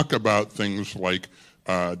we talk about things like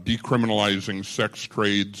decriminalizing sex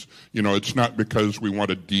trades. You know, it's not because we want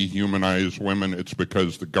to dehumanize women. It's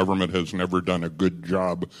because the government has never done a good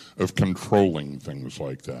job of controlling things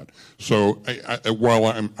like that. So while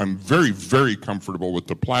I'm very, very comfortable with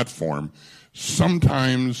the platform,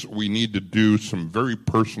 sometimes we need to do some very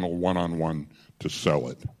personal one-on-one to sell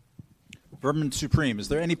it. Vermin Supreme, is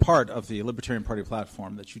there any part of the Libertarian Party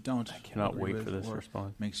platform that you don't? I cannot wait for this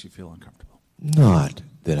response. Makes you feel uncomfortable? Not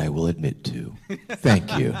that I will admit to.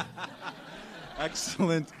 Thank you.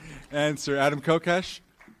 Excellent answer. Adam Kokesh,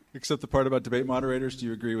 except the part about debate moderators, do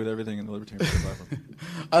you agree with everything in the Libertarian Party platform?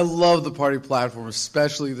 I love the party platform,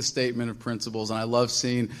 especially the statement of principles, and I love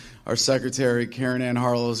seeing our secretary, Karen Ann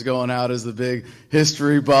Harlow, going out as the big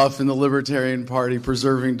history buff in the Libertarian Party,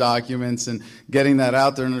 preserving documents and getting that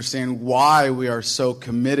out there and understanding why we are so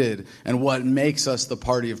committed and what makes us the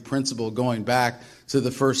party of principle, going back to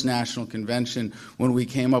the first national convention when we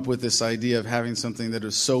came up with this idea of having something that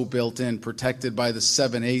is so built in, protected by the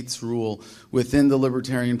 7/8 rule within the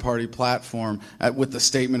Libertarian Party platform with the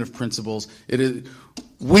statement of principles. It is,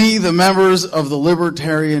 we, the members of the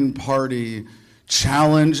Libertarian Party,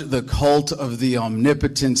 challenge the cult of the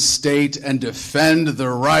omnipotent state and defend the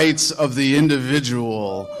rights of the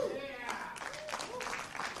individual.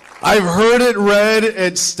 I've heard it read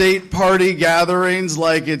at state party gatherings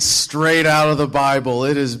like it's straight out of the Bible.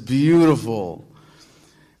 It is beautiful.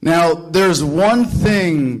 Now, there's one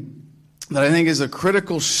thing that I think is a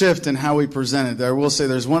critical shift in how we present it. I will say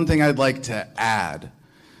there's one thing I'd like to add,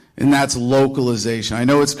 and that's localization. I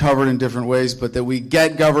know it's covered in different ways, but that we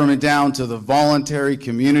get government down to the voluntary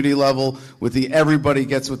community level with the everybody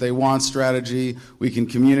gets what they want strategy. We can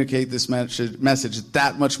communicate this message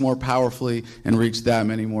that much more powerfully and reach that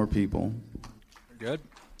many more people. Good.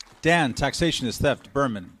 Dan, taxation is theft.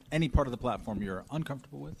 Berman, any part of the platform you're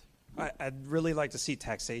uncomfortable with? I'd really like to see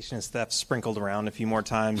taxation as theft sprinkled around a few more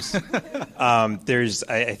times. There's,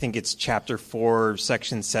 I think it's Chapter 4,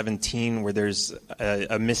 Section 17, where there's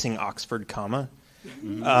a missing Oxford comma.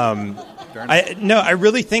 I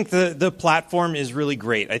really think the platform is really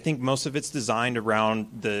great. I think most of it's designed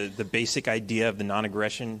around the basic idea of the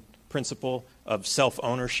non-aggression principle of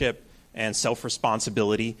self-ownership and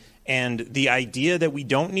self-responsibility, and the idea that we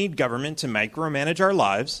don't need government to micromanage our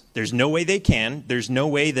lives. There's no way they can. There's no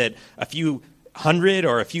way that a few hundred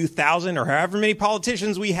or a few thousand or however many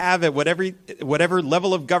politicians we have at whatever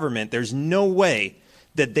level of government, there's no way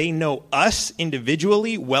that they know us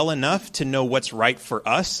individually well enough to know what's right for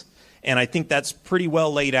us. And I think that's pretty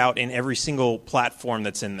well laid out in every single platform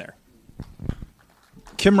that's in there.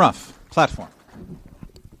 Kim Ruff, platform.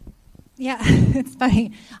 Yeah, it's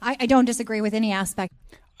funny. I don't disagree with any aspect.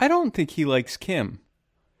 I don't think he likes Kim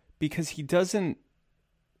because he doesn't,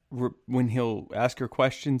 when he'll ask her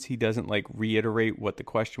questions, he doesn't like reiterate what the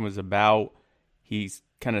question was about. He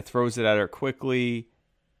kind of throws it at her quickly.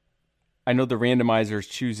 I know the randomizer is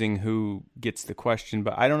choosing who gets the question,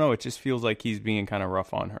 but I don't know. It just feels like he's being kind of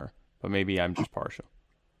rough on her, but maybe I'm just partial.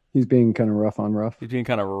 He's being kind of rough on rough. He's being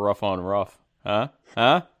kind of rough on rough. Huh?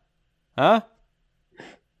 Huh? Huh?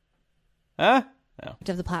 Huh? No.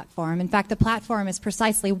 Of the platform. In fact, the platform is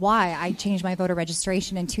precisely why I changed my voter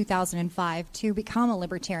registration in 2005 to become a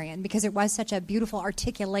libertarian, because it was such a beautiful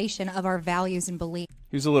articulation of our values and beliefs.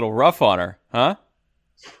 He was a little rough on her, huh?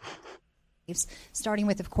 Starting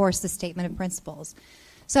with, of course, the statement of principles.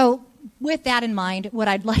 So with that in mind, what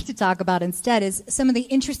I'd like to talk about instead is some of the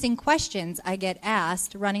interesting questions I get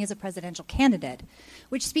asked running as a presidential candidate,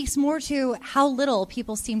 which speaks more to how little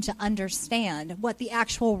people seem to understand what the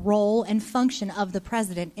actual role and function of the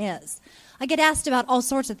president is. I get asked about all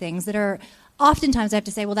sorts of things that are oftentimes I have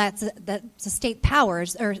to say, well, that's a state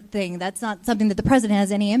powers or thing. That's not something that the president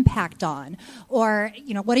has any impact on. Or,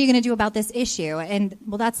 you know, what are you going to do about this issue? And,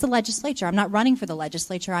 well, that's the legislature. I'm not running for the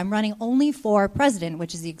legislature. I'm running only for president,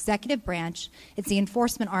 which is the executive branch. It's the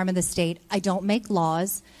enforcement arm of the state. I don't make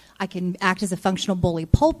laws. I can act as a functional bully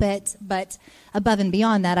pulpit, but above and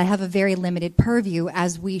beyond that, I have a very limited purview,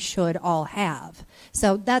 as we should all have.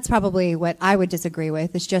 So that's probably what I would disagree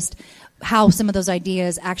with, is just how some of those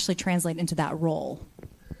ideas actually translate into that role.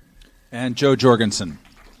 And Joe Jorgensen.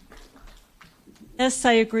 Yes,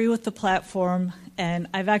 I agree with the platform, and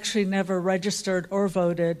I've actually never registered or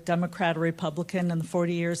voted Democrat or Republican in the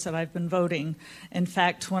 40 years that I've been voting. In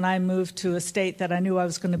fact, when I moved to a state that I knew I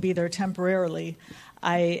was going to be there temporarily,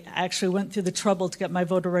 I actually went through the trouble to get my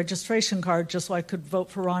voter registration card just so I could vote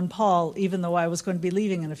for Ron Paul, even though I was going to be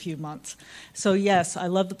leaving in a few months. So yes, I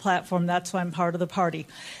love the platform. That's why I'm part of the party.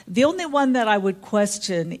 The only one that I would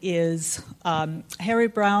question is Harry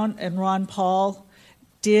Brown and Ron Paul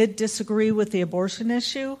did disagree with the abortion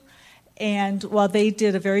issue. And while they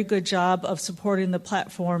did a very good job of supporting the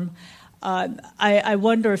platform, I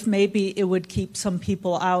wonder if maybe it would keep some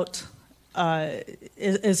people out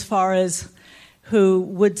as far as who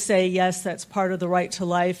would say, yes, that's part of the right to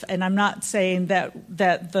life. And I'm not saying that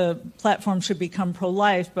the platform should become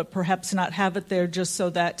pro-life, but perhaps not have it there just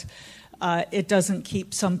so that it doesn't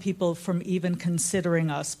keep some people from even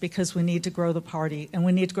considering us, because we need to grow the party. And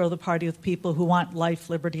we need to grow the party with people who want life,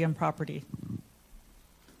 liberty, and property.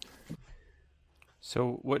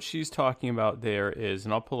 So what she's talking about there is,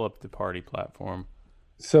 and I'll pull up the party platform.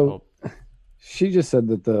 So she just said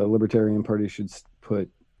that the Libertarian Party should put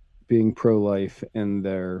being pro-life in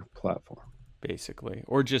their platform. Basically,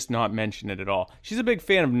 or just not mention it at all. She's a big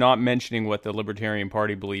fan of not mentioning what the Libertarian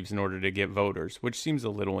Party believes in order to get voters, which seems a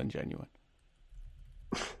little ingenuine.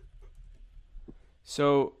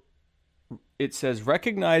 So it says,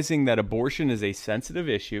 recognizing that abortion is a sensitive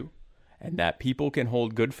issue and that people can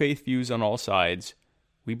hold good faith views on all sides,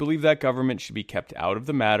 we believe that government should be kept out of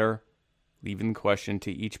the matter, leaving the question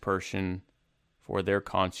to each person for their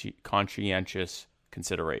conscientious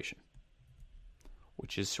consideration,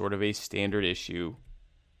 which is sort of a standard issue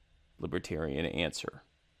libertarian answer.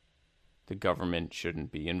 The government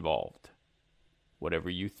shouldn't be involved.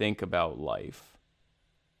 Whatever you think about life,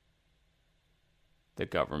 the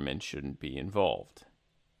government shouldn't be involved.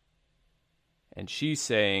 And she's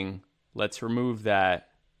saying, let's remove that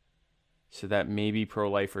so that maybe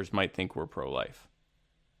pro-lifers might think we're pro-life.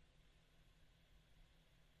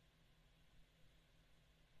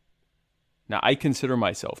 Now, I consider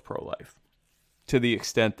myself pro-life to the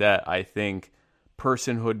extent that I think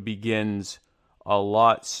personhood begins a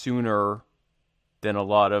lot sooner than a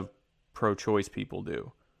lot of pro-choice people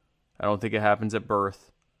do. I don't think it happens at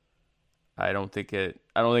birth. I don't think it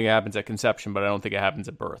happens at conception, but I don't think it happens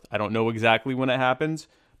at birth. I don't know exactly when it happens,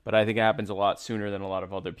 but I think it happens a lot sooner than a lot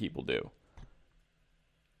of other people do.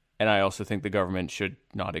 And I also think the government should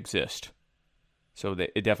not exist. So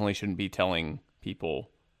that it definitely shouldn't be telling people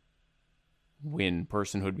when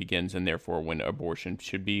personhood begins and therefore when abortion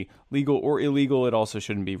should be legal or illegal. It also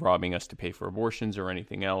shouldn't be robbing us to pay for abortions or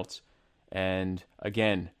anything else. And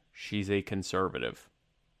again, she's a conservative.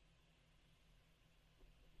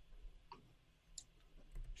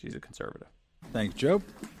 She's a conservative. Thank you,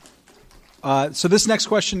 Joe. So this next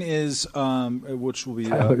question is, which will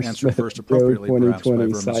be answered first appropriately, perhaps, by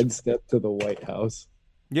 2020 sidestep to the White House.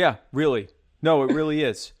 Yeah, really. No, it really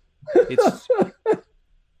is.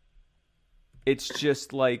 It's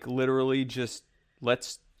just like literally just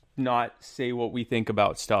let's not say what we think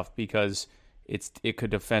about stuff because it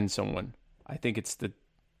could offend someone. I think it's a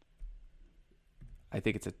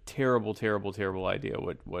terrible, terrible, terrible idea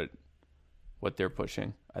what they're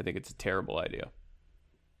pushing. I think it's a terrible idea.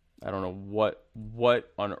 I don't know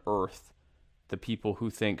what on earth the people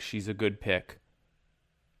who think she's a good pick.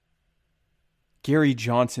 Gary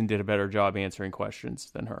Johnson did a better job answering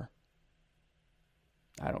questions than her.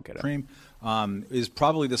 I don't get it. Cream is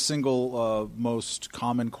probably the single most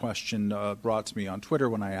common question brought to me on Twitter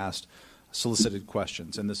when I asked solicited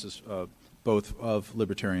questions, and this is both of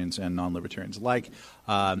libertarians and non-libertarians alike.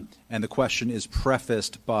 And the question is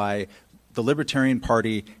prefaced by the Libertarian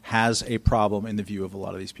Party has a problem, in the view of a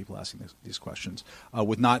lot of these people asking these questions,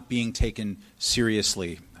 with not being taken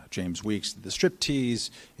seriously. James Weeks did the striptease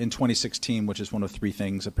in 2016, which is one of three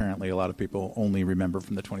things apparently a lot of people only remember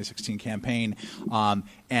from the 2016 campaign.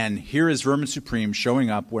 And here is Vermin Supreme showing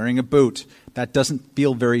up wearing a boot. That doesn't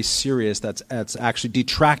feel very serious. That's actually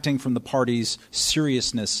detracting from the party's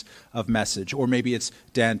seriousness of message. Or maybe it's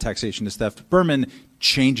Dan, taxation is theft. Berman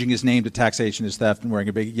changing his name to taxation is theft and wearing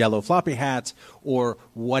a big yellow floppy hat, or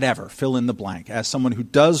whatever. Fill in the blank. As someone who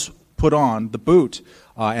does put on the boot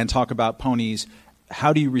and talk about ponies,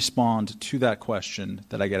 how do you respond to that question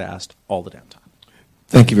that I get asked all the damn time?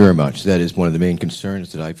 Thank you very much. That is one of the main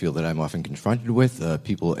concerns that I feel that I'm often confronted with.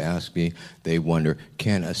 People ask me, they wonder,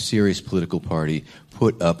 can a serious political party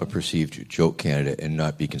put up a perceived joke candidate and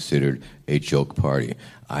not be considered a joke party?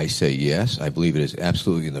 I say yes. I believe it is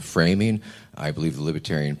absolutely in the framing. I believe the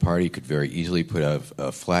Libertarian Party could very easily put out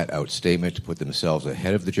a flat-out statement to put themselves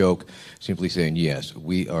ahead of the joke, simply saying, yes,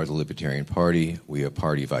 we are the Libertarian Party. We are a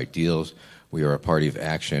party of ideals. We are a party of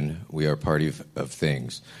action. We are a party of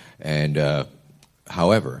things. And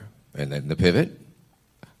however, and then the pivot,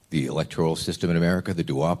 the electoral system in America, the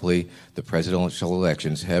duopoly, the presidential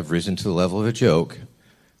elections have risen to the level of a joke.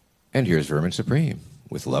 And here's Vermin Supreme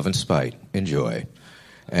with love and spite. Enjoy.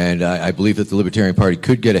 And I believe that the Libertarian Party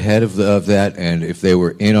could get ahead of that, and if they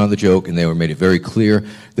were in on the joke and they were made it very clear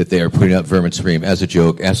that they are putting up Vermin Supreme as a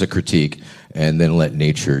joke, as a critique, and then let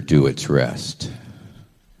nature do its rest.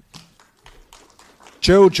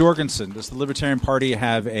 Joe Jorgensen, does the Libertarian Party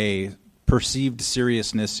have a perceived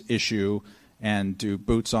seriousness issue, and do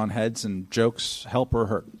boots on heads and jokes help or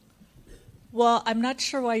hurt? Well, I'm not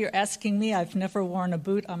sure why you're asking me. I've never worn a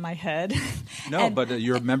boot on my head. No, but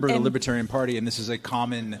you're a member of the Libertarian Party, and this is a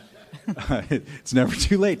common... it's never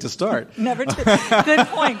too late to start. Never too...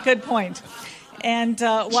 Good point. And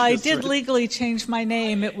while I did legally change my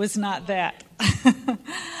name, it was not that.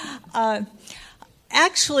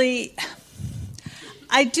 Actually,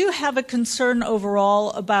 I do have a concern overall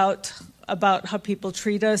about how people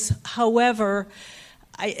treat us. However,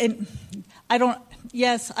 I don't...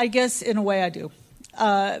 Yes, I guess in a way I do.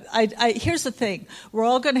 Here's the thing. We're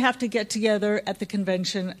all going to have to get together at the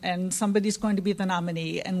convention, and somebody's going to be the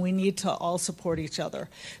nominee, and we need to all support each other.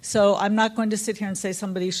 So I'm not going to sit here and say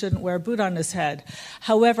somebody shouldn't wear a boot on his head.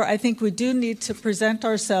 However, I think we do need to present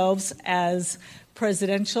ourselves as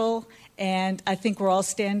presidential, and I think we're all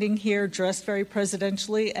standing here dressed very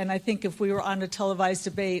presidentially, and I think if we were on a televised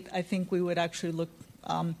debate, I think we would actually look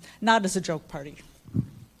not as a joke party.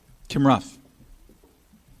 Kim Ruff.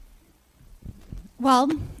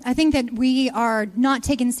 Well, I think that we are not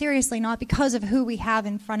taken seriously, not because of who we have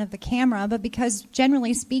in front of the camera, but because,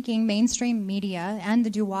 generally speaking, mainstream media and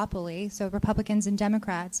the duopoly, so Republicans and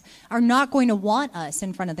Democrats, are not going to want us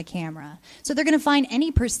in front of the camera. So they're going to find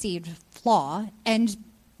any perceived flaw and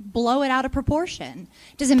blow it out of proportion.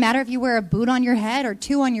 Doesn't matter if you wear a boot on your head or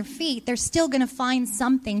two on your feet, they're still going to find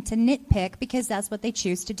something to nitpick because that's what they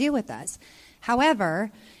choose to do with us.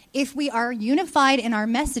 However, if we are unified in our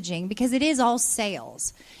messaging, because it is all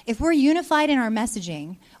sales, if we're unified in our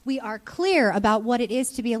messaging, we are clear about what it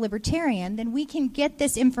is to be a libertarian, then we can get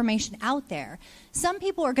this information out there. Some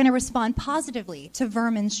people are going to respond positively to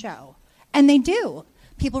Vermin's show, and they do.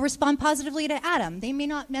 People respond positively to Adam. They may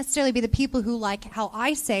not necessarily be the people who like how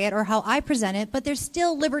I say it or how I present it, but they're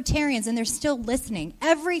still libertarians and they're still listening.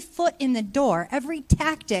 Every foot in the door, every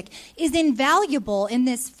tactic is invaluable in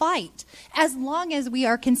this fight, as long as we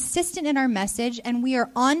are consistent in our message and we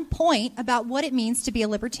are on point about what it means to be a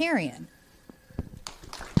libertarian.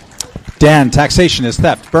 Dan, taxation is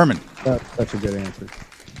theft. Berman. That's a good answer.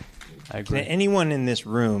 I agree. Can anyone in this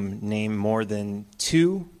room name more than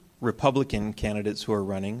 2 Republican candidates who are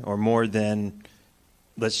running, or more than,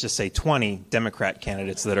 let's just say, 20 Democrat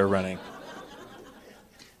candidates that are running?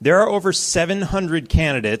 There are over 700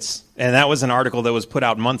 candidates, and that was an article that was put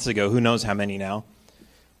out months ago, who knows how many now,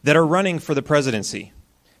 that are running for the presidency.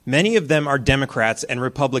 Many of them are Democrats and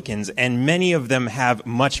Republicans, and many of them have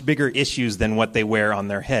much bigger issues than what they wear on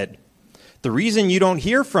their head. The reason you don't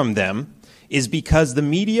hear from them is because the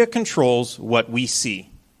media controls what we see.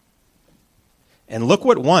 And look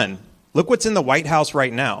what won. Look what's in the White House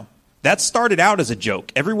right now. That started out as a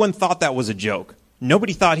joke. Everyone thought that was a joke.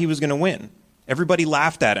 Nobody thought he was going to win. Everybody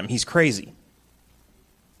laughed at him. He's crazy.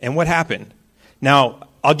 And what happened? Now,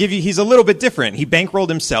 I'll give you, he's a little bit different. He bankrolled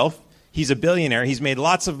himself. He's a billionaire. He's made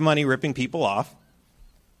lots of money ripping people off.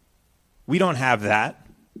 We don't have that.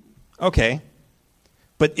 Okay.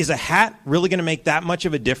 But is a hat really going to make that much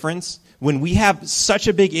of a difference when we have such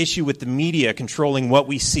a big issue with the media controlling what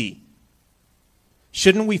we see?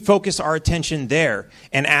 Shouldn't we focus our attention there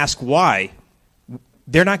and ask why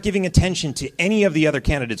they're not giving attention to any of the other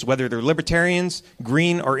candidates, whether they're libertarians,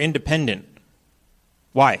 green, or independent?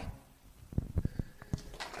 Why?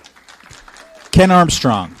 Ken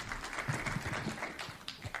Armstrong.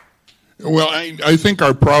 Well, I think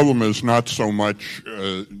our problem is not so much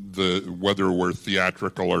whether we're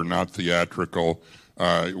theatrical or not theatrical.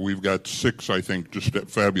 We've got 6, I think, just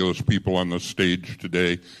fabulous people on the stage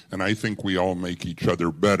today, and I think we all make each other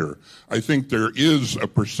better. I think there is a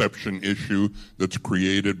perception issue that's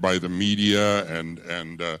created by the media, and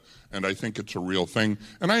I think it's a real thing.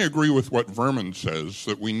 And I agree with what Vermin says,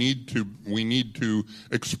 that we need to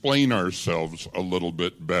explain ourselves a little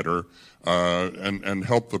bit better and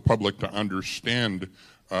help the public to understand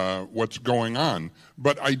what's going on.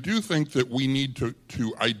 But I do think that we need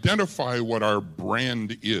to identify what our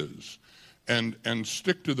brand is and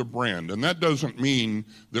stick to the brand. And that doesn't mean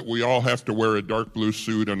that we all have to wear a dark blue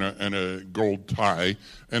suit and a gold tie.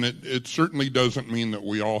 And it certainly doesn't mean that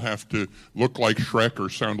we all have to look like Shrek or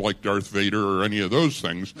sound like Darth Vader or any of those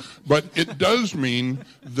things. But it does mean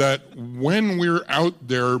that when we're out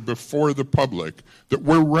there before the public, that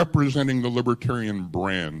we're representing the libertarian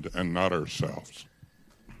brand and not ourselves.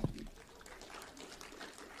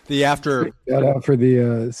 Shout out for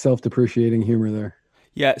the self-depreciating humor there.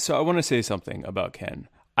 Yeah, so I want to say something about Ken.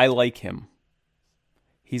 I like him.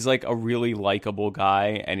 He's like a really likable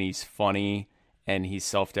guy, and he's funny, and he's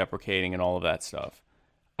self-deprecating and all of that stuff.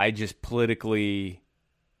 I just politically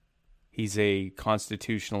he's a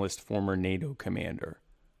constitutionalist former NATO commander.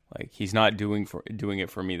 Like, he's not doing it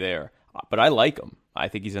for me there. But I like him. I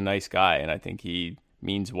think he's a nice guy, and I think he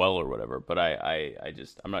means well or whatever. But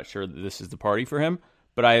I'm not sure that this is the party for him.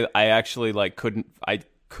 But I actually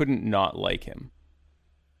couldn't not like him.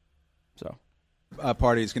 So.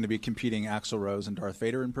 Party is going to be competing Axl Rose and Darth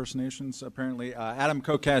Vader impersonations, apparently. Adam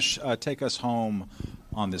Kokesh, take us home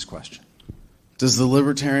on this question. Does the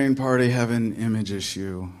Libertarian Party have an image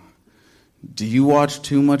issue? Do you watch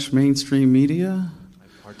too much mainstream media?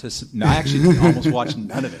 No, I actually almost watch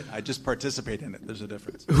none of it. I just participate in it. There's a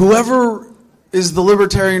difference. Whoever is the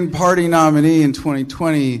Libertarian Party nominee in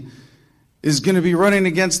 2020 is going to be running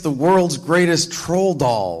against the world's greatest troll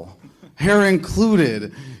doll, hair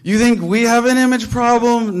included. You think we have an image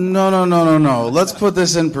problem? No. Let's put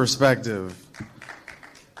this in perspective.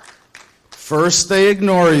 First they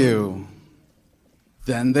ignore you.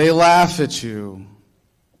 Then they laugh at you.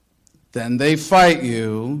 Then they fight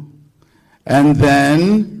you. And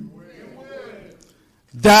then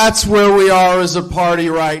that's where we are as a party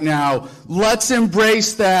right now. Let's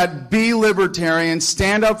embrace that. Be libertarian.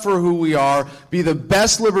 Stand up for who we are. Be the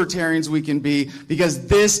best libertarians we can be, because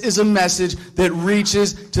this is a message that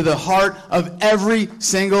reaches to the heart of every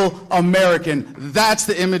single American. That's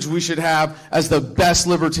the image we should have as the best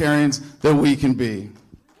libertarians that we can be.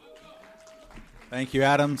 Thank you,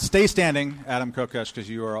 Adam. Stay standing, Adam Kokesh, because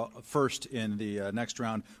you are first in the next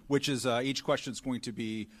round, which is each question is going to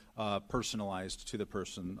be personalized to the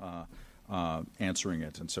person answering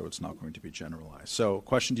it, and so it's not going to be generalized. So,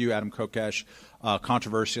 question to you, Adam Kokesh.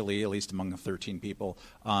 Controversially, at least among the 13 people,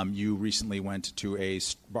 you recently went to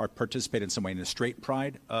participated in some way in a straight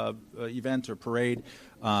pride event or parade.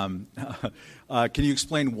 Can you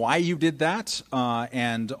explain why you did that?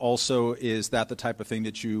 And also, is that the type of thing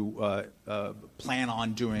that you plan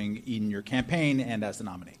on doing in your campaign and as the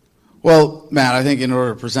nominee? Well, Matt, I think in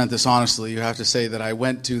order to present this honestly, you have to say that I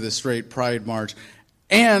went to the Straight Pride March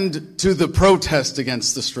and to the protest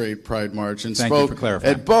against the Straight Pride March and spoke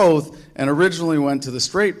at both, and originally went to the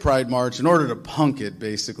Straight Pride March in order to punk it,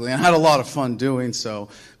 basically, and I had a lot of fun doing so,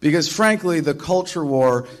 because frankly, the culture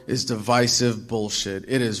war is divisive bullshit.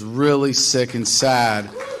 It is really sick and sad.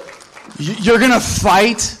 You're going to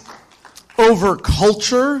fight over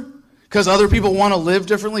culture because other people want to live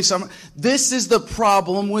differently. This is the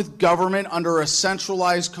problem with government under a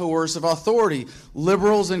centralized coercive authority.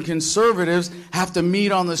 Liberals and conservatives have to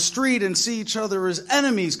meet on the street and see each other as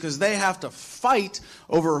enemies because they have to fight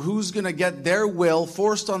over who's going to get their will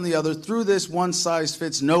forced on the other through this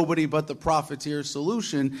one-size-fits-nobody but the profiteer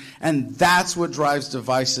solution. And that's what drives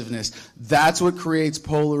divisiveness. That's what creates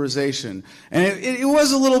polarization. And it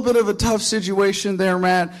was a little bit of a tough situation there,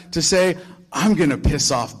 Matt, to say, I'm going to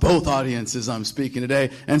piss off both audiences I'm speaking today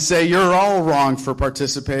and say you're all wrong for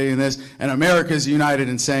participating in this, and America's united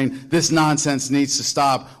in saying this nonsense needs to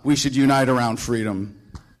stop. We should unite around freedom.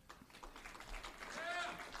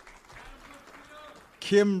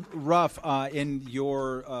 Kim Ruff, in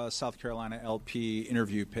your South Carolina LP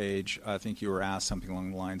interview page, I think you were asked something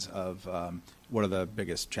along the lines of what are the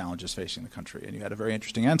biggest challenges facing the country? And you had a very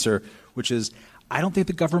interesting answer, which is, I don't think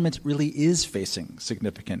the government really is facing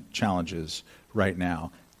significant challenges right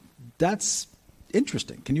now. That's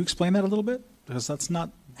interesting. Can you explain that a little bit? Because that's not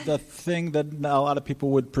the thing that a lot of people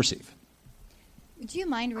would perceive. Do you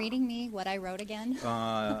mind reading me what I wrote again?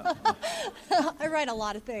 I write a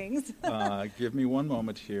lot of things. Give me one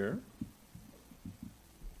moment here.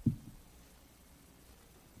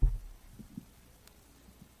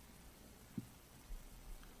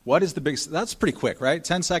 What is the biggest? That's pretty quick, right?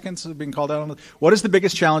 10 seconds of being called out on. What is the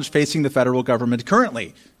biggest challenge facing the federal government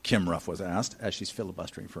currently? Kim Ruff was asked as she's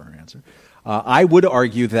filibustering for her answer. I would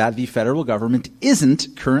argue that the federal government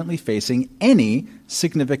isn't currently facing any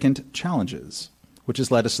significant challenges, which has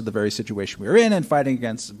led us to the very situation we're in and fighting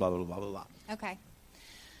against blah, blah, blah, blah, blah. Okay.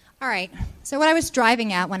 All right. So what I was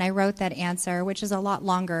driving at when I wrote that answer, which is a lot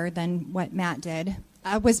longer than what Matt did,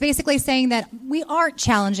 was basically saying that we aren't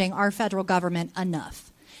challenging our federal government enough.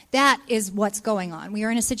 That is what's going on. We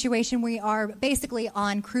are in a situation we are basically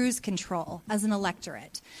on cruise control as an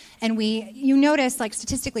electorate. And you notice, like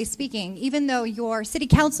statistically speaking, even though your city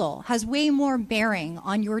council has way more bearing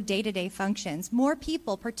on your day-to-day functions, more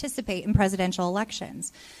people participate in presidential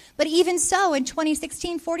elections. But even so, in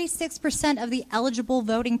 2016, 46% of the eligible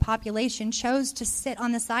voting population chose to sit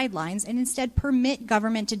on the sidelines and instead permit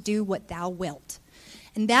government to do what thou wilt.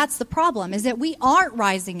 And that's the problem, is that we aren't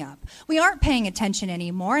rising up. We aren't paying attention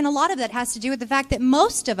anymore. And a lot of that has to do with the fact that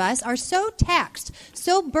most of us are so taxed,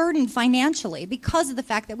 so burdened financially because of the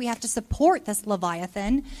fact that we have to support this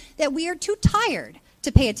Leviathan, that we are too tired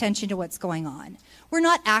to pay attention to what's going on. We're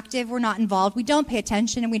not active, we're not involved, we don't pay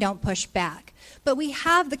attention, and we don't push back. But we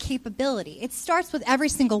have the capability. It starts with every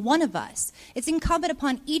single one of us. It's incumbent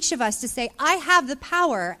upon each of us to say, I have the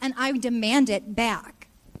power, and I demand it back.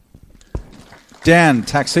 Dan,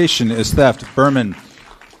 taxation is theft. Berman,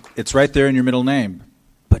 it's right there in your middle name.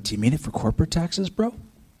 But do you mean it for corporate taxes, bro?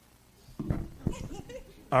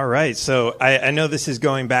 All right, so I know this is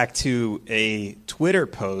going back to a Twitter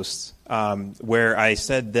post where I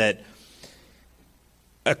said that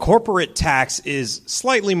a corporate tax is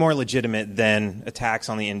slightly more legitimate than a tax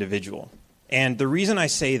on the individual. And the reason I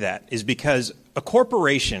say that is because a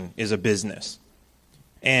corporation is a business.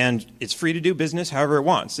 And it's free to do business however it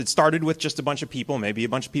wants. It started with just a bunch of people, maybe a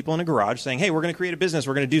bunch of people in a garage saying, hey, we're going to create a business,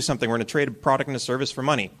 we're going to do something, we're going to trade a product and a service for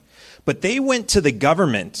money. But they went to the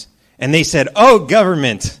government and they said, oh,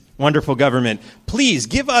 government, wonderful government, please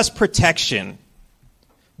give us protection.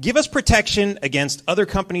 Give us protection against other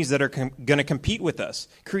companies that are going to compete with us.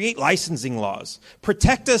 Create licensing laws.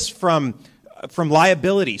 Protect us from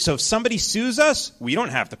liability. So if somebody sues us, we don't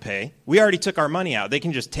have to pay. We already took our money out. They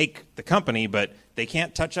can just take the company, but they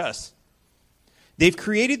can't touch us. They've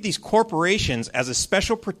created these corporations as a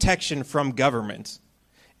special protection from government.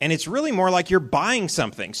 And it's really more like you're buying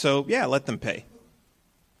something. So, yeah, let them pay.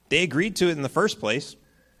 They agreed to it in the first place.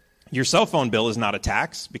 Your cell phone bill is not a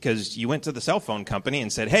tax because you went to the cell phone company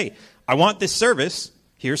and said, hey, I want this service.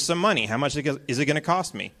 Here's some money. How much is it going to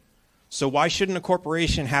cost me? So why shouldn't a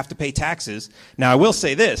corporation have to pay taxes? Now, I will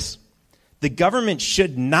say this. The government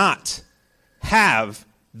should not have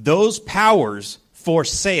those powers for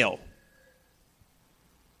sale.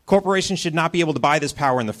 Corporations should not be able to buy this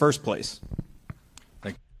power in the first place.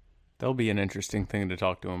 That'll be an interesting thing to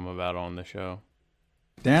talk to him about on the show.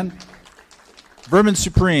 Dan? Vermin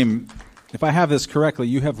Supreme, if I have this correctly,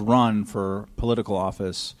 you have run for political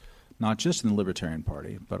office, not just in the Libertarian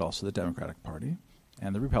Party, but also the Democratic Party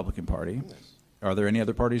and the Republican Party. Yes. Are there any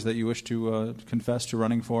other parties that you wish to confess to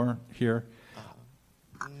running for here?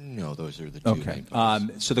 No, those are the two. Okay.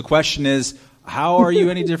 So the question is, how are you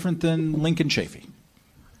any different than Lincoln Chafee?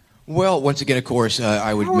 Well, once again, of course,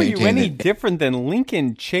 I would maintain How are you any different than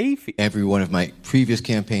Lincoln Chafee? Every one of my previous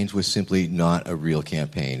campaigns was simply not a real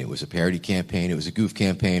campaign. It was a parody campaign. It was a goof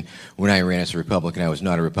campaign. When I ran as a Republican, I was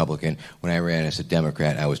not a Republican. When I ran as a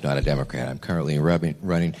Democrat, I was not a Democrat. I'm currently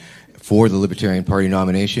running for the Libertarian Party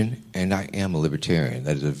nomination, and I am a Libertarian.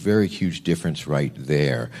 That is a very huge difference right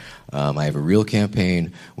there. I have a real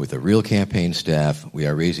campaign with a real campaign staff. We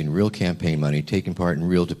are raising real campaign money, taking part in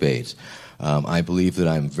real debates. I believe that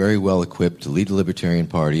I'm very well equipped to lead the Libertarian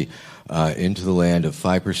Party into the land of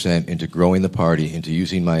 5%, into growing the party, into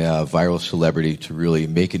using my viral celebrity to really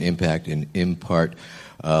make an impact and impart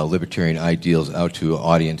libertarian ideals out to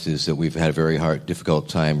audiences that we've had a very difficult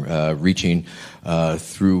time reaching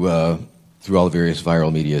through all the various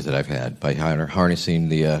viral media that I've had by harnessing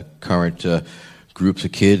the current groups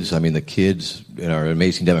of kids. I mean, the kids in our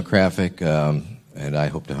amazing demographic, and I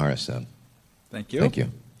hope to harness them. Thank you. Thank you.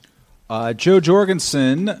 Jo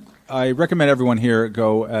Jorgensen, I recommend everyone here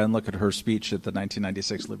go and look at her speech at the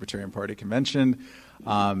 1996 Libertarian Party Convention.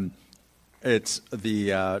 It's the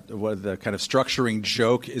kind of structuring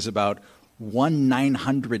joke is about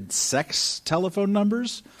 1-900 sex telephone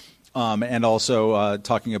numbers, and also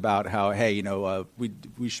talking about how, hey,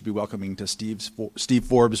 we should be welcoming to Steve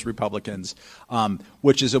Forbes Republicans,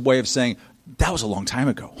 which is a way of saying that was a long time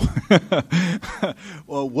ago.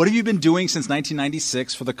 Well, what have you been doing since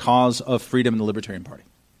 1996 for the cause of freedom in the Libertarian Party?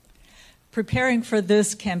 Preparing for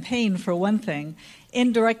this campaign, for one thing.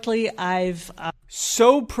 Indirectly, I've...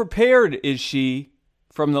 So prepared is she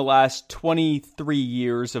from the last 23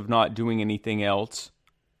 years of not doing anything else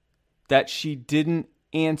that she didn't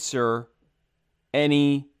answer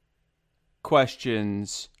any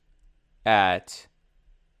questions at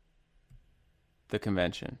the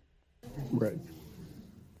convention. Right.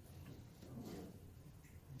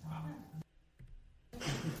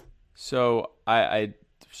 So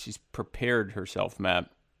she's prepared herself, Matt.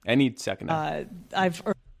 Any second.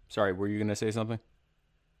 Sorry, were you going to say something?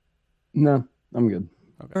 No, I'm good.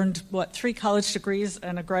 Okay. Earned, 3 college degrees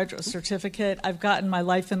and a graduate certificate. I've gotten my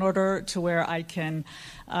life in order to where I can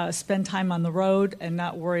spend time on the road and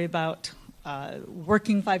not worry about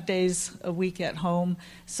working 5 days a week at home.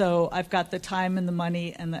 So I've got the time and the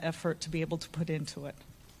money and the effort to be able to put into it.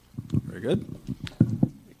 Very good.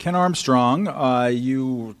 Ken Armstrong,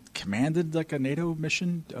 you commanded like a NATO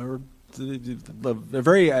mission or a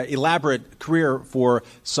very elaborate career for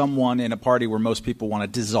someone in a party where most people want to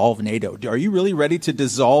dissolve NATO. Are you really ready to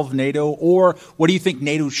dissolve NATO, or what do you think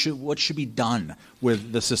what should be done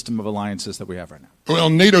with the system of alliances that we have right now? Well,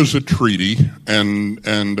 NATO's a treaty,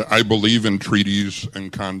 and I believe in treaties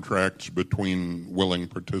and contracts between willing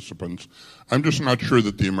participants. I'm just not sure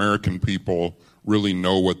that the American people really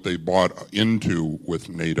know what they bought into with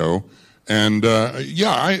NATO. And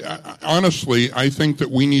I honestly, I think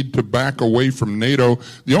that we need to back away from NATO.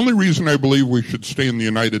 The only reason I believe we should stay in the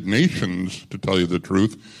United Nations, to tell you the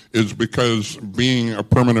truth, is because being a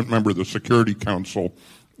permanent member of the Security Council,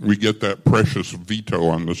 we get that precious veto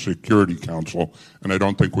on the Security Council, and I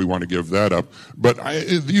don't think we want to give that up. But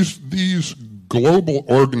these global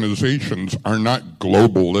organizations are not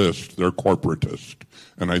globalist, they're corporatist.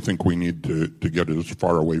 And I think we need to get as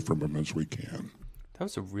far away from them as we can. That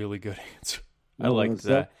was a really good answer. I liked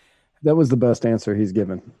that. That was the best answer he's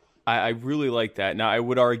given. I really like that. Now, I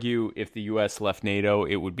would argue if the U.S. left NATO,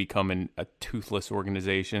 it would become a toothless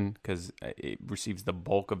organization because it receives the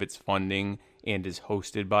bulk of its funding and is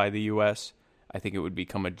hosted by the U.S. I think it would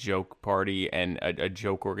become a joke party and a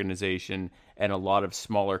joke organization, and a lot of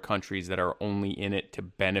smaller countries that are only in it to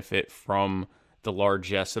benefit from the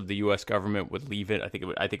largesse of the U.S. government would leave it. I think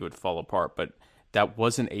it would fall apart, but that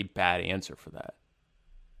wasn't a bad answer for that.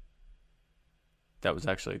 That was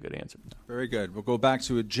actually a good answer. Very good. We'll go back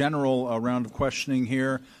to a general round of questioning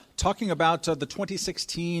here, talking about the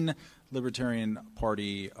 2016 Libertarian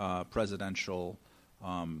Party presidential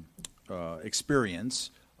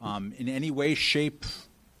experience. In any way, shape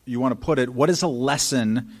you want to put it, what is a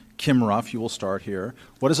lesson, Kim Ruff, you will start here.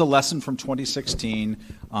 What is a lesson from 2016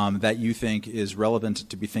 that you think is relevant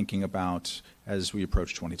to be thinking about as we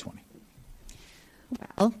approach 2020?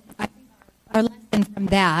 Well, I think our lesson from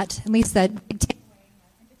that, at least that big takeaway,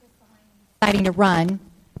 deciding to run.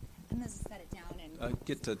 I'm going to set it down and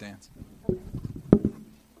get to dance.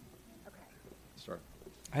 Start.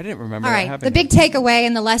 I didn't remember. All that right. happening. The big takeaway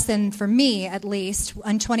and the lesson for me, at least,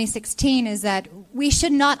 in 2016 is that we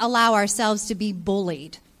should not allow ourselves to be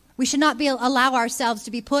bullied. We should not allow ourselves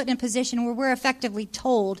to be put in a position where we're effectively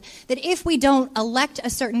told that if we don't elect a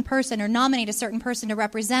certain person or nominate a certain person to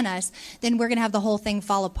represent us, then we're going to have the whole thing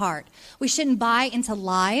fall apart. We shouldn't buy into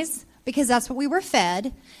lies, because that's what we were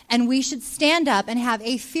fed, and we should stand up and have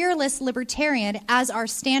a fearless libertarian as our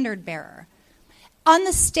standard bearer. On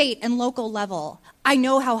the state and local level, I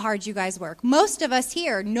know how hard you guys work. Most of us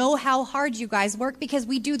here know how hard you guys work because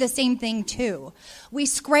we do the same thing too. We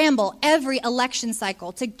scramble every election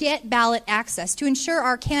cycle to get ballot access, to ensure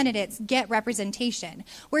our candidates get representation.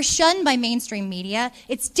 We're shunned by mainstream media.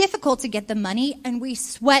 It's difficult to get the money, and we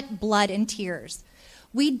sweat blood and tears.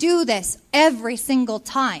 We do this every single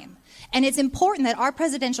time. And it's important that our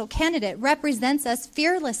presidential candidate represents us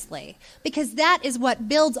fearlessly, because that is what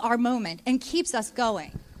builds our moment and keeps us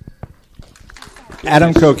going.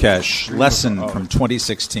 Adam Kokesh, lesson from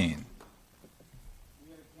 2016.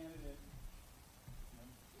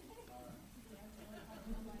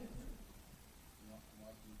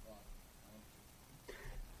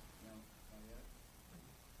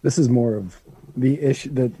 This is more of the issue,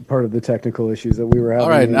 the part of the technical issues that we were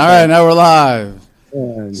having. All right, now we're live.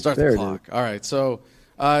 Start the clock. All right, so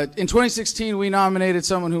in 2016, we nominated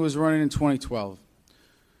someone who was running in 2012.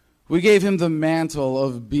 We gave him the mantle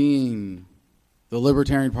of being the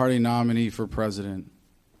Libertarian Party nominee for president.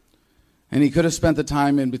 And he could have spent the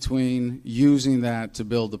time in between using that to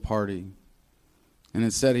build the party. And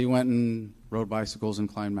instead, he went and rode bicycles and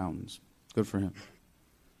climbed mountains. Good for him.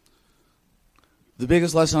 The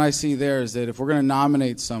biggest lesson I see there is that if we're going to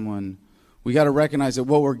nominate someone, we got to recognize that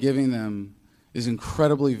what we're giving them is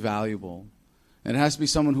incredibly valuable. And it has to be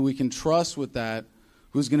someone who we can trust with that,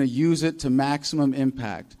 who's going to use it to maximum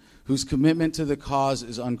impact, whose commitment to the cause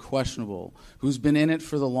is unquestionable, who's been in it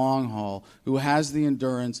for the long haul, who has the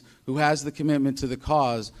endurance, who has the commitment to the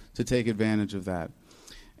cause to take advantage of that.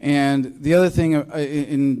 And the other thing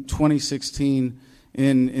in 2016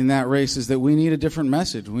 in that race is that we need a different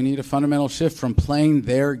message. We need a fundamental shift from playing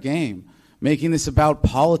their game, making this about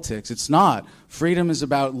politics. It's not. Freedom is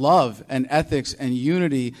about love and ethics and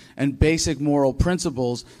unity and basic moral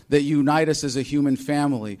principles that unite us as a human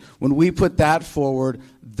family. When we put that forward,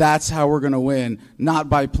 that's how we're going to win, not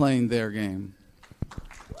by playing their game.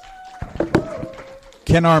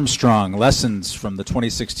 Ken Armstrong, lessons from the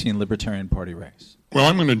 2016 Libertarian Party race. Well,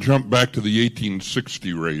 I'm going to jump back to the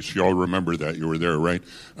 1860 race. You all remember that. You were there, right?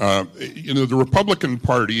 The Republican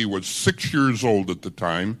Party was 6 years old at the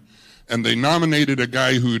time, and they nominated a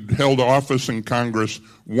guy who'd held office in Congress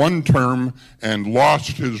one term and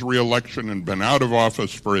lost his reelection and been out of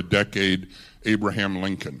office for a decade, Abraham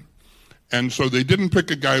Lincoln. And so they didn't pick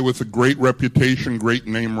a guy with a great reputation, great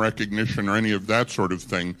name recognition, or any of that sort of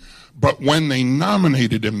thing. But when they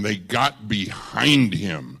nominated him, they got behind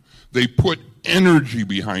him. They put energy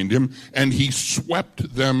behind him, and he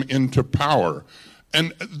swept them into power.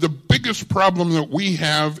 And the biggest problem that we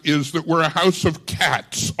have is that we're a house of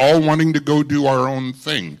cats, all wanting to go do our own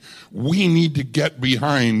thing. We need to get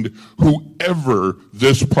behind whoever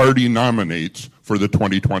this party nominates for the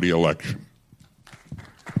 2020 election.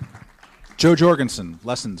 Joe Jorgensen,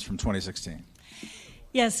 lessons from 2016.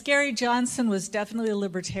 Yes, Gary Johnson was definitely a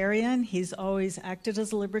libertarian. He's always acted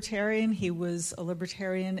as a libertarian. He was a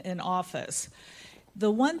libertarian in office. The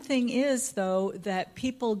one thing is, though, that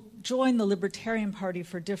people join the Libertarian Party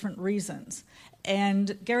for different reasons.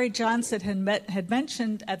 And Gary Johnson had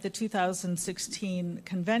mentioned at the 2016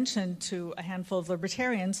 convention to a handful of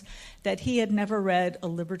libertarians that he had never read a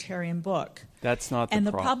libertarian book. That's not the problem. And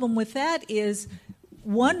the problem. problem with that is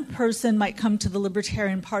one person might come to the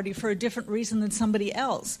Libertarian Party for a different reason than somebody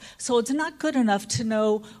else. So it's not good enough to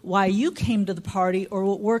know why you came to the party or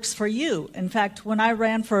what works for you. In fact, when I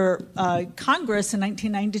ran for Congress in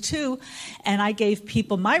 1992 and I gave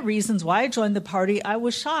people my reasons why I joined the party, I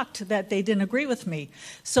was shocked that they didn't agree with me.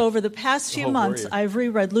 So over the past few months, I've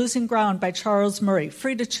reread Losing Ground by Charles Murray,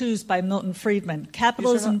 Free to Choose by Milton Friedman,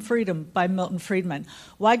 Capitalism and Freedom by Milton Friedman,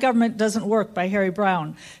 Why Government Doesn't Work by Harry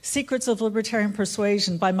Brown, Secrets of Libertarian Persuasion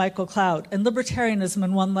by Michael Cloud, and Libertarianism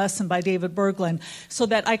in One Lesson by David Berglund, so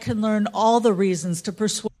that I can learn all the reasons to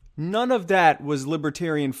persuade. None of that was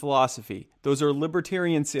libertarian philosophy. Those are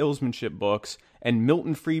libertarian salesmanship books, and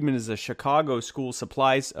Milton Friedman is a Chicago school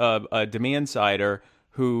supplies a demand sider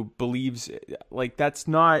who believes, like, that's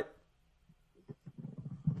not...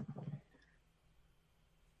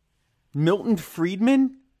 Milton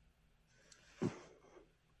Friedman?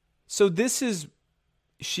 So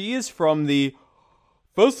she is from the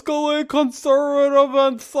fiscally conservative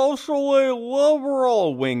and socially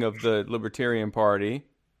liberal wing of the Libertarian Party.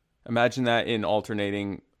 Imagine that in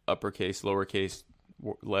alternating uppercase, lowercase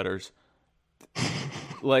letters.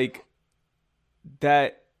 Like,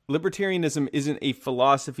 that libertarianism isn't a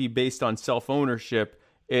philosophy based on self-ownership.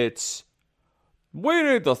 It's, we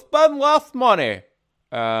need to spend less money.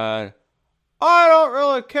 And I don't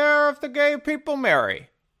really care if the gay people marry.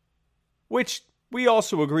 Which... we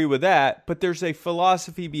also agree with that, but there's a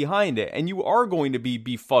philosophy behind it, and you are going to be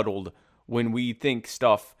befuddled when we think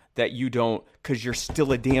stuff that you don't, because you're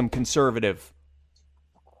still a damn conservative.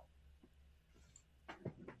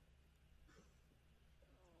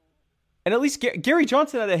 And at least Gary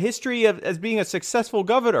Johnson had a history of as being a successful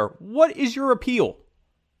governor. What is your appeal?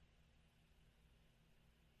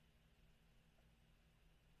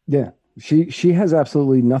 Yeah, she has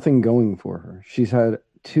absolutely nothing going for her. She's had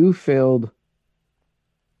 2 failed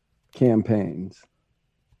campaigns,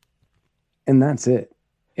 and that's it.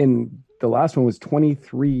 And the last one was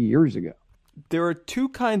 23 years ago. There are 2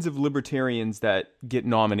 kinds of libertarians that get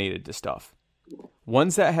nominated to stuff.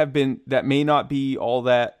 Ones that may not be all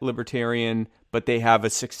that libertarian, but they have a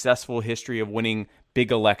successful history of winning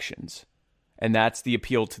big elections. And that's the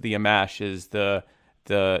appeal to the Amashes, the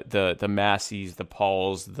Masseys, the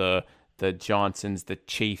Pauls, the Johnsons, the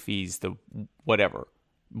Chaffees, the whatever,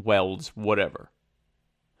 Welds, whatever.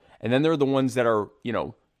 And then there are the ones that are,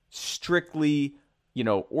 strictly,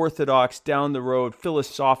 orthodox, down the road,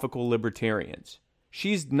 philosophical libertarians.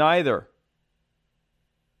 She's neither.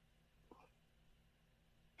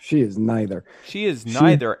 She is neither. She is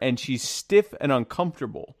neither, and she's stiff and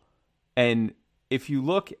uncomfortable. And if you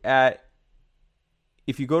go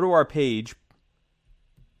to our page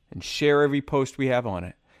and share every post we have on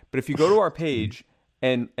it, but if you go to our page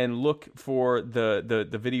and look for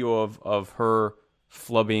the video of her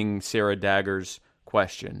flubbing Sarah Dagger's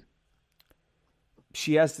question,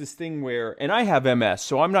 she has this thing where, and I have MS,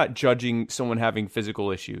 so I'm not judging someone having physical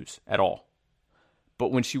issues at all.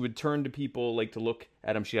 But when she would turn to people, like to look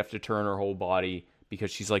at them, she'd have to turn her whole body because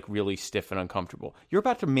she's like really stiff and uncomfortable. You're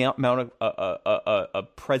about to mount a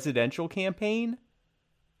presidential campaign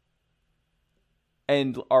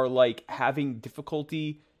and are like having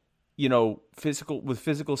difficulty,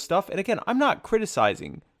 physical stuff. And again, I'm not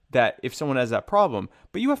criticizing that if someone has that problem,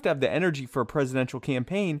 but you have to have the energy for a presidential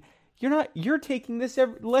campaign. You're taking this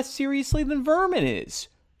less seriously than Vermin is.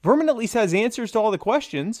 Vermin at least has answers to all the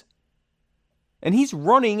questions. And he's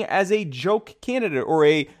running as a joke candidate, or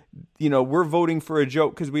we're voting for a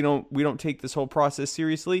joke because we don't take this whole process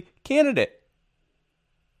seriously candidate.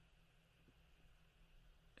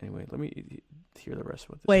 Anyway, let me hear the rest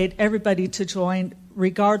of it. Wait, everybody to join,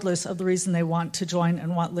 regardless of the reason they want to join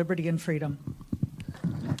and want liberty and freedom.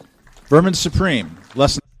 Vermin Supreme.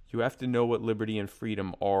 Lesson. You have to know what liberty and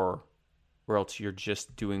freedom are or else you're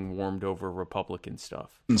just doing warmed over Republican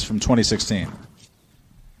stuff. It's from 2016.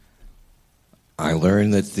 I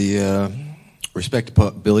learned that the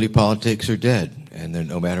respectability politics are dead, and that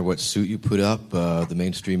no matter what suit you put up, the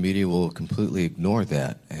mainstream media will completely ignore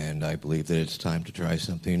that. And I believe that it's time to try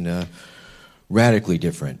something radically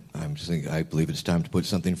different. I believe it's time to put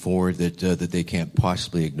something forward that they can't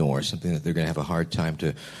possibly ignore, something that they're going to have a hard time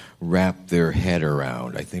to wrap their head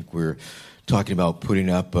around. I think we're talking about putting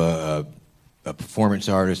up a performance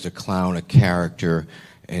artist, a clown, a character,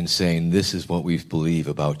 and saying this is what we believe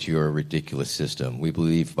about your ridiculous system. We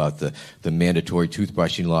believe about the mandatory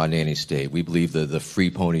toothbrushing law in any state. We believe the free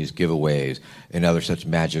ponies giveaways and other such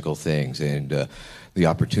magical things. And the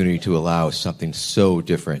opportunity to allow something so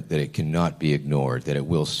different that it cannot be ignored, that it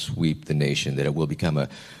will sweep the nation, that it will become a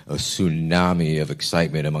tsunami of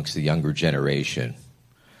excitement amongst the younger generation.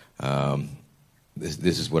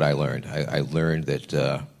 This is what I learned. I learned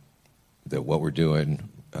that what we're doing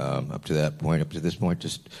up to this point,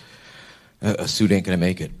 just a suit ain't going to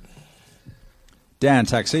make it. Dan,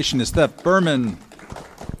 taxation is theft. Berman,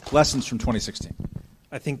 lessons from 2016.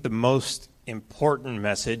 I think the most important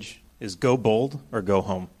message is go bold or go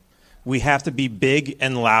home. We have to be big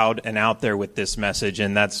and loud and out there with this message,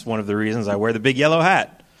 and that's one of the reasons I wear the big yellow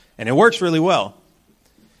hat. And it works really well.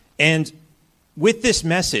 And with this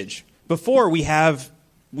message, before we've had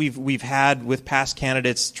with past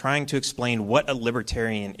candidates trying to explain what a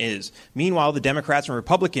libertarian is. Meanwhile, the Democrats and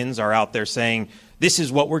Republicans are out there saying, this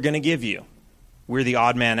is what we're going to give you. We're the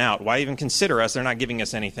odd man out. Why even consider us? They're not giving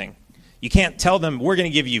us anything. You can't tell them we're going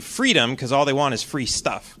to give you freedom because all they want is free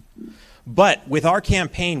stuff. But with our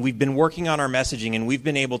campaign, we've been working on our messaging, and we've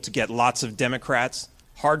been able to get lots of Democrats,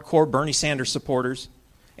 hardcore Bernie Sanders supporters,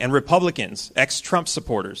 and Republicans, ex-Trump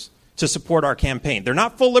supporters, to support our campaign. They're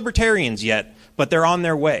not full libertarians yet, but they're on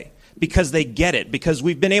their way because they get it, because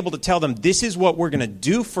we've been able to tell them this is what we're going to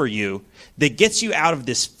do for you that gets you out of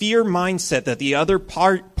this fear mindset that the other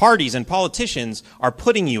parties and politicians are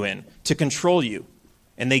putting you in to control you.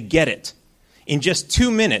 And they get it. In just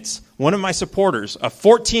 2 minutes, one of my supporters, a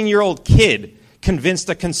 14-year-old kid, convinced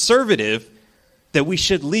a conservative that we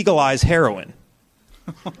should legalize heroin.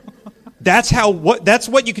 That's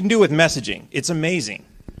what you can do with messaging. It's amazing.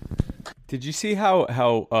 Did you see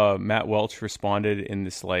how Matt Welch responded in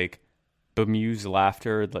this like bemused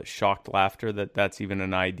laughter, like shocked laughter that's even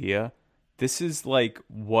an idea? This is like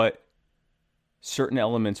what certain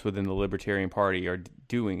elements within the Libertarian Party are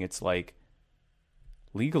doing. It's like,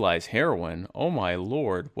 legalize heroin? Oh my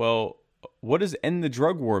Lord. Well, what does end the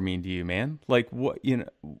drug war mean to you, man? Like what,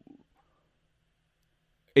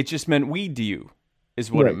 it just meant weed to you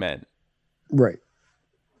is what it meant. Right.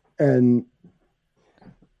 And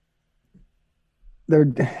there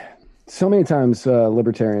so many times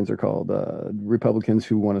libertarians are called Republicans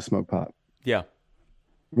who want to smoke pot. Yeah.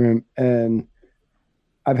 And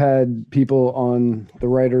I've had people on the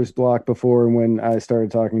writer's block before, and when I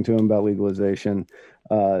started talking to them about legalization,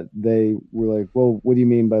 they were like, well, what do you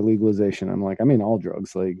mean by legalization? I'm like, I mean all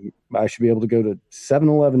drugs. Like, I should be able to go to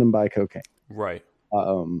 7-Eleven and buy cocaine. Right.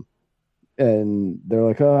 And they're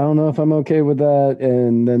like, oh, I don't know if I'm okay with that.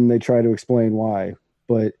 And then they try to explain why.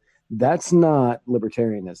 But that's not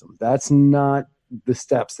libertarianism. That's not the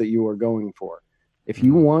steps that you are going for. If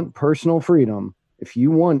you want personal freedom, if you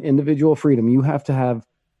want individual freedom, you have to have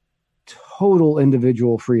total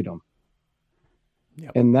individual freedom.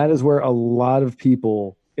 Yep. And that is where a lot of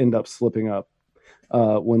people end up slipping up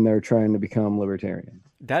when they're trying to become libertarian.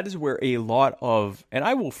 That is where a lot of, and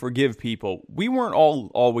I will forgive people, we weren't all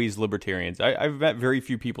always libertarians. I've met very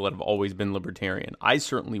few people that have always been libertarian. I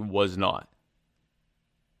certainly was not.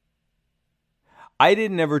 I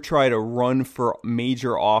didn't ever try to run for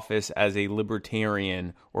major office as a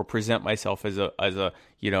libertarian or present myself as a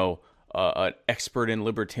an expert in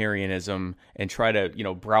libertarianism and try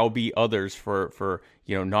to, browbeat others for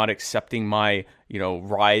not accepting my,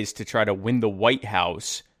 rise to try to win the White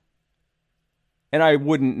House. And I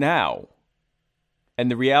wouldn't now.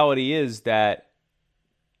 And the reality is that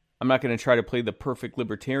I'm not going to try to play the perfect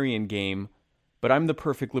libertarian game, but I'm the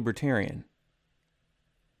perfect libertarian.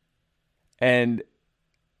 And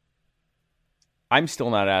I'm still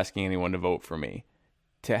not asking anyone to vote for me.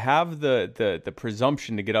 To have the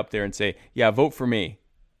presumption to get up there and say, yeah, vote for me.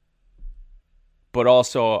 But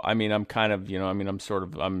also, I'm kind of, I'm sort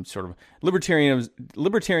of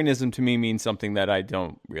libertarianism to me means something that I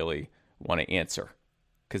don't really want to answer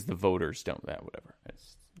because the voters don't, whatever.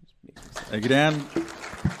 Thank you, Dan.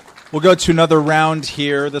 We'll go to another round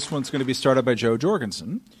here. This one's going to be started by Joe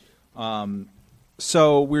Jorgensen.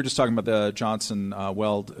 So we were just talking about the Johnson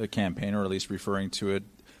Weld campaign, or at least referring to it.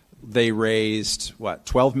 They raised, what,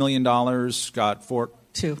 $12 million, got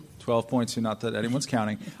 12.2, not that anyone's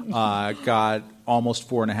counting, got almost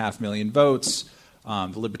 4.5 million votes.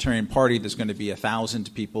 The Libertarian Party, there's going to be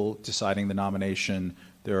 1,000 people deciding the nomination.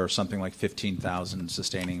 There are something like 15,000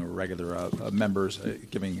 sustaining or regular members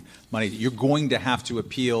giving money. You're going to have to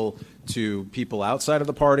appeal to people outside of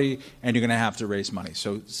the party, and you're going to have to raise money.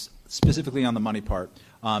 So specifically on the money part,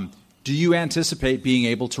 do you anticipate being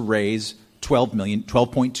able to raise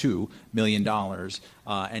 $12.2 million?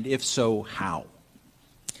 And if so, how?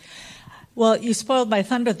 Well, you spoiled my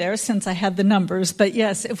thunder there since I had the numbers. But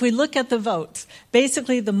yes, if we look at the votes,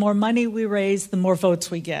 basically the more money we raise, the more votes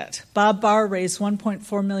we get. Bob Barr raised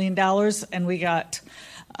 $1.4 million, and we got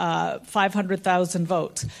 500,000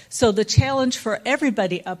 votes. So the challenge for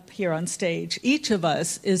everybody up here on stage, each of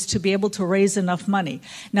us, is to be able to raise enough money.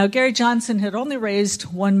 Now, Gary Johnson had only raised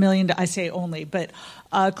 $1 million, I say only, but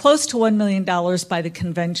close to $1 million by the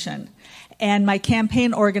convention. And my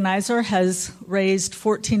campaign organizer has raised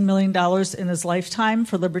 $14 million in his lifetime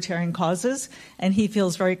for libertarian causes, and he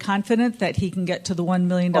feels very confident that he can get to the $1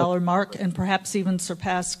 million mark and perhaps even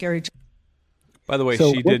surpass Gary Johnson. By the way,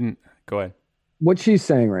 didn't. Go ahead. What she's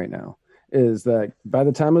saying right now is that by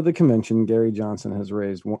the time of the convention, Gary Johnson had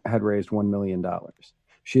raised $1 million.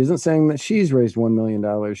 She isn't saying that she's raised $1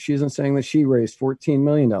 million. She isn't saying that she raised $14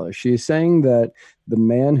 million. She's saying that the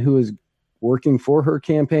man who is working for her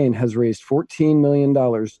campaign has raised $14 million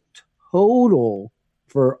total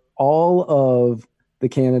for all of the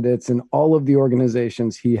candidates and all of the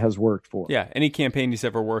organizations he has worked for. Yeah, any campaign he's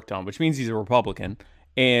ever worked on, which means he's a Republican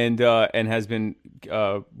and has been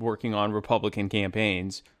working on Republican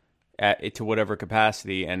campaigns to whatever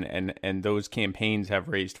capacity, and those campaigns have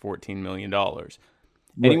raised $14 million.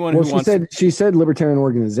 Anyone who wants she said libertarian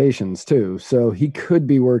organizations too, so he could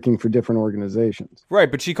be working for different organizations.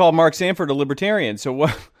 Right, but she called Mark Sanford a libertarian. So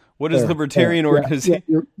what is libertarian organization?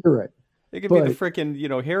 Yeah, you're right. It could be the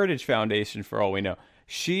frickin' Heritage Foundation for all we know.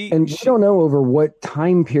 We don't know over what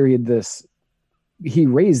time period he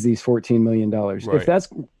raised these $14 million. Right. If that's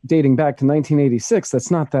dating back to 1986,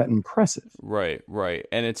 that's not that impressive. Right.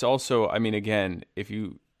 And it's also, I mean, again, if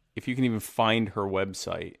you can even find her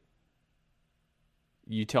website,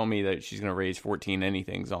 you tell me that she's going to raise 14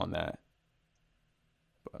 anythings on that.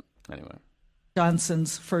 But anyway.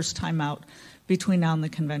 Johnson's first time out between now and the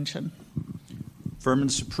convention. Vermin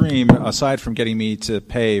Supreme, aside from getting me to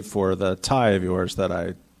pay for the tie of yours that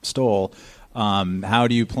I stole, how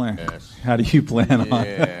do you plan? Yes. How do you plan on?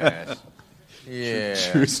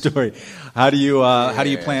 Yes. True story. How do you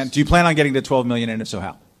plan? Do you plan on getting to 12 million, and if so,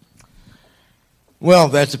 how? Well,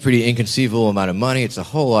 that's a pretty inconceivable amount of money. It's a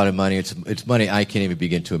whole lot of money. It's money I can't even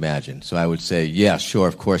begin to imagine. So I would say, yeah, sure,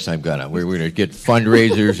 of course I'm gonna. We're gonna get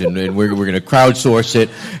fundraisers and we're gonna crowdsource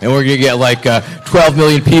it, and we're gonna get like 12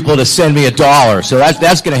 million people to send me $1. So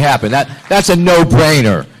that's gonna happen. That's a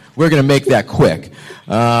no-brainer. We're gonna make that quick.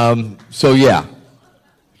 So yeah,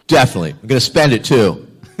 definitely. I'm gonna spend it too.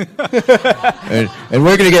 and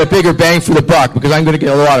we're going to get a bigger bang for the buck because I'm going to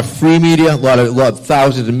get a lot of free media, a lot of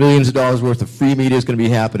thousands and millions of dollars worth of free media is going to be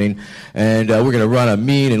happening, and we're going to run a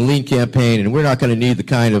mean and lean campaign, and we're not going to need the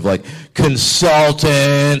kind of like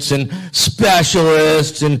consultants and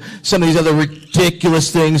specialists and some of these other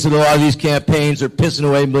ridiculous things that a lot of these campaigns are pissing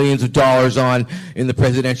away millions of dollars on in the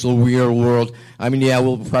presidential real world. I mean, yeah,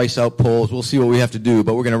 we'll price out polls. We'll see what we have to do,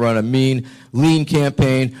 but we're going to run a mean, lean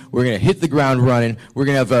campaign. We're going to hit the ground running. We're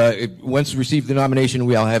going to have, once we receive the nomination,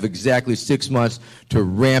 we'll have exactly 6 months to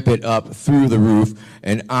ramp it up through the roof,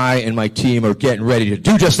 and I and my team are getting ready to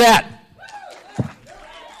do just that.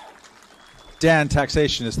 Dan,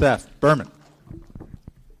 taxation is theft. Berman.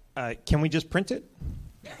 Can we just print it?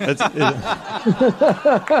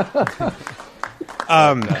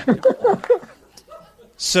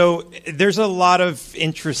 So there's a lot of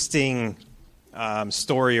interesting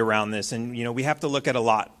story around this, and we have to look at a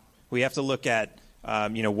lot. We have to look at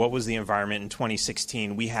what was the environment in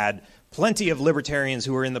 2016. We had plenty of libertarians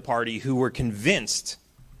who were in the party who were convinced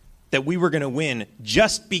that we were going to win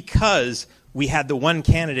just because we had the one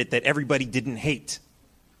candidate that everybody didn't hate.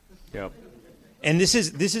 Yep. And this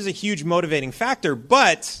is a huge motivating factor,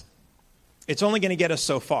 but it's only going to get us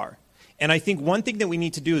so far. And I think one thing that we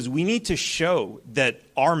need to do is we need to show that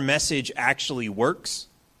our message actually works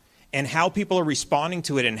and how people are responding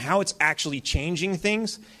to it and how it's actually changing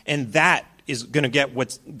things. And that is going to get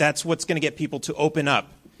that's what's going to get people to open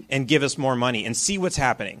up and give us more money and see what's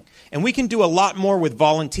happening. And we can do a lot more with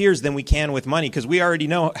volunteers than we can with money because we already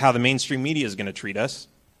know how the mainstream media is going to treat us.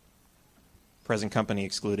 Present company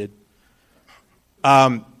excluded.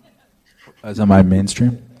 Is that my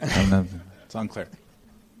mainstream? It's unclear.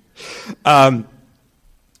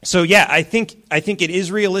 So yeah, I think it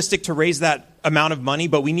is realistic to raise that amount of money,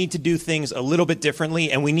 but we need to do things a little bit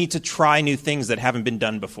differently, and we need to try new things that haven't been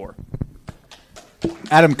done before.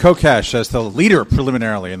 Adam Kokesh as the leader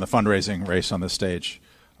preliminarily in the fundraising race on this stage.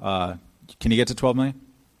 Can you get to 12 million?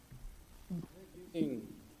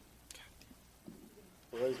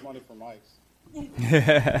 Raise money for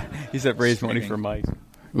mics. He said raise money for mics.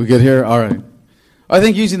 We good here? All right. I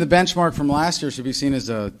think using the benchmark from last year should be seen as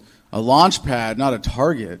a launch pad, not a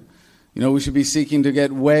target. You know, we should be seeking to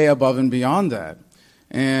get way above and beyond that.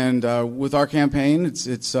 And with our campaign,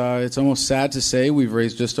 it's almost sad to say we've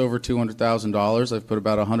raised just over $200,000. I've put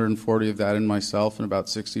about 140 of that in myself and about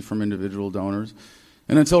 60 from individual donors.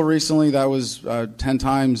 And until recently, that was 10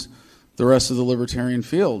 times the rest of the libertarian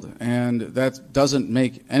field. And that doesn't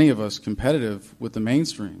make any of us competitive with the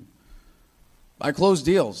mainstream. I close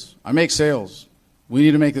deals. I make sales. We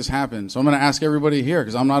need to make this happen. So I'm going to ask everybody here,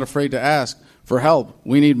 because I'm not afraid to ask for help.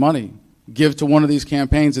 We need money. Give to one of these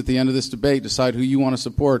campaigns at the end of this debate. Decide who you want to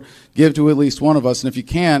support. Give to at least one of us. And if you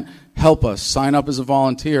can't, help us. Sign up as a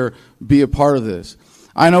volunteer. Be a part of this.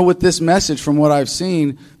 I know with this message, from what I've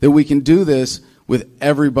seen, that we can do this with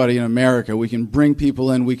everybody in America. We can bring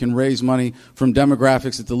people in. We can raise money from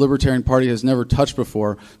demographics that the Libertarian Party has never touched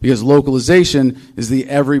before, because localization is the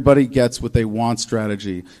everybody gets what they want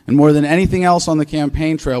strategy. And more than anything else on the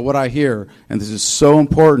campaign trail, what I hear, and this is so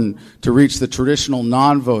important to reach the traditional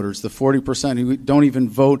non-voters, the 40% who don't even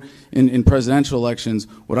vote in presidential elections,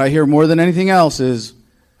 what I hear more than anything else is,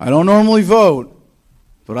 I don't normally vote,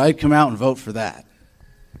 but I'd come out and vote for that.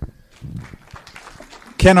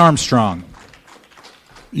 Ken Armstrong.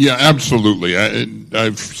 Yeah, absolutely.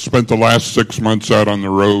 I've spent the last 6 months out on the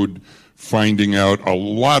road finding out a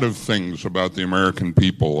lot of things about the American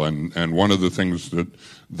people, and one of the things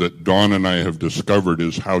that Dawn and I have discovered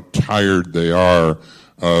is how tired they are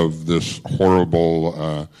of this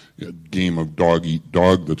horrible game of dog eat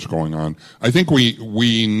dog that's going on. I think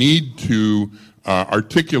we need to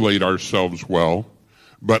articulate ourselves well,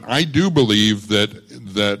 but I do believe that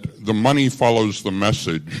the money follows the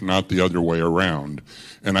message, not the other way around.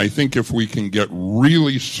 And I think if we can get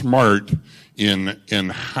really smart in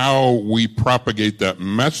how we propagate that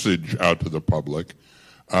message out to the public,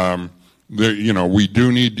 we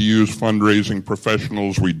do need to use fundraising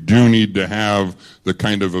professionals. We do need to have the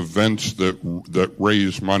kind of events that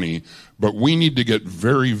raise money. But we need to get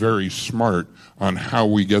very, very smart on how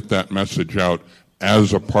we get that message out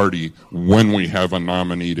as a party when we have a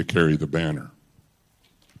nominee to carry the banner.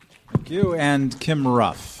 Thank you. And Kim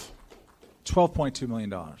Ruff. $12.2 million.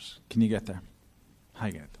 Can you get there? How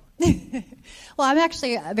you get it? Well, I'm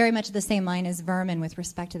actually very much the same line as Vermin with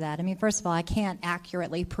respect to that. I mean, first of all, I can't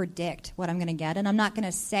accurately predict what I'm going to get, and I'm not going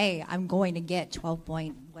to say I'm going to get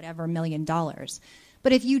 $12 million.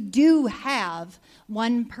 But if you do have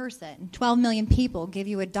one person, 12 million people give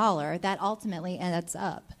you $1, that ultimately adds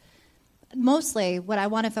up. Mostly what I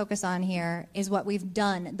want to focus on here is what we've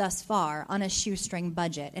done thus far on a shoestring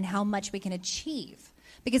budget and how much we can achieve.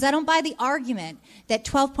 Because I don't buy the argument that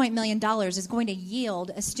 $12 million is going to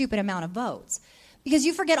yield a stupid amount of votes. Because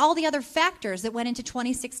you forget all the other factors that went into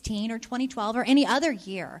 2016 or 2012 or any other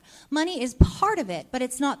year. Money is part of it, but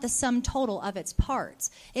it's not the sum total of its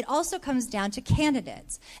parts. It also comes down to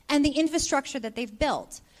candidates and the infrastructure that they've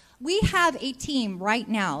built. We have a team right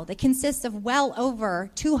now that consists of well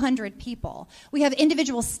over 200 people. We have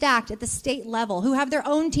individuals stacked at the state level who have their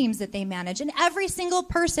own teams that they manage. And every single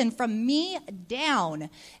person from me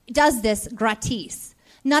down does this gratis.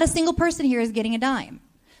 Not a single person here is getting a dime.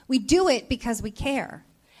 We do it because we care.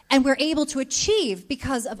 And we're able to achieve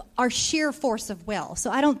because of our sheer force of will.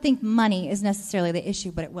 So I don't think money is necessarily the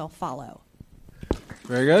issue, but it will follow.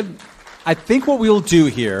 Very good. I think what we'll do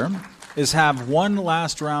here is have one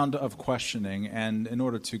last round of questioning, and in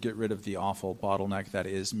order to get rid of the awful bottleneck that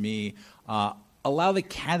is me, allow the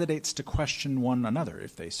candidates to question one another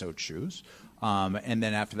if they so choose, and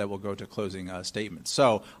then after that we'll go to closing statements.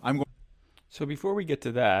 So before we get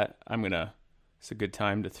to that, it's a good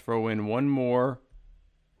time to throw in one more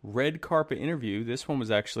red carpet interview. This one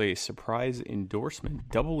was actually a surprise endorsement,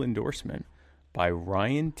 double endorsement by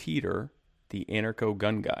Ryan Teeter, the anarcho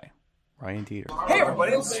gun guy. Ryan Teeter. Hey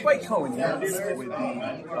everybody, it's Spike Cohen here with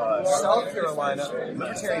the South Carolina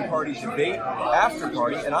Libertarian Party debate after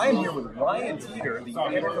party, and I am here with Ryan Teeter, the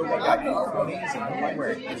anarcho guy. Amazing. Who am I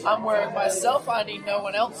wearing? I'm wearing myself. I need no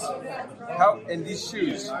one else. And these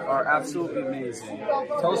shoes are absolutely amazing.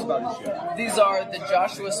 Tell us about the shoes. These are the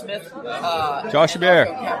Joshua Smith Joshua Bear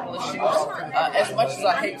capitalist shoes. As much as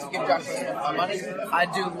I hate to give Joshua Smith my money, I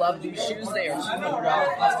do love these shoes. They are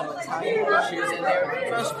 $200 custom Italian shoes, and they're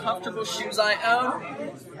the most comfortable shoes I own.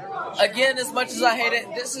 Again, as much as I hate it,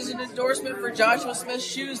 this is an endorsement for Joshua Smith's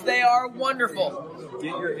shoes. They are wonderful.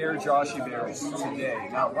 Get your Air Joshy Bears today.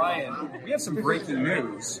 Now, Ryan, we have some breaking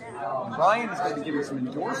news. Ryan is going to be giving some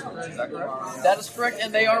endorsements. Is that correct? That is correct,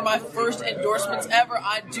 and they are my first endorsements ever.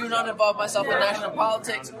 I do not involve myself in national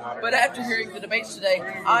politics, but after hearing the debates today,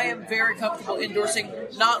 I am very comfortable endorsing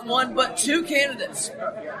not one, but two candidates.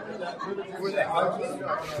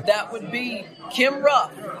 That would be Kim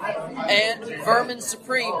Ruff and Vermin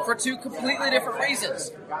Supreme for two completely different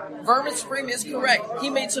reasons. Vermin Supreme is correct. He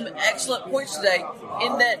made some excellent points today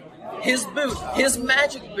in that his boot, his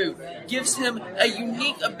magic boot, gives him a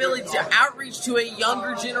unique ability to outreach to a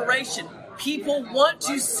younger generation. People want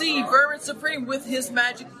to see Vermin Supreme with his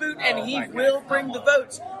magic boot, and he will bring the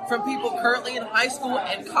votes from people currently in high school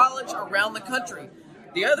and college around the country.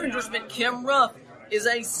 The other endorsement, Kim Ruff, is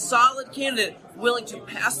a solid candidate willing to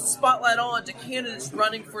pass the spotlight on to candidates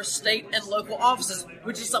running for state and local offices,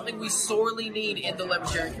 which is something we sorely need in the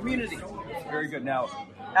libertarian community. Very good. Now,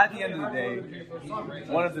 at the end of the day,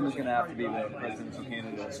 one of them is going to have to be the presidential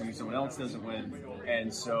candidate, assuming someone else doesn't win,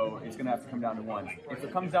 and so it's going to have to come down to one. If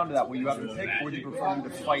it comes down to that, will you have to pick, or would you prefer him to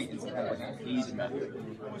fight in some kind of like an age method?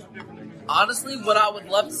 Honestly, what I would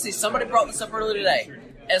love to see, somebody brought this up earlier today.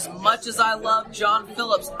 As much as I love John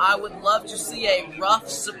Phillips, I would love to see a Ruff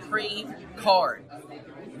Supreme card.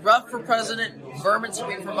 Ruff for president, Vermin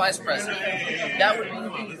Supreme for vice president. That would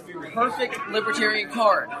be the perfect libertarian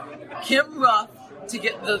card. Kim Ruff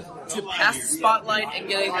to pass the spotlight and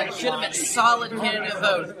get a legitimate, solid candidate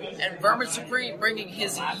vote, and Vermin Supreme bringing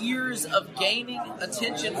his years of gaining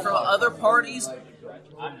attention from other parties.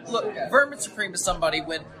 Look, Vermin Supreme is somebody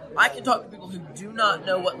when I can talk to people who do not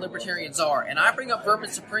know what libertarians are, and I bring up Vermin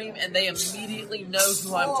Supreme, and they immediately know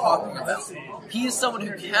who I'm talking about. He is someone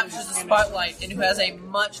who captures the spotlight and who has a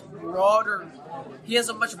much broader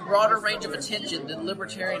range of attention than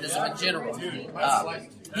libertarianism in general.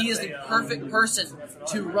 He is the perfect person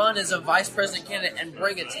to run as a vice president candidate and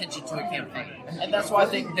bring attention to a campaign, and that's why I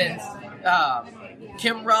think that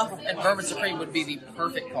Kim Ruff and Vermin Supreme would be the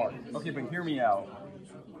perfect card. Okay, but hear me out.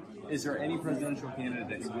 Is there any presidential candidate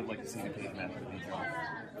that you would like to see in a case match with each other?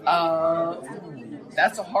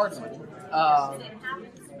 That's a hard one.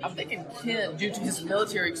 I'm thinking Ken, due to his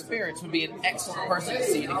military experience, would be an excellent person to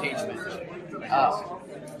see in a cage match.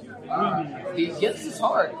 He gets his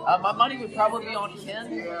hard. My money would probably be on Ken.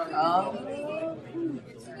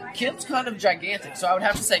 Kim's kind of gigantic, so I would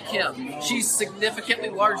have to say Kim. She's significantly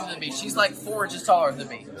larger than me. She's like 4 inches taller than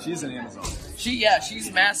me. She's an Amazon.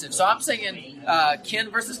 She's massive. So I'm saying Ken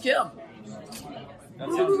versus Kim. That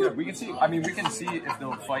sounds good. We can see if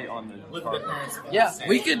they'll fight on the card. Yeah,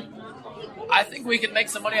 we could. I think we could make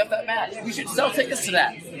some money off that match. We should sell tickets to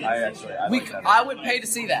that. I would pay to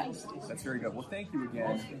see that. That's very good. Well, thank you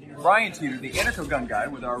again, Ryan Teeter, the Interco Gun Guy,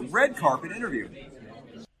 with our red carpet interview.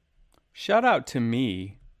 Shout out to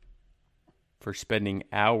me for spending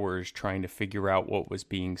hours trying to figure out what was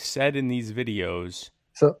being said in these videos.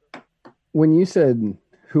 So when you said,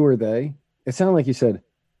 who are they? It sounded like you said,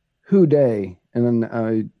 who day? And then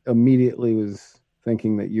I immediately was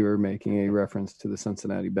thinking that you were making a reference to the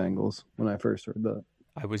Cincinnati Bengals when I first heard that.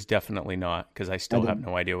 I was definitely not, because I still have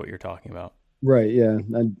no idea what you're talking about. Right, yeah.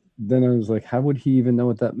 Then I was like, how would he even know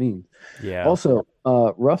what that means? Yeah. Also,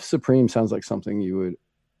 Ruff Supreme sounds like something you would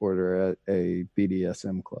order at a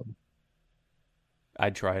BDSM club.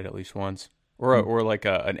 I'd try it at least once. Or like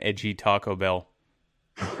an edgy Taco Bell.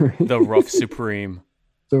 The Ruff Supreme.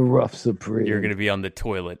 The Ruff Supreme. You're going to be on the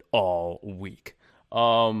toilet all week.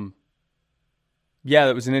 Yeah,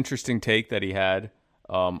 that was an interesting take that he had.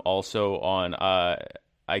 Also on,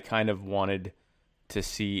 I kind of wanted to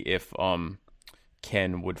see if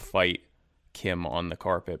Ken would fight Kim on the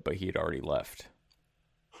carpet, but he had already left.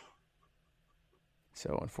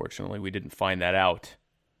 So unfortunately, we didn't find that out.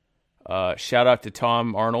 Shout out to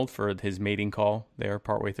Tom Arnold for his mating call there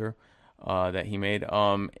partway through that he made.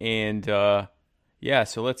 Yeah,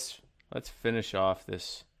 so let's finish off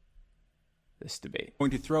this debate.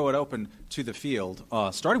 Going to throw it open to the field,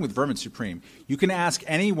 starting with Vermin Supreme. You can ask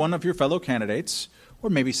any one of your fellow candidates,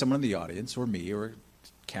 or maybe someone in the audience, or me, or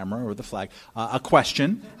camera, or the flag, a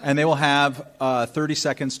question, and they will have 30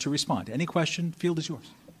 seconds to respond. Any question, field is yours.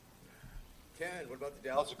 Ken, what about the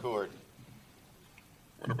Dallas Accord?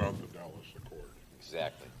 What about the Dallas Accord?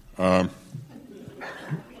 Exactly.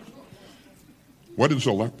 What is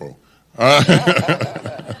Aleppo?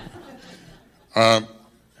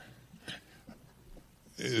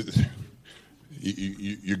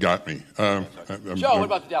 You got me. Joe, what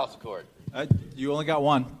about the Dallas Accord? You only got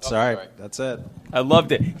one. Sorry, that's it. I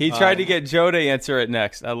loved it. He tried to get Joe to answer it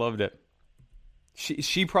next. I loved it.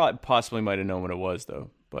 She possibly might have known what it was,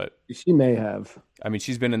 though. but she may have. I mean,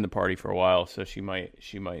 she's been in the party for a while, so she might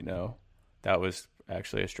know. That was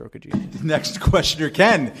actually a stroke of genius. Next questioner,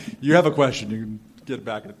 Ken. You have a question. You can get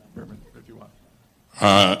back at Berman if you want.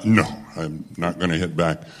 No, I'm not going to hit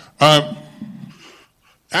back.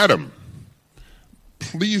 Adam,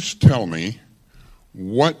 please tell me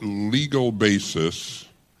what legal basis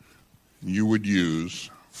you would use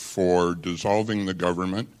for dissolving the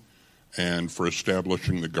government and for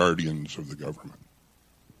establishing the guardians of the government.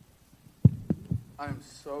 I'm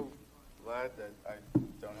so glad that I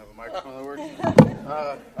don't have a microphone that works.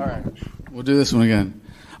 All right. We'll do this one again.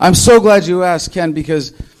 I'm so glad you asked, Ken,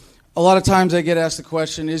 because a lot of times I get asked the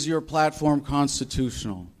question, is your platform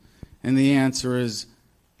constitutional? And the answer is,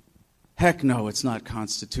 heck no, it's not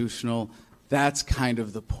constitutional. That's kind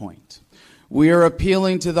of the point. We are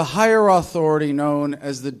appealing to the higher authority known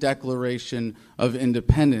as the Declaration of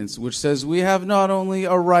Independence, which says we have not only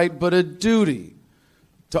a right but a duty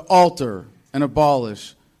to alter and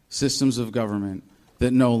abolish systems of government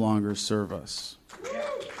that no longer serve us.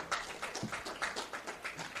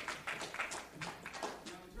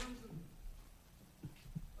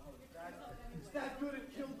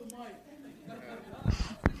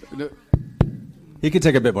 He could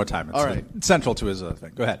take a bit more time. It's all right. Central to his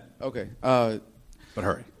thing. Go ahead. Okay. But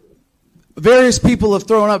hurry. Various people have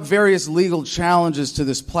thrown up various legal challenges to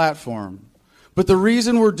this platform. But the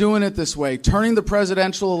reason we're doing it this way, turning the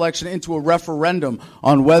presidential election into a referendum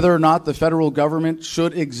on whether or not the federal government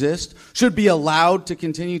should exist, should be allowed to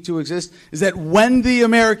continue to exist, is that when the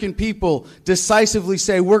American people decisively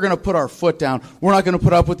say, we're going to put our foot down, we're not going to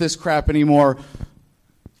put up with this crap anymore,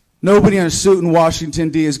 nobody in a suit in Washington,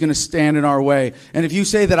 D. is going to stand in our way. And if you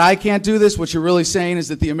say that I can't do this, what you're really saying is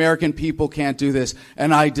that the American people can't do this,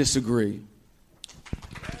 and I disagree.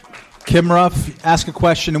 Kim Ruff, ask a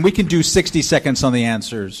question, and we can do 60 seconds on the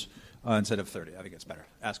answers instead of 30. I think it's better.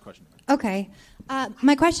 Ask a question. Okay.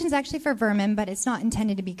 My question is actually for Vermin, but it's not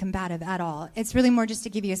intended to be combative at all. It's really more just to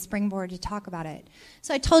give you a springboard to talk about it.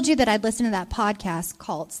 So I told you that I'd listened to that podcast,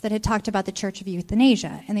 Cults, that had talked about the Church of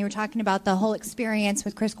Euthanasia, and they were talking about the whole experience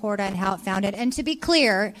with Chris Korda and how it founded. And to be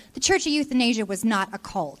clear, the Church of Euthanasia was not a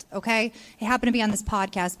cult, okay? It happened to be on this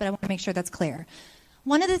podcast, but I want to make sure that's clear.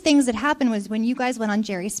 One of the things that happened was when you guys went on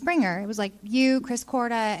Jerry Springer, it was like you, Chris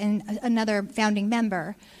Korda, and another founding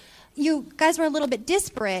member. You guys were a little bit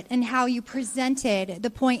disparate in how you presented the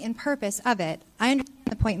point and purpose of it. I understand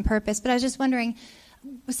the point and purpose, but I was just wondering,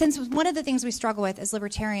 since one of the things we struggle with as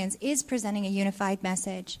libertarians is presenting a unified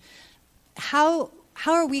message, how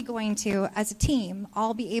are we going to, as a team,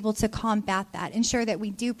 all be able to combat that, ensure that we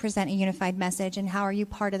do present a unified message, and how are you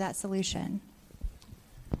part of that solution?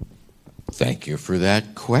 Thank you for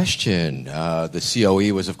that question. The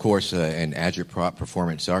COE was, of course, an agitprop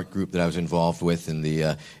performance art group that I was involved with in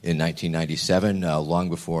 1997, long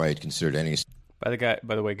before I had considered any. By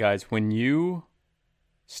the way, guys, when you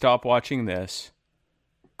stop watching this,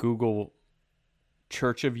 Google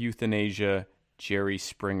Church of Euthanasia, Jerry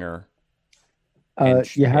Springer.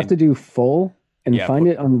 You have to do full and find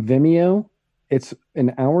it on Vimeo. It's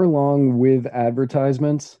an hour long with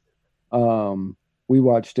advertisements. We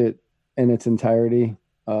watched it in its entirety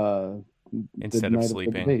instead of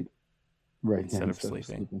sleeping. Right. Instead of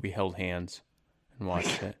sleeping. We held hands and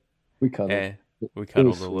watched it. We cuddled. We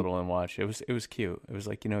cuddled a little and watched. It was cute. It was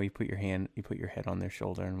like, you put your head on their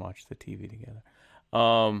shoulder and watch the TV together.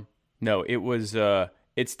 No, it was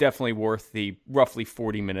it's definitely worth the roughly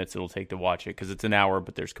 40 minutes it'll take to watch it, because it's an hour,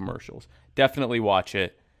 but there's commercials. Definitely watch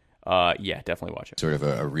it. Definitely watch it. Sort of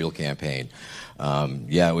a real campaign.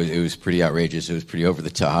 It was pretty outrageous. It was pretty over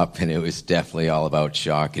the top, and it was definitely all about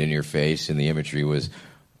shock and in your face, and the imagery was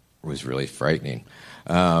really frightening.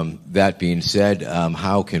 That being said,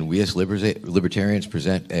 how can we as libertarians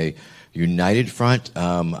present a united front?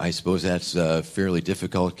 I suppose that's fairly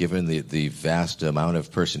difficult given the vast amount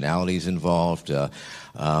of personalities involved.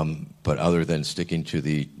 But other than sticking to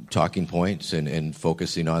the talking points and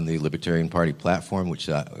focusing on the Libertarian Party platform, which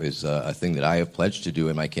is a thing that I have pledged to do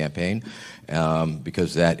in my campaign,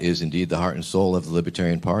 because that is indeed the heart and soul of the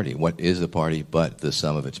Libertarian Party. What is a party but the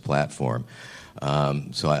sum of its platform?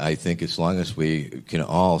 So I think as long as we can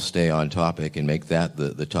all stay on topic and make that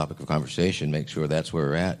the topic of conversation, make sure that's where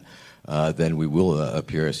we're at, then we will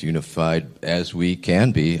appear as unified as we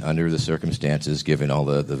can be under the circumstances, given all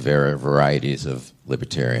the varieties of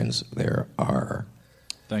libertarians there are.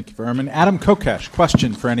 Thank you, Vermin. Adam Kokesh,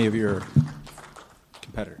 question for any of your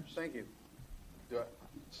competitors. Thank you.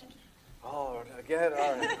 Again?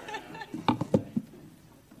 All right.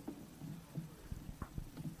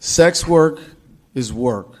 Sex work is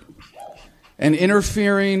work. And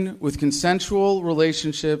interfering with consensual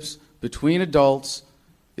relationships between adults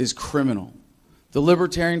is criminal. The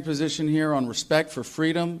libertarian position here on respect for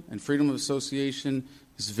freedom and freedom of association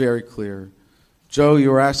is very clear. Joe,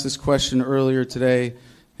 you were asked this question earlier today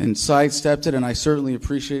and sidestepped it, and I certainly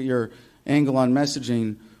appreciate your angle on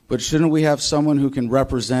messaging, but shouldn't we have someone who can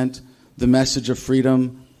represent the message of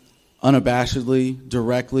freedom unabashedly,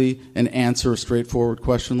 directly, and answer a straightforward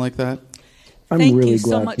question like that? Thank you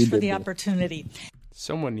so much for the opportunity.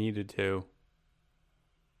 Someone needed to.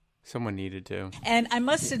 And I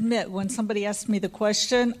must admit, when somebody asked me the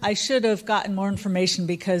question, I should have gotten more information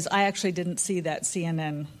because I actually didn't see that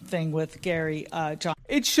CNN thing with Gary Johnson.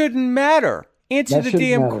 It shouldn't matter. Answer the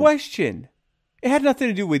damn question. It had nothing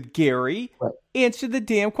to do with Gary. Right. Answer the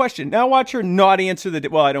damn question. Now watch her not answer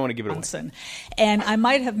well, I don't want to give it away. And I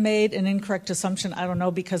might have made an incorrect assumption. I don't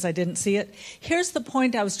know because I didn't see it. Here's the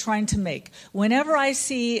point I was trying to make. Whenever I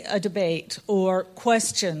see a debate or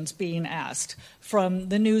questions being asked from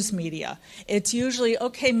the news media, it's usually,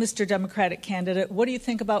 okay, Mr. Democratic candidate, what do you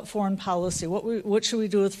think about foreign policy? What should we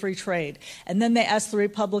do with free trade? And then they ask the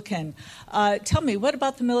Republican, tell me, what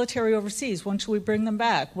about the military overseas? When should we bring them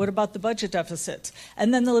back? What about the budget deficits?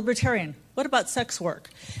 And then the Libertarian, what about sex work?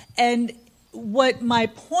 And what my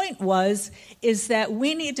point was is that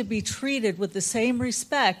we need to be treated with the same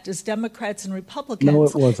respect as Democrats and Republicans. No,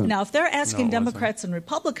 it wasn't. Now, if they're asking Democrats and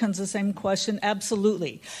Republicans the same question,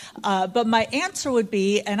 absolutely. But my answer would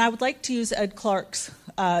be, and I would like to use Ed Clark's,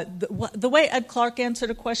 the way Ed Clark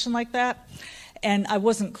answered a question like that, and I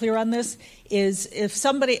wasn't clear on this, is if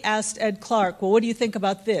somebody asked Ed Clark, well, what do you think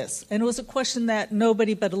about this? And it was a question that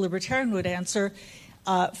nobody but a libertarian would answer.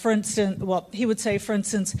 For instance, he would say, for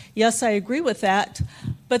instance, yes, I agree with that,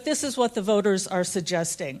 but this is what the voters are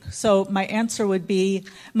suggesting. So my answer would be,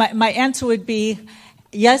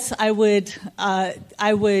 yes, I would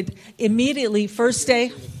immediately first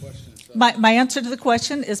day. My answer to the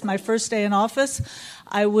question is my first day in office,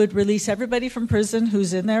 I would release everybody from prison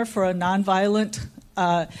who's in there for a nonviolent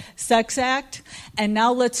sex act. And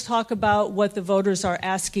now let's talk about what the voters are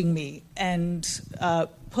asking me and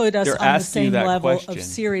put us on the same level of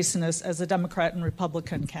seriousness as a Democrat and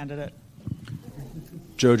Republican candidate.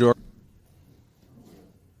 Joe Jordan.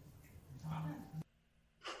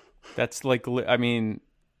 That's like, I mean,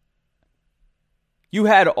 you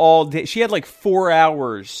had all day. She had like 4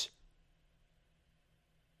 hours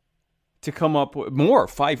to come up with more,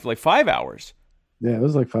 5 hours. Yeah, it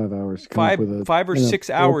was like 5 hours. 5 or 6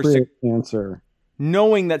 hours to answer,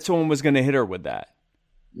 knowing that someone was going to hit her with that.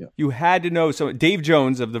 Yeah. You had to know. So Dave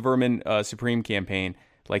Jones of the Vermin Supreme campaign,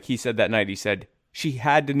 like he said that night, he said she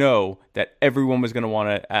had to know that everyone was going to want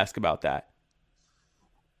to ask about that.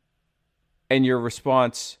 And your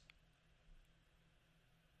response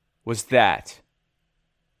was that.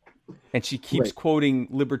 And she keeps quoting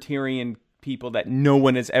libertarian people that no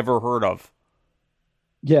one has ever heard of.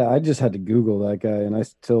 Yeah, I just had to Google that guy, and I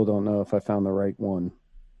still don't know if I found the right one.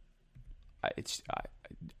 It's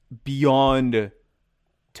beyond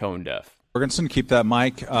tone deaf. Jorgensen, keep that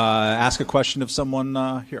mic. Ask a question of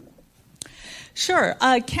someone here. Sure.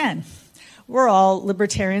 Ken, we're all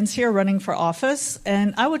libertarians here running for office,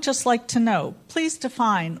 and I would just like to know, please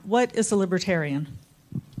define what is a libertarian?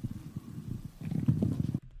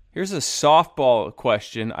 Here's a softball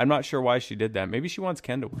question. I'm not sure why she did that. Maybe she wants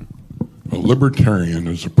Ken to win. A libertarian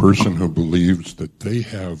is a person who believes that they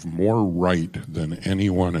have more right than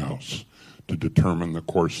anyone else to determine the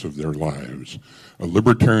course of their lives. A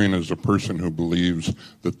libertarian is a person who believes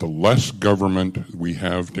that the less government we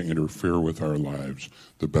have to interfere with our lives,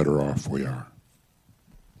 the better off we are.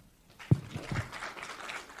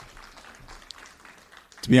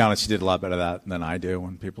 To be honest, you did a lot better that than I do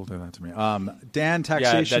when people do that to me. Dan,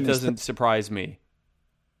 taxation. Yeah, that doesn't surprise me.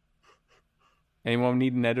 Anyone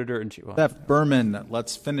need an editor? Steph Berman,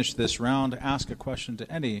 let's finish this round. Ask a question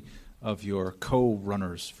to any of your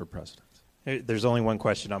co-runners for president. There's only one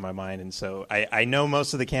question on my mind, and so I know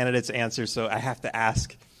most of the candidates' answers, so I have to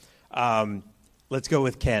ask. Let's go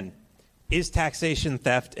with Ken. Is taxation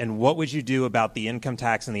theft, and what would you do about the income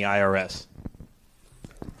tax and the IRS?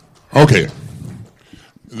 Okay.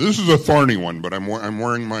 This is a thorny one, but I'm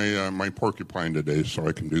wearing my porcupine today, so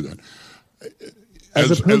I can do that.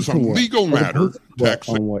 As a legal matter,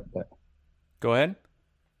 taxation. Go ahead.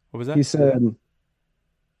 What was that? He said,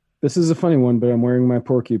 this is a funny one, but I'm wearing my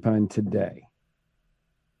porcupine today.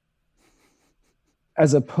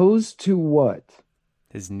 As opposed to what?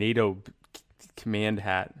 His NATO command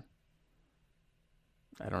hat.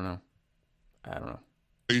 I don't know.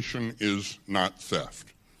 Taxation is not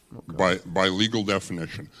theft. by legal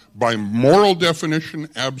definition. By moral definition,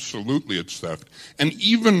 absolutely it's theft. And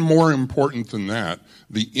even more important than that,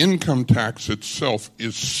 the income tax itself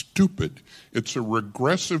is stupid. It's a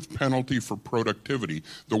regressive penalty for productivity.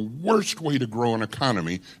 The worst way to grow an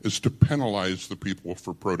economy is to penalize the people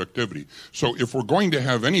for productivity. So if we're going to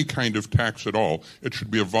have any kind of tax at all, it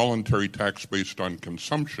should be a voluntary tax based on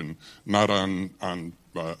consumption, not on an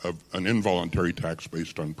involuntary tax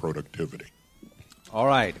based on productivity. All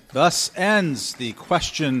right. Thus ends the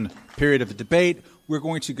question period of the debate. We're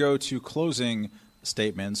going to go to closing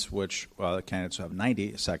statements, which the candidates will have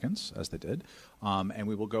 90 seconds, as they did. And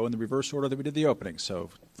we will go in the reverse order that we did the opening. So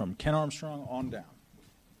from Ken Armstrong on down.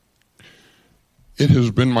 It has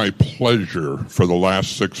been my pleasure for the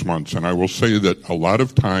last 6 months, and I will say that a lot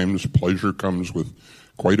of times pleasure comes with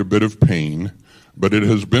quite a bit of pain, but it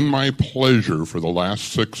has been my pleasure for the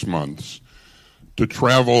last 6 months to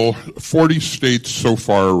travel 40 states so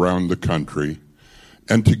far around the country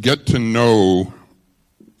and to get to know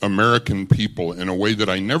American people in a way that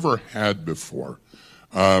I never had before.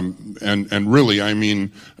 And really, I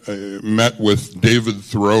mean, met with David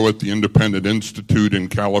Thoreau at the Independent Institute in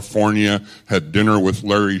California, had dinner with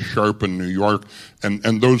Larry Sharpe in New York,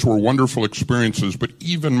 and those were wonderful experiences. But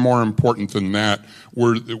even more important than that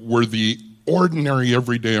were the ordinary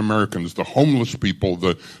everyday Americans, the homeless people,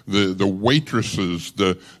 the waitresses,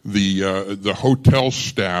 the hotel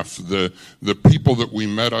staff, the people that we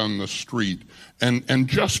met on the street, and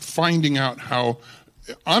just finding out how,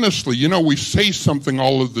 honestly, you know, we say something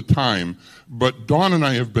all of the time, but Dawn and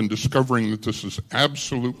I have been discovering that this is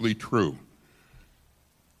absolutely true.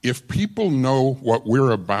 If people know what we're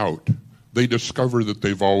about, they discover that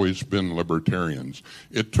they've always been libertarians.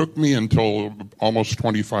 It took me until almost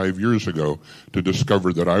 25 years ago to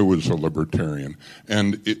discover that I was a libertarian.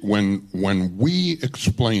 And when we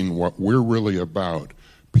explain what we're really about,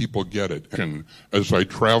 people get it. And as I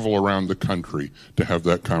travel around the country to have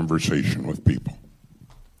that conversation with people.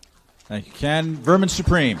 Thank you, Ken. Vermin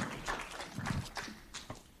Supreme.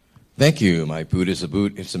 Thank you. My boot is a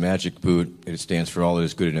boot. It's a magic boot. It stands for all that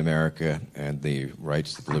is good in America and the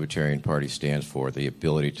rights that the Libertarian Party stands for, the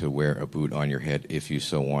ability to wear a boot on your head if you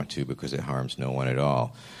so want to, because it harms no one at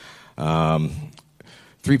all.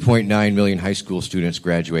 3.9 million high school students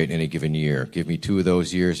graduate in any given year. Give me 2 of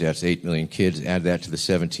those years, that's 8 million kids. Add that to the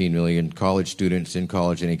 17 million college students in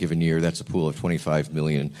college any given year. That's a pool of 25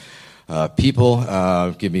 million people.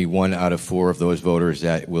 Give me 1 out of 4 of those voters.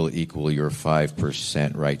 That will equal your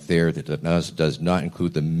 5% right there. That does not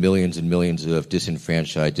include the millions and millions of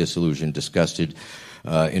disenfranchised, disillusioned, disgusted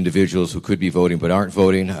individuals who could be voting but aren't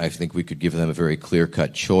voting. I think we could give them a very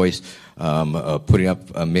clear-cut choice. Putting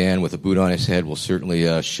up a man with a boot on his head will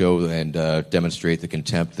certainly show and demonstrate the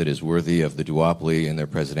contempt that is worthy of the duopoly in their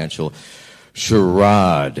presidential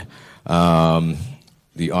charade.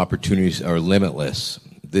 The opportunities are limitless.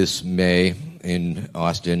 This May in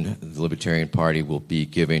Austin, the Libertarian Party will be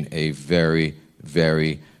giving a very,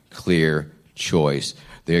 very clear choice.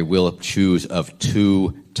 They will choose of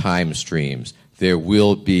 2 time streams. There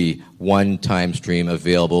will be 1 time stream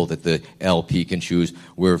available that the LP can choose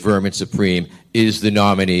where Vermin Supreme is the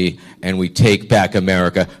nominee and we take back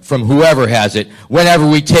America from whoever has it whenever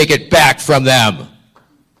we take it back from them.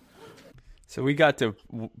 So we got to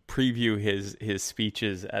preview his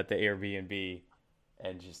speeches at the Airbnb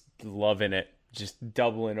and just loving it, just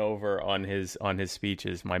doubling over on his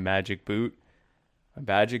speeches. My magic boot. We're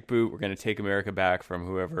going to take America back from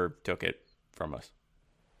whoever took it from us.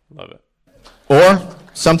 Love it. Or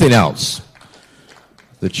something else.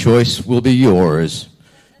 The choice will be yours.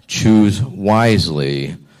 Choose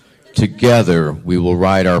wisely. Together we will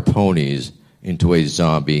ride our ponies into a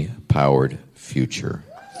zombie-powered future.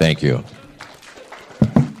 Thank you.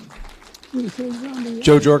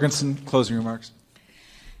 Jo Jorgensen, closing remarks.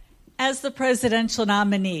 As the presidential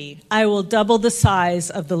nominee, I will double the size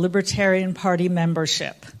of the Libertarian Party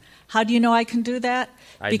membership. How do you know I can do that?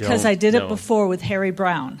 Because I did it before with Harry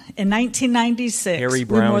Browne. In 1996, we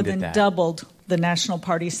more than doubled the National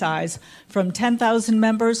Party size from 10,000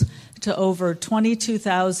 members to over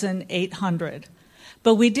 22,800.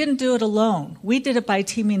 But we didn't do it alone. We did it by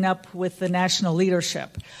teaming up with the national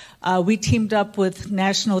leadership. We teamed up with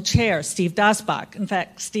National Chair Steve Dasbach. In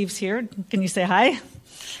fact, Steve's here. Can you say hi?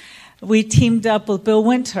 We teamed up with Bill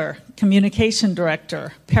Winter, Communication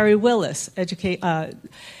Director, Perry Willis,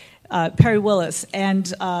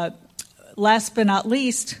 and last but not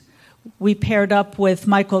least, we paired up with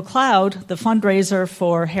Michael Cloud, the fundraiser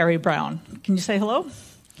for Harry Browne. Can you say hello?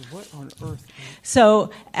 What on earth? So,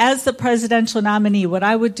 as the presidential nominee, what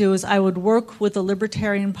I would do is I would work with the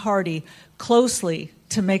Libertarian Party closely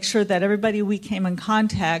to make sure that everybody we came in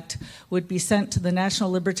contact would be sent to the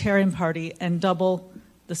National Libertarian Party and double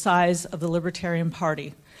the size of the Libertarian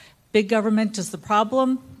Party. Big government is the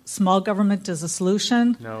problem. Small government is the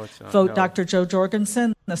solution. No, it's not. Vote No. Dr. Joe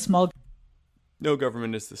Jorgensen, the small No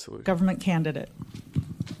government is the solution. government candidate.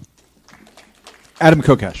 Adam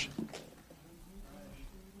Kokesh.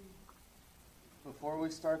 Before we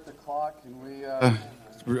start the clock, can we...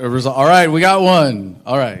 All right, we got one.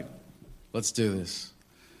 All right, let's do this.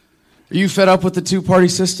 Are you fed up with the two-party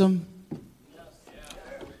system?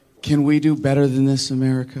 Can we do better than this,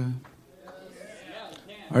 America?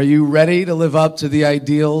 Are you ready to live up to the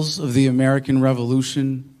ideals of the American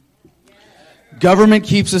Revolution? Government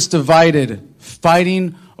keeps us divided,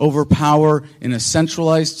 fighting over power in a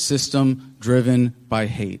centralized system driven by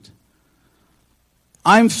hate.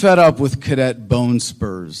 I'm fed up with Cadet Bone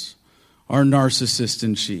Spurs, our narcissist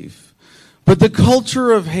in chief. But the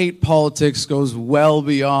culture of hate politics goes well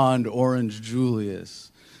beyond Orange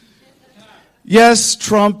Julius. Yes,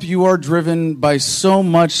 Trump, you are driven by so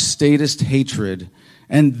much statist hatred,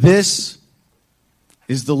 and this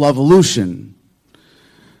is the Lovolution.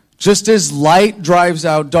 Just as light drives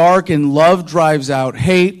out dark and love drives out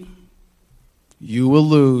hate, you will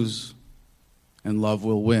lose and love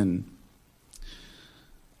will win.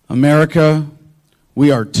 America,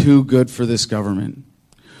 we are too good for this government.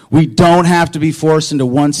 We don't have to be forced into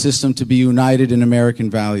one system to be united in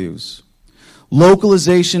American values.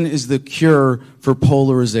 Localization is the cure for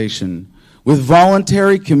polarization. With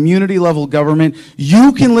voluntary community-level government,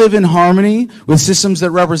 you can live in harmony with systems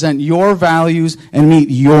that represent your values and meet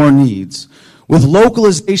your needs. With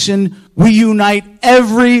localization, we unite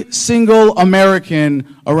every single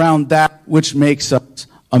American around that which makes us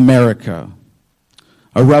America.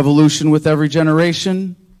 A revolution with every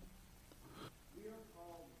generation.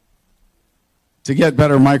 To get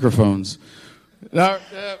better microphones.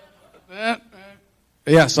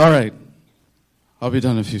 Yes, all right. I'll be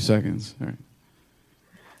done in a few seconds. All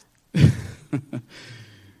right.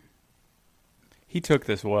 He took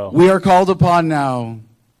this well. We are called upon now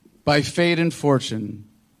by fate and fortune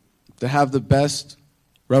to have the best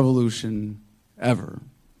revolution ever.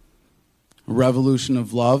 A revolution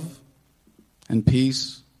of love and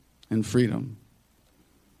peace and freedom.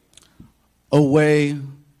 A way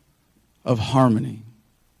of harmony.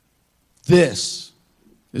 This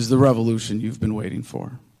is the revolution you've been waiting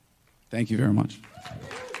for. Thank you very much.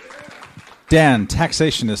 Dan,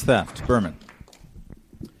 taxation is theft. Berman.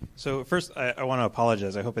 So first, I want to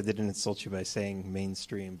apologize. I hope I didn't insult you by saying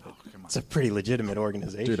mainstream, but it's a pretty legitimate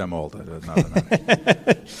organization. Dude, I'm old.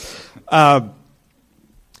 Not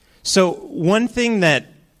So one thing that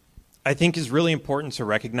I think is really important to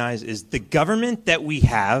recognize is the government that we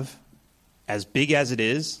have, as big as it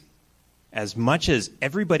is, as much as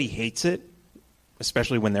everybody hates it,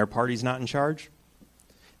 especially when their party's not in charge,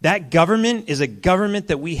 that government is a government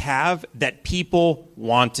that we have that people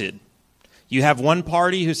wanted. You have one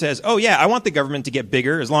party who says, oh yeah, I want the government to get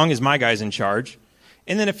bigger as long as my guy's in charge.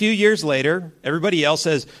 And then a few years later, everybody else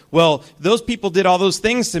says, well, those people did all those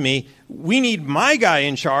things to me. We need my guy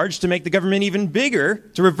in charge to make the government even bigger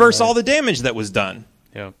to reverse all the damage that was done.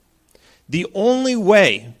 Yeah. The only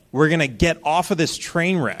way we're going to get off of this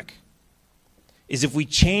train wreck is if we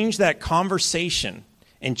change that conversation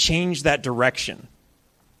and change that direction.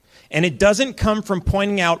 And it doesn't come from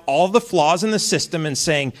pointing out all the flaws in the system and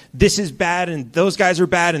saying, this is bad and those guys are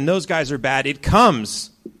bad and those guys are bad. It comes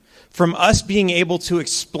from us being able to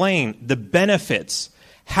explain the benefits,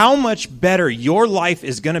 how much better your life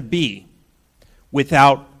is going to be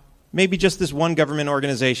without maybe just this one government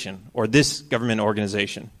organization or this government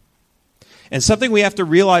organization. And something we have to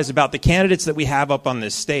realize about the candidates that we have up on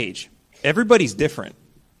this stage, everybody's different.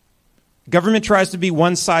 Government tries to be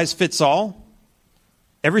one size fits all.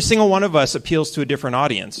 Every single one of us appeals to a different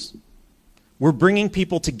audience. We're bringing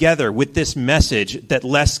people together with this message that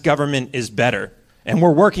less government is better. And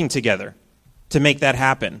we're working together to make that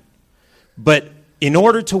happen. But in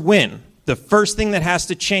order to win, the first thing that has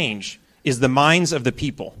to change is the minds of the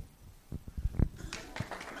people.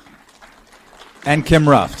 And Kim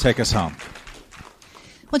Ruff, take us home.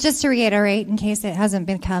 Well, just to reiterate, in case it hasn't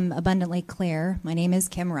become abundantly clear, my name is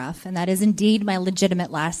Kim Ruff, and that is indeed my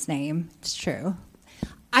legitimate last name. It's true.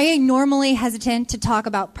 I am normally hesitant to talk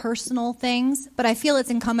about personal things, but I feel it's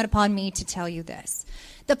incumbent upon me to tell you this.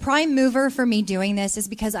 The prime mover for me doing this is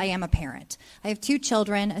because I am a parent. I have 2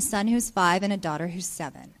 children, a son who's 5 and a daughter who's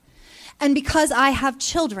 7. And because I have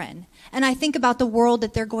children and I think about the world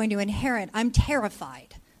that they're going to inherit, I'm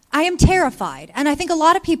terrified. I am terrified, and I think a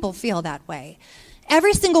lot of people feel that way.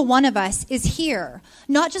 Every single one of us is here,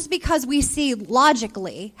 not just because we see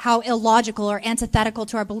logically how illogical or antithetical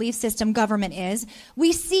to our belief system government is.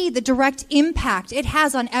 We see the direct impact it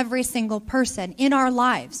has on every single person in our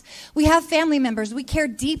lives. We have family members we care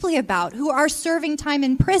deeply about who are serving time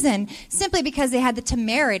in prison simply because they had the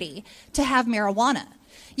temerity to have marijuana.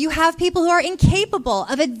 You have people who are incapable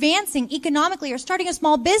of advancing economically or starting a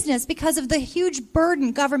small business because of the huge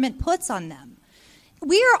burden government puts on them.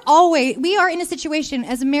 We are in a situation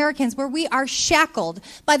as Americans where we are shackled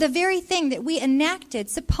by the very thing that we enacted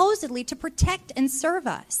supposedly to protect and serve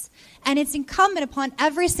us. And it's incumbent upon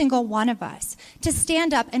every single one of us to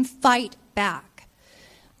stand up and fight back.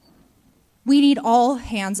 We need all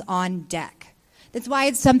hands on deck. That's why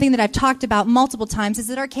it's something that I've talked about multiple times, is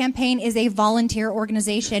that our campaign is a volunteer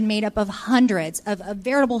organization made up of hundreds of a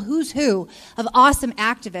veritable who's who of awesome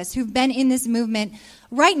activists who've been in this movement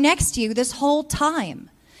right next to you this whole time.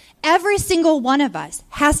 Every single one of us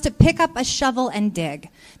has to pick up a shovel and dig.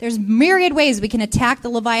 There's myriad ways we can attack the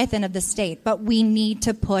Leviathan of the state, but we need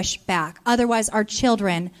to push back. Otherwise, our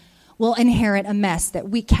children will inherit a mess that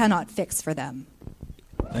we cannot fix for them.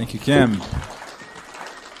 Thank you, Kim.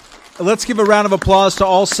 Let's give a round of applause to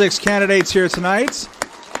all 6 candidates here tonight.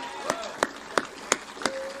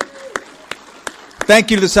 Thank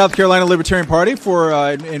you to the South Carolina Libertarian Party for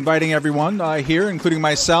inviting everyone here, including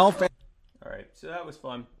myself. All right, so that was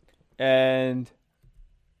fun. And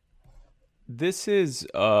this is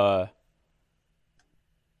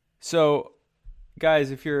so guys,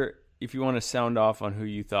 if you want to sound off on who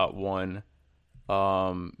you thought won,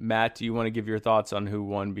 Matt, do you want to give your thoughts on who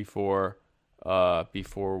won before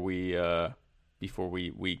we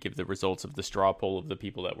give the results of the straw poll of the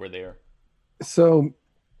people that were there? So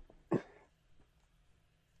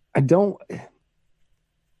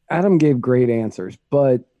Adam gave great answers,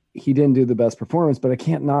 but he didn't do the best performance, but I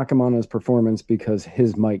can't knock him on his performance because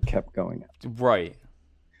his mic kept going out. Right.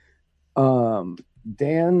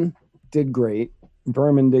 Dan did great.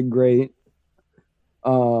 Vermin did great.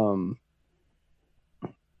 Kim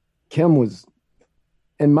was,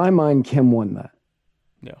 in my mind, Kim won that.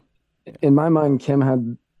 Yeah. In my mind, Kim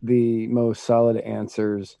had the most solid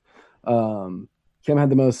answers.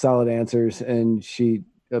 And she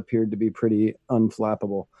appeared to be pretty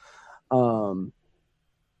unflappable.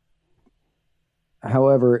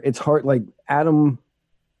 However, it's hard. Like, Adam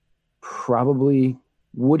probably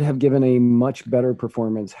would have given a much better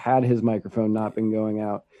performance had his microphone not been going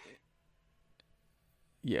out.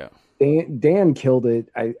 Yeah. Dan killed it.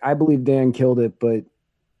 I believe Dan killed it, but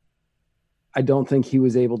I don't think he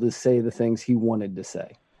was able to say the things he wanted to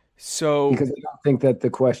say. So, because I don't think that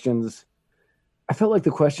I felt like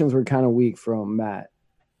the questions were kind of weak from Matt.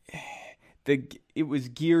 It was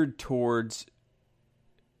geared towards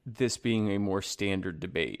this being a more standard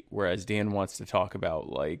debate, whereas Dan wants to talk about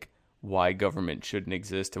like why government shouldn't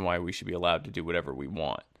exist and why we should be allowed to do whatever we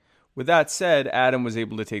want. With that said, Adam was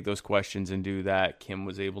able to take those questions and do that. Kim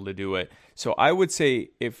was able to do it. So I would say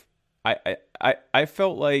if I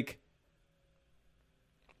felt like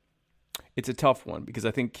it's a tough one because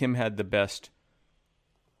I think Kim had the best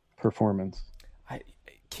performance.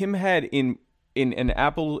 Kim had in an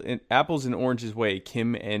apples and oranges way,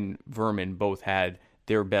 Kim and Vermin both had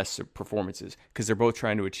their best performances because they're both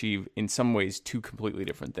trying to achieve, in some ways, 2 completely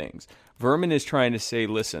different things. Vermin is trying to say,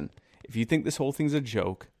 listen, if you think this whole thing's a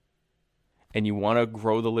joke and you want to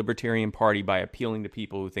grow the Libertarian Party by appealing to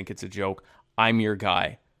people who think it's a joke, I'm your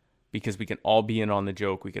guy because we can all be in on the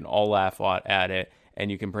joke. We can all laugh at it. And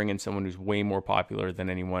you can bring in someone who's way more popular than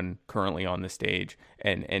anyone currently on the stage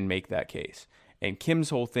and make that case. And Kim's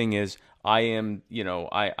whole thing is, I am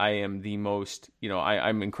the most,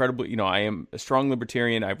 I'm incredibly, I am a strong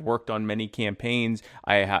libertarian. I've worked on many campaigns.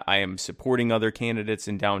 I am supporting other candidates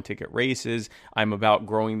in down ticket races. I'm about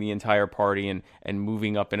growing the entire party and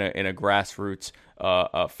moving up in a grassroots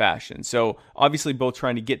fashion. So obviously both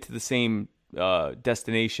trying to get to the same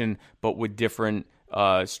destination, but with different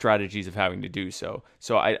strategies of having to do so.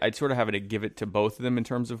 So I'd sort of have to give it to both of them in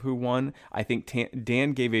terms of who won. I think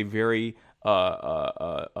Dan gave a very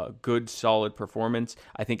a good, solid performance.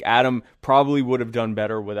 I think Adam probably would have done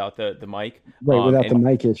better without the mic. Right, without the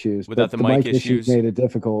mic issues. Without the mic issues made it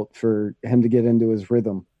difficult for him to get into his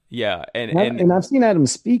rhythm. Yeah, and I've seen Adam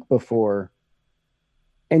speak before,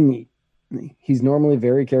 and he's normally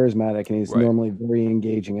very charismatic and he's normally very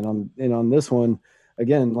engaging. And on this one,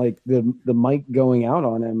 again, like the mic going out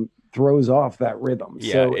on him throws off that rhythm.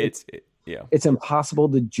 Yeah, so it's impossible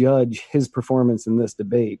to judge his performance in this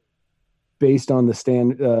debate based on the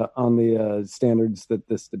standards that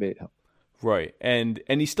this debate held. Right, and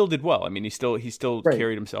he still did well. I mean, he still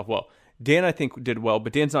carried himself well. Dan, I think, did well,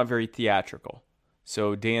 but Dan's not very theatrical.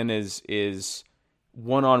 So Dan is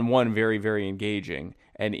one-on-one very, very engaging,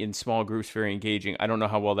 and in small groups very engaging. I don't know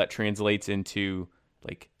how well that translates into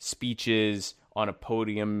like speeches on a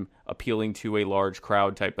podium appealing to a large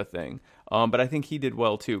crowd type of thing. But I think he did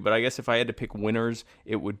well too. But I guess if I had to pick winners,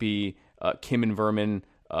 it would be Kim and Vermin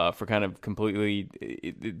for kind of completely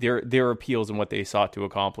their appeals and what they sought to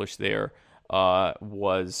accomplish there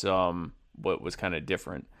was what was kind of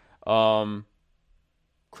different.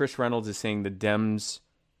 Chris Reynolds is saying the Dems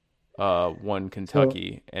won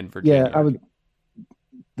Kentucky and Virginia. Yeah,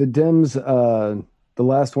 the Dems, the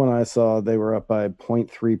last one I saw, they were up by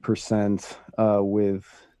 0.3% with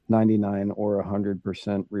 99 or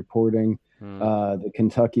 100% reporting.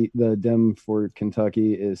 The Dem for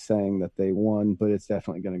Kentucky is saying that they won, but it's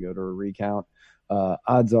definitely going to go to a recount.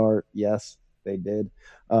 Odds are, yes, they did.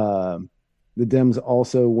 The Dems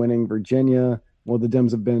also winning Virginia. Well, the Dems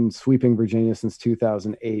have been sweeping Virginia since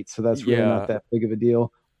 2008, so that's really not that big of a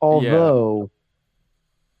deal. Although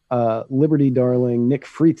Liberty darling Nick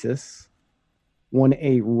Freitas won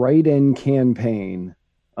a write-in campaign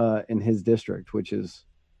in his district, which is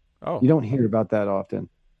you don't hear about that often.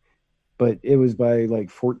 But it was by like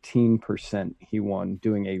 14% he won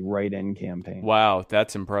doing a write-in campaign. Wow,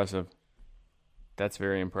 that's impressive. That's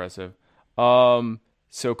very impressive.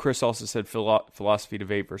 So Chris also said philosophy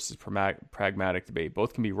debate versus pragmatic debate.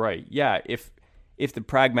 Both can be right. Yeah, if the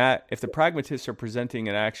pragmatists are presenting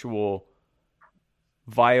an actual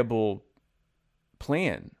viable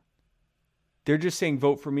plan, they're just saying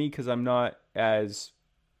vote for me because I'm not as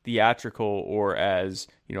theatrical or as,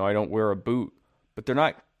 I don't wear a boot. But they're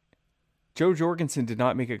not. Jo Jorgensen did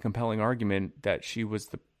not make a compelling argument that she was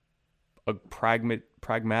a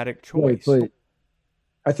pragmatic choice. But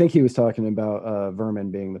I think he was talking about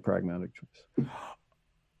Vermin being the pragmatic choice.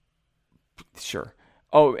 Sure.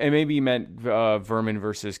 Oh, and maybe he meant Vermin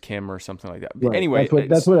versus Kim or something like that. Right. Anyway,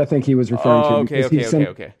 that's what I think he was referring to.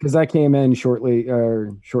 Okay. Because that came in shortly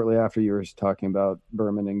after you were talking about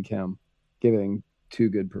Vermin and Kim giving two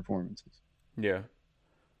good performances. Yeah.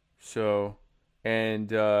 So, and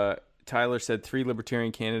Tyler said 3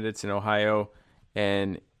 Libertarian candidates in Ohio,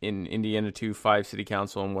 and in Indiana 2, 5 city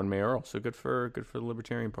council and 1 mayoral. So good for the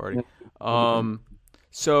Libertarian Party.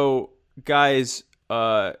 So guys,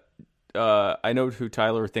 I know who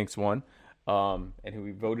Tyler thinks won, and who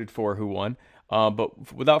we voted for who won.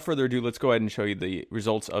 But without further ado, let's go ahead and show you the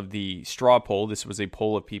results of the straw poll. This was a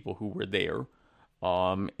poll of people who were there,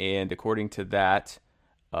 and according to that,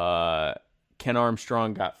 Ken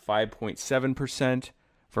Armstrong got 5.7%.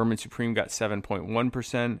 Vermin Supreme got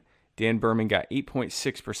 7.1%. Dan Berman got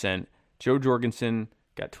 8.6%. Jo Jorgensen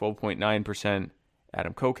got 12.9%.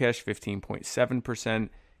 Adam Kokesh, 15.7%.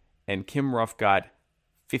 And Kim Ruff got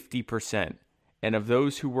 50%. And of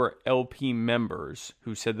those who were LP members,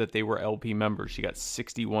 who said that they were LP members, she got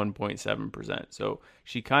 61.7%. So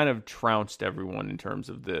she kind of trounced everyone in terms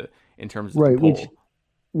of the poll.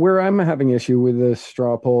 Where I'm having issue with this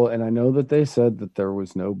straw poll, and I know that they said that there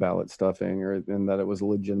was no ballot stuffing and that it was a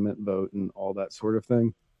legitimate vote and all that sort of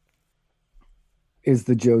thing, is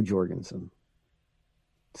the Jo Jorgensen.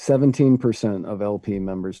 17% of LP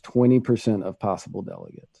members, 20% of possible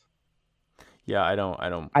delegates. Yeah, I don't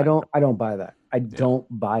buy that. I don't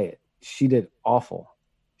buy it. She did awful.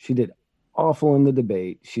 She did awful in the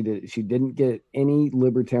debate. She didn't get any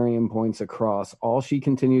libertarian points across. All she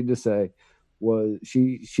continued to say was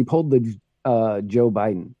she pulled the Joe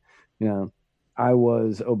Biden. I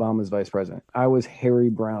was Obama's vice president. I was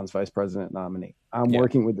Harry Brown's vice president nominee. I'm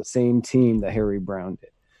working with the same team that Harry Brown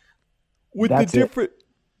did.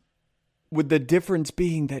 With the difference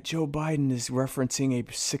being that Joe Biden is referencing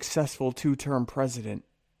a successful 2-term president.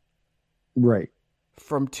 Right.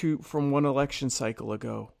 From one election cycle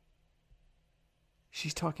ago.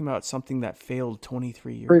 She's talking about something that failed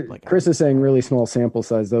 23 years. Chris is saying really small sample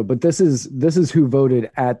size though, but this is who voted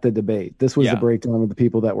at the debate. This was the breakdown of the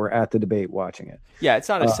people that were at the debate watching it. Yeah, it's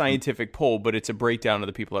not a scientific poll, but it's a breakdown of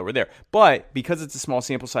the people that were there. But because it's a small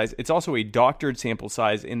sample size, it's also a doctored sample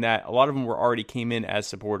size in that a lot of them already came in as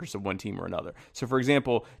supporters of one team or another. So for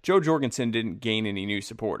example, Jo Jorgensen didn't gain any new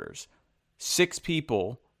supporters. 6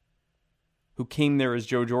 people who came there as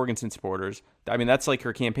Jo Jorgensen supporters, I mean, that's like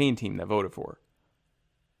her campaign team that voted for her.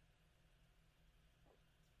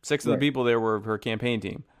 6 of the people there were her campaign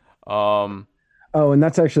team. And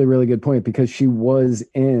that's actually a really good point because she was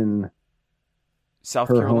in South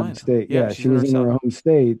her Carolina. Home state. Yeah, she was in her home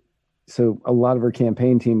state. So a lot of her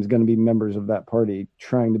campaign team is going to be members of that party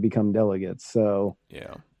trying to become delegates. So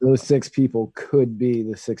those 6 people could be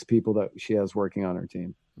the 6 people that she has working on her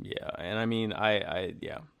team. Yeah, and I mean,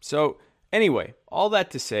 So anyway, all that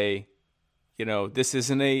to say, this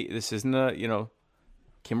isn't a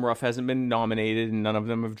Kim Ruff hasn't been nominated, and none of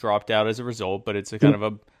them have dropped out as a result. But it's a kind of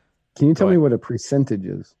a. Can you tell me what a percentage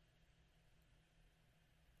is?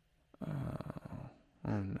 I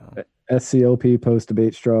don't know. SCLP post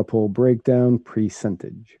debate straw poll breakdown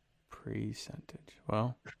percentage. Percentage.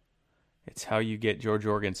 Well, it's how you get George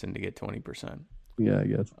Jorgensen to get 20%. Yeah, I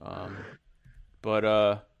guess.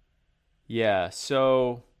 Yeah.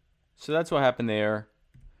 So that's what happened there.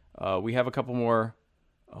 We have a couple more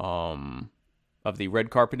of the red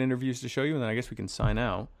carpet interviews to show you, and then I guess we can sign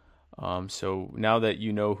out. So now that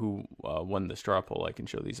you know who won the straw poll, I can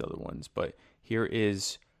show these other ones. But here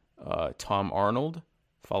is Tom Arnold,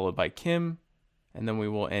 followed by Kim, and then we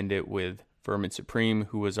will end it with Vermin Supreme,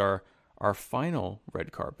 who was our final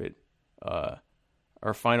red carpet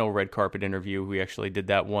interview. We actually did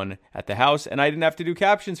that one at the house, and I didn't have to do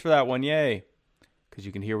captions for that one. Yay! Because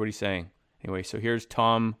you can hear what he's saying. Anyway, so here's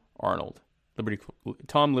Tom Arnold.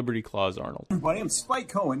 Liberty Claus Arnold. Everybody, I'm Spike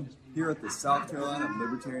Cohen here at the South Carolina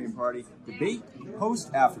Libertarian Party debate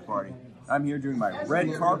post after party. I'm here doing my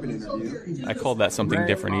red carpet interview. I called that something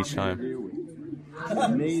different each time.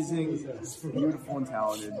 Amazing, beautiful, and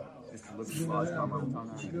talented Mr. Liberty Claus.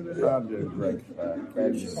 I'm doing great.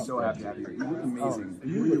 I'm so happy to have you here. You look amazing.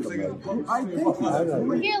 You look amazing. I thank you.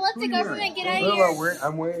 Here, let the government get out of here.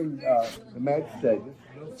 I'm wearing the match status.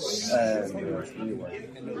 And anyway,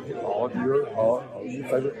 all your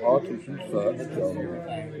favorite politicians suck.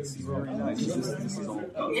 This is very nice. This is all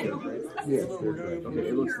fair trade? Yes, fair trade. Okay,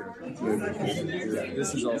 it looks fair trade.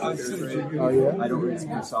 This is also fair trade. Oh, yeah? I don't read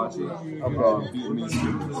Versace. Okay.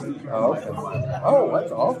 Vietnamese. Oh, okay. Oh,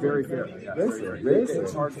 that's awesome. Very fair. Yeah, Very fair. Very fair.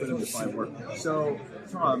 It's hard for them to find work. So,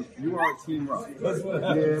 Tom, you are Team Ruff.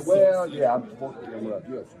 Yeah, well, yeah, I'm supporting Team Ruff.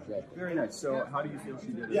 Yes, exactly. Very nice. So, how do you feel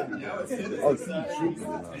she did it? Oh, she's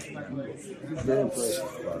super. Very impressive.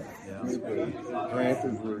 Her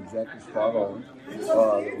answers were exactly spot on.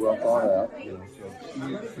 Well thought out. You know, so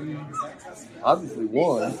she obviously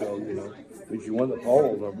won. So but she won the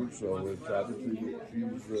poll number. So it's obviously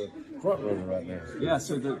she's the front runner right now. Yeah.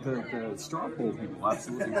 So the straw poll people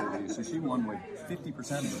absolutely voted you. So she won like 50%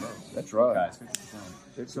 of the vote. That's right. Guys,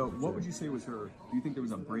 50%. So what would you say was her? Do you think there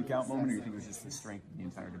was a breakout moment, or do you think it was just the strength of the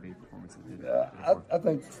entire debate performance that did it? I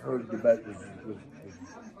think her debate was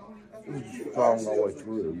strong all the way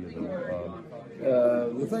through.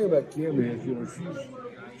 The thing about Kim is,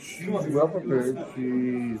 she's well prepared.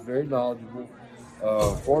 She's very knowledgeable.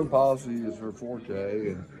 Foreign policy is her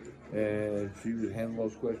forte, and she would handle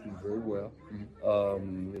those questions very well.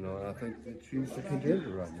 And I think that she's the contender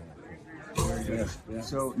right now. Very good. Yeah.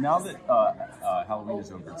 So now that Halloween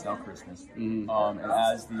is over, it's now Christmas, and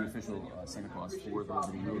as the official Santa Claus for the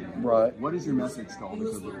Liberty movement, right? What is your message to all the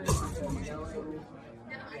good little libertarians?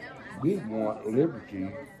 We want liberty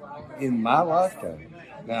in my lifetime.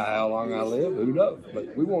 Now, how long I live, who knows?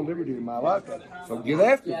 But we want liberty in my lifetime. So get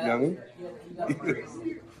after it, youngin'.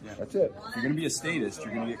 That's it. If you're going to be a statist,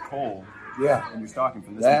 you're going to get coal. Yeah. And you're stocking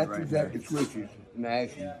from this. That's right exactly there. switches and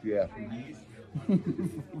ashes. Yeah.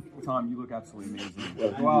 Tom, you look absolutely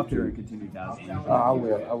amazing. Go out there and continue dazzling. I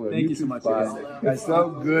will. Thank you so much. It's so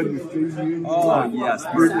good to see you. Oh, yes.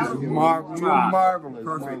 You're just marvelous.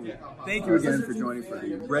 Perfect. Thank you again for joining for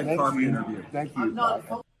the red carpet interview. Thank you.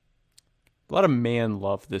 A lot of man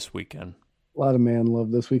love this weekend. A lot of man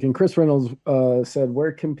love this weekend. Chris Reynolds said,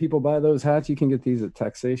 where can people buy those hats? You can get these at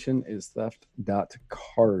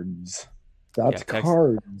taxationistheft.cards.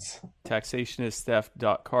 Cards.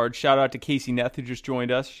 Taxationistheft.cards. Shout out to Casey Neth, who just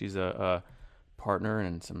joined us. She's a partner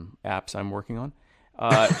in some apps I'm working on.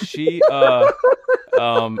 She so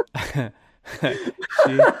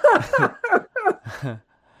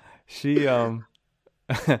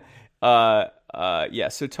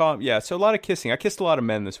Tom, so a lot of kissing. I kissed a lot of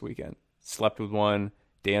men this weekend. Slept with one,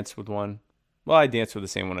 danced with one. Well, I danced with the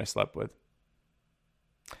same one I slept with.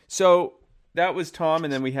 So that was Tom,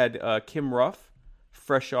 and then we had Kim Ruff,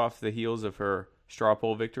 fresh off the heels of her straw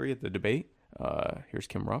poll victory at the debate. Here's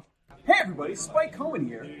Kim Ruff. Hey everybody, Spike Cohen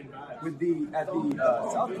here at the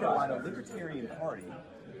South Carolina Libertarian Party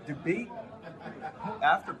debate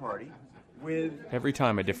after party with every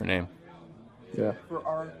time a different name. Yeah. For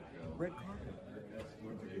our red carpet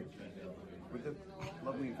with the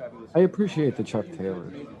lovely and fabulous. I appreciate the Chuck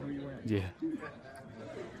Taylor. Yeah.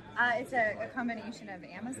 It's a combination of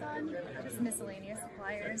Amazon, just miscellaneous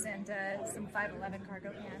suppliers, and some 511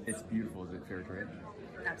 cargo pants. It's beautiful. Is it fair trade?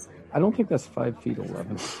 Absolutely. I don't think that's 5 feet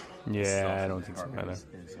 11. Yeah, I don't think so either. Is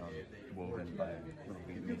woven by little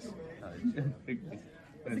babies.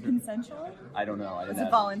 Is it consensual? I don't know. Is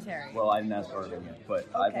it voluntary? Well, I didn't ask Arvin yet, but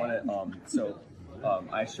Okay. I want to. So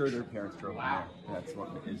I assure their parents drove them there. That's what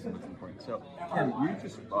is what's important. So, Kim, you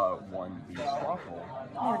just won the straw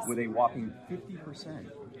poll with a whopping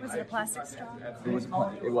 50%. Was it a plastic straw? It was.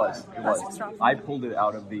 It was. Plastic straw? I pulled it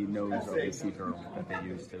out of the nose of the seeker that they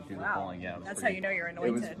used to do the polling. Yeah, it was That's pretty- how you know you're It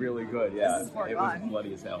anointed. was really good. Yeah, This is for it fun. was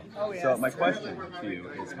bloody as hell. Oh, yes. So my question to you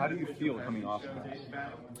is, how do you feel coming off of that?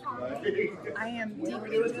 I am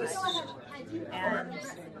deeply touched and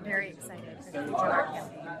very excited for the future of our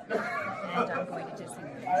campaign. And I'm going to Disney.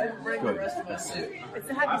 Good. It's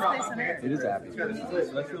the happiest place on earth. It is happy. So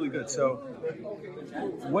that's really good. So,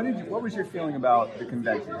 what was your feeling about the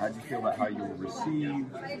convention? How did you feel about how you were received?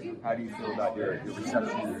 How do you feel about your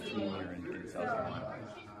reception, your team here in South Carolina?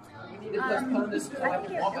 I think it went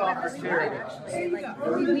really well,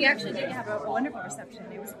 actually. We actually did have a wonderful reception.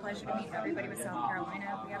 It was a pleasure to meet everybody with South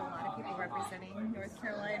Carolina. We had a lot of people representing North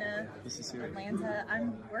Carolina, Atlanta.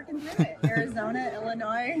 I'm working through it. Arizona,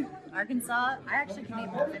 Illinois, Arkansas. I actually can name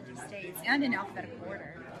all 50 states and in alphabetical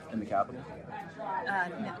order. In the capital?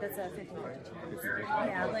 No, that's a 50-50.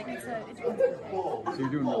 Yeah, like it's So you're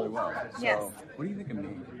doing really well. So Yes. what do you think of me?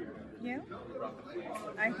 You?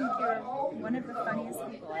 I think you're one of the funniest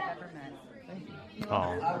people I've ever met. Thank you.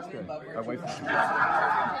 Oh. That's good. My wife is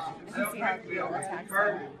I can see how people attack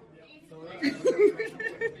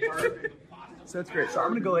So that's great. So I'm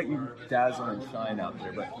going to go let you dazzle and shine out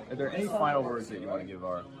there. But are there any final words that you want to give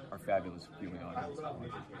our fabulous viewing audience?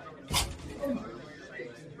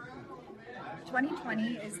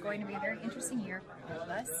 2020 is going to be a very interesting year for all of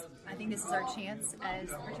us. I think this is our chance as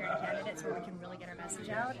Libertarian candidates where we can really get our message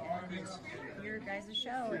out, and your guys'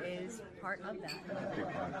 show is part of that.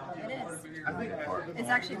 It is. It's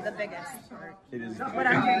actually the biggest part. It is. What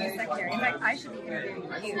I'm doing is secondary. In fact, I should be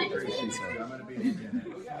interviewing you.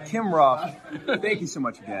 Kim Ruff, thank you so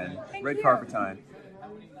much again. Red carpet time.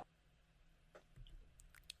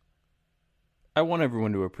 I want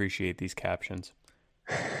everyone to appreciate these captions.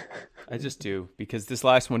 I just do, because this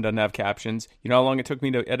last one doesn't have captions. You know how long it took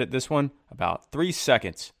me to edit this one? About 3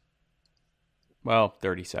 seconds. Well,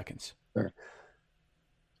 30 seconds. Sure.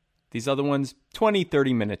 These other ones, 20,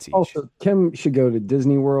 30 minutes each. Also, Kim should go to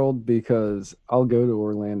Disney World because I'll go to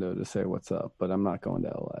Orlando to say what's up, but I'm not going to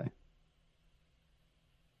LA.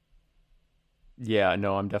 Yeah,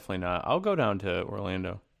 no, I'm definitely not. I'll go down to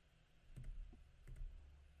Orlando.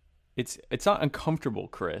 It's not uncomfortable,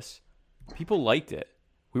 Chris. People liked it.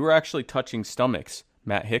 We were actually touching stomachs,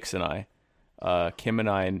 Matt Hicks and I. Kim and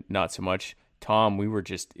I, not so much. Tom, we were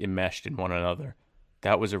just enmeshed in one another.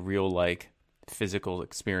 That was a real, physical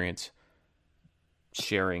experience.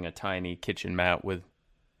 Sharing a tiny kitchen mat with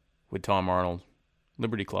Tom Arnold.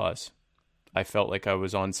 Liberty Claus. I felt like I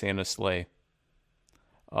was on Santa's sleigh.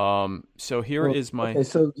 So here is my... Okay,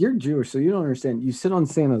 so you're Jewish, so you don't understand. You sit on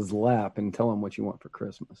Santa's lap and tell him what you want for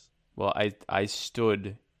Christmas. Well, I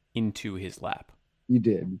stood into his lap. You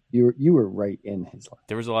did. You were right in his lap.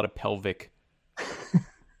 There was a lot of pelvic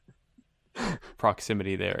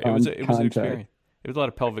proximity there. It was an experience. It was a lot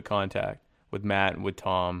of pelvic contact with Matt and with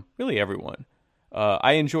Tom, really everyone.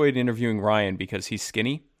 I enjoyed interviewing Ryan because he's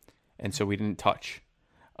skinny, and so we didn't touch.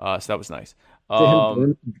 So that was nice.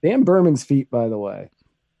 Dan Berman's feet, by the way.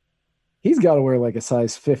 He's got to wear like a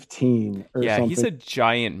size 15 or something. He's a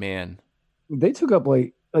giant man. They took up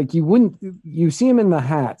you see him in the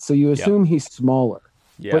hat, so you assume he's smaller.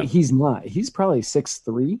 Yeah. But he's not. He's probably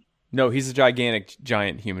 6'3". No, he's a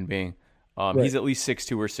giant human being. Right. He's at least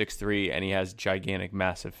 6'2" or 6'3", and he has gigantic,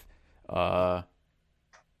 massive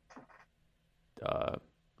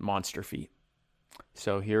monster feet.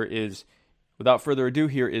 So without further ado,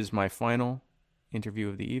 here is my final interview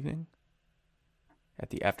of the evening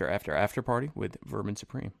at the after party with Vermin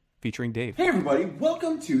Supreme, featuring Dave. Hey everybody,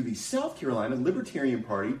 welcome to the South Carolina Libertarian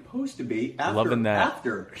Party post-debate Loving that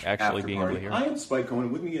after being party. able to hear. I am Spike Cohen,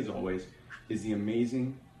 and with me as always is the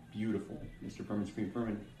amazing, beautiful Mr. Vermin Supreme.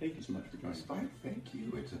 Vermin, thank you so much for joining us. Spike, thank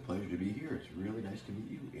you. It's a pleasure to be here. It's really nice to meet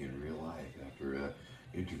you in real life after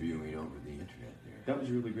interviewing over the internet there. That was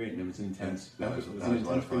really great, and it was intense. That was a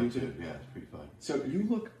lot of fun too. Yeah, it's pretty fun. So you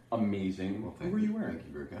look amazing. Well, Who were you wearing? Thank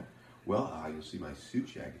you very much. Well, you'll see my suit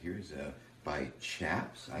jacket here is by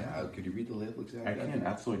Chaps. Could you read the label exactly? I can,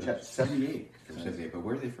 absolutely. Chaps 78. From 78, but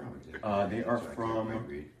where are they from exactly? They are So I from. can't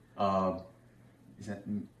read. Is that?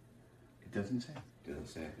 It doesn't say. Doesn't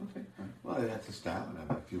say. Okay. Well, that's the style, and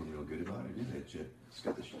I'm feeling real good about it. It's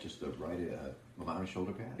got just the right amount of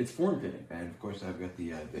shoulder pads. It's form-fitting. And of course, I've got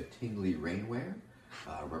the Tingley Rainwear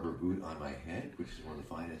rubber boot on my head, which is one of the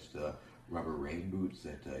finest rubber rain boots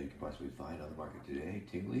that you can possibly find on the market today.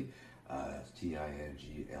 Tingley, it's Tingley.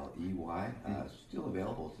 Still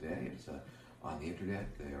available today. It's on the internet.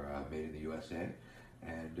 They're made in the USA.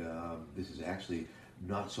 And this is actually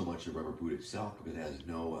not so much the rubber boot itself because it has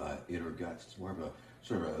no inner guts. It's more of a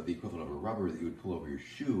sort of the equivalent of a rubber that you would pull over your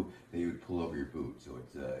shoe that you would pull over your boot. So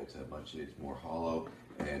it's more hollow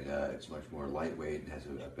and it's much more lightweight and has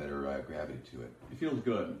a better gravity to it. It feels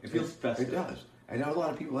good. It feels festive. It does. I know a lot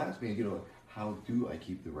of people ask me, how do I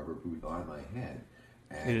keep the rubber boot on my head?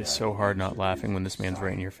 It is so hard not laughing when this man's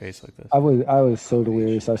right in your face like this. I was so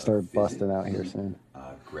delirious I started busting out here soon.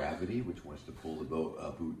 Gravity, which wants to pull the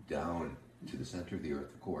boot down to the center of the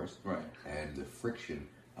earth, of course. Right. And the friction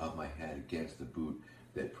of my head against the boot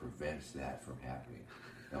that prevents that from happening.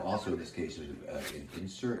 Now, also in this case, there's an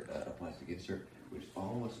insert, a plastic insert, which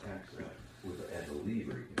almost acts as a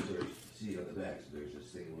lever. You can sort of see it on the back. So there's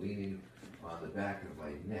this thing leaning on the back of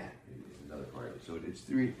my neck is another part of it. So it's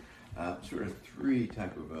three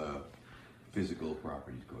type of physical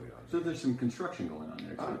properties going on. So there's some construction going on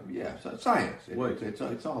there too. Yeah, so science.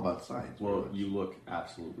 It's all about science. Well, you look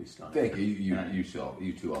absolutely stunning. Thank you. You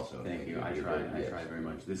too also. Thank you. I tried very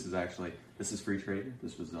much. This is free trade.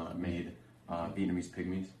 This was made Vietnamese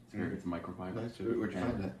pygmies. It's a microfiber. Where'd you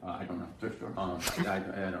find that? I don't know. Thrift store? I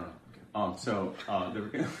don't know. So there we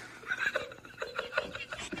go.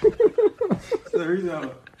 So the reason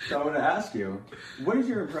I want to ask you, what is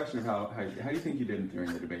your impression of how do you think you did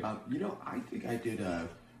during the debate? I think I did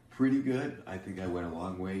pretty good. I think I went a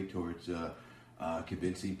long way towards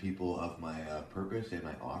convincing people of my purpose and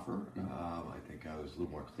my offer. I think I was a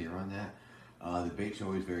little more clear on that. The debate's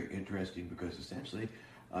always very interesting because essentially,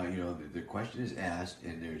 the question is asked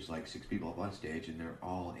and there's like 6 people up on stage and they're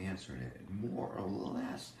all answering it more or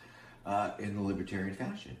less in the libertarian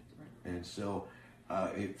fashion. And so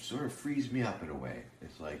it sort of frees me up in a way.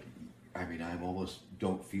 It's like, I almost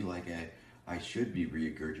don't feel like I should be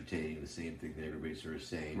regurgitating the same thing that everybody's sort of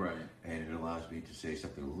saying. Right. And it allows me to say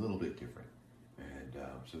something a little bit different. And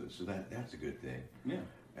so that's a good thing. Yeah.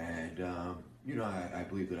 And, I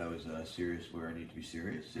believe that I was serious where I need to be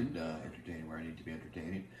serious and entertaining where I need to be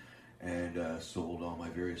entertaining. And sold all my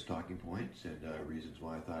various talking points and reasons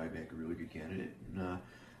why I thought I'd make a really good candidate. And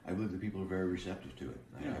I believe that people are very receptive to it.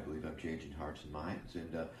 I believe I'm changing hearts and minds.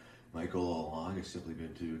 And my goal all along has simply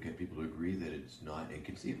been to get people to agree that it's not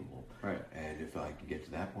inconceivable. Right. And if I can get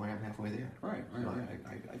to that point, I'm halfway there. Right.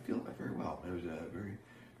 I feel it very well. It was a very,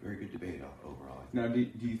 very good debate overall. Now, do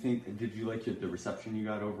you think, did you like the reception you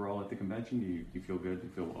got overall at the convention? Do you feel good? Do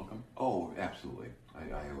you feel welcome? Oh, absolutely.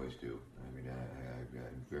 I always do. I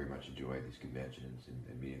very much enjoy these conventions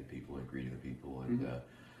and meeting the people and greeting the people and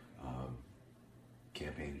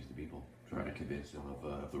campaigning to the people, trying to convince them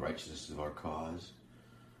of the righteousness of our cause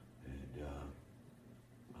and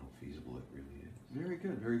how feasible it really is. Very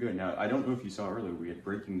good, very good. Now, I don't know if you saw earlier, we had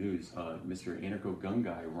breaking news. Mr. Anarcho-Gun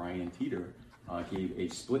Guy, Ryan Teeter, gave a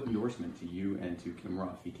split endorsement to you and to Kim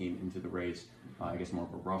Ruff. He came into the race, I guess more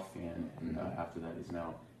of a Ruff fan, and after that is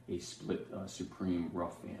now a split Supreme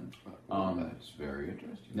Ruff fan. That's very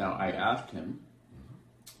interesting. Now, I asked him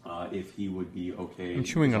if he would be okay. I'm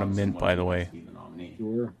chewing on a mint, by the way. Be the nominee.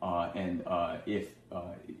 Sure. And if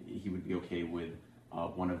he would be okay with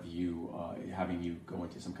one of you having you go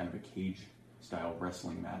into some kind of a cage-style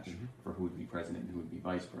wrestling match for who would be president and who would be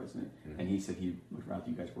vice president. And he said he would rather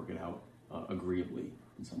you guys work it out agreeably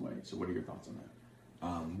in some way. So what are your thoughts on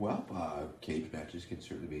that? Cage matches can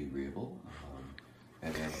certainly be agreeable.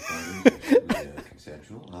 And then finally,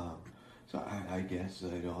 consensual. So I guess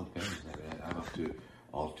it all depends. I'm up to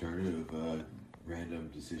alternative, random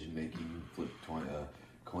decision-making,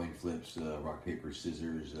 coin flips, rock, paper,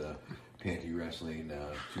 scissors, panty wrestling,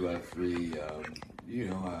 2 out of 3,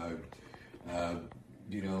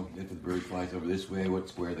 if the bird flies over this way,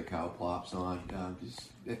 what's where the cow plops on,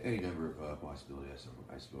 just any number of possibilities,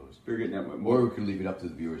 I suppose. Very good. Now, or we could leave it up to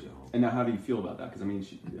the viewers at home. And now, how do you feel about that? Because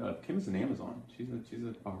Kim is an Amazon. She's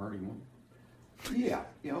a hardy woman. Yeah,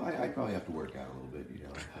 I probably have to work out a little bit.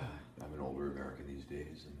 I'm an older American these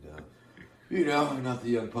days, and I'm not the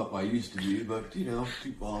young pup I used to be. But 2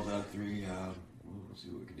 balls out of 3, we'll see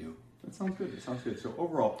what we can do. That sounds good. So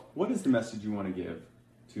overall, what is the message you want to give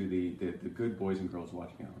to the good boys and girls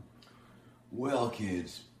watching at home? Well,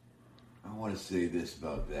 kids, I want to say this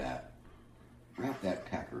about that. Wrap that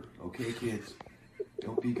pecker, okay, kids?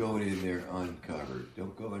 Don't be going in there uncovered.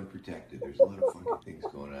 Don't go unprotected. There's a lot of funny things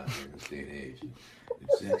going on here in this day and age. And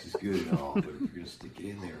sex is good and all, but if you're going to stick it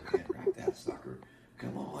in there, man, wrap that sucker.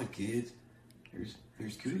 Come on, kids.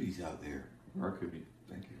 There's cooties out there. There are cooties.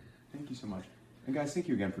 Thank you. Thank you so much. And guys, thank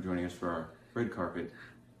you again for joining us for our red carpet.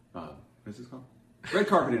 What is this called? Red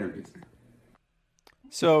carpet interviews.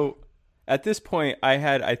 So at this point, I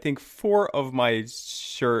had, I think, 4 of my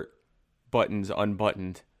shirt buttons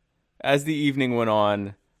unbuttoned. As the evening went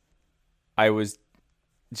on, I was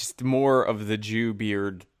just more of the Jew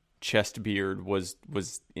beard, chest beard was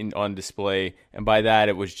on display, and by that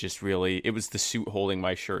it was the suit holding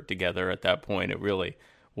my shirt together at that point. It really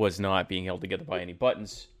was not being held together by any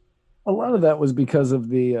buttons. A lot of that was because of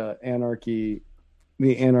the anarchist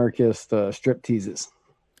strip teases.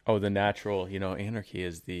 Oh, the natural, anarchy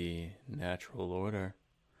is the natural order.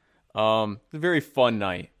 It was a very fun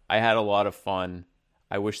night. I had a lot of fun.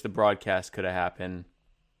 I wish the broadcast could have happened.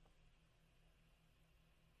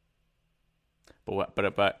 But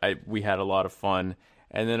we had a lot of fun.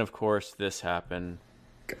 And then, of course, this happened.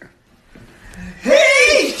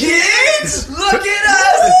 Hey, kids! Look at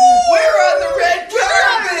us! We're on the red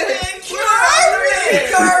carpet! We're on the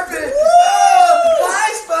red carpet! Oh,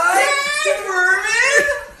 hi, Spike!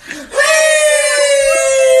 Furman!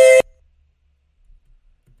 Hey!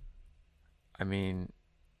 I mean,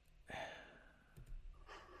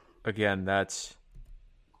 again, that's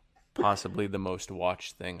possibly the most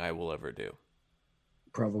watched thing I will ever do.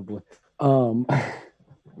 Probably.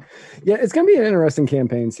 Yeah, it's going to be an interesting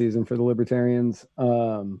campaign season for the Libertarians.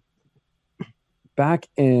 Back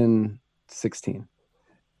in 2016,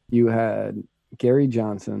 you had Gary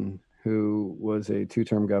Johnson, who was a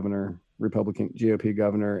two-term governor, Republican GOP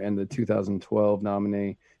governor, and the 2012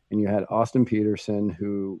 nominee. And you had Austin Peterson,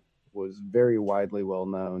 who was very widely well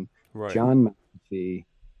known. Right. John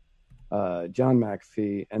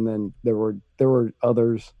McAfee, and then there were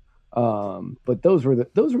others. But those were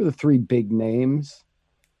the three big names.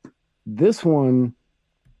 This one,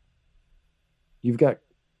 you've got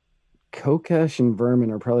Kokesh and Vermin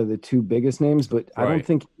are probably the two biggest names, but I don't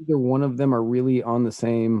think either one of them are really on the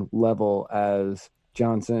same level as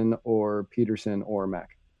Johnson or Peterson or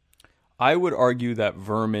Mac. I would argue that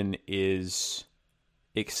Vermin is,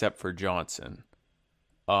 except for Johnson,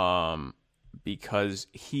 because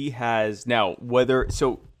he has now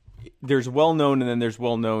there's well known and then there's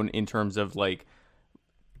well known in terms of like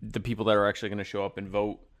the people that are actually going to show up and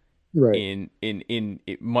vote in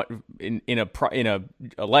a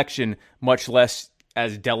election, much less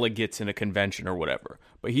as delegates in a convention or whatever.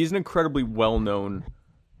 But he's an incredibly well known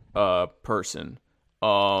person.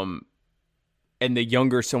 And the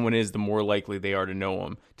younger someone is, the more likely they are to know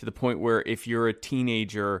him, to the point where if you're a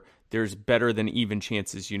teenager, there's better than even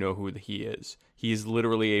chances you know who he is. He is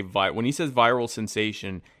literally when he says viral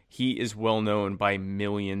sensation, he is well known by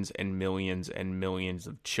millions and millions and millions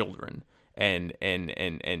of children and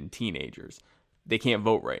teenagers. They can't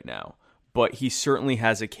vote right now, but he certainly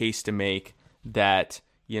has a case to make that,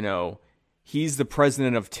 he's the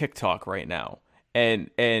president of TikTok right now. And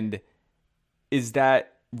is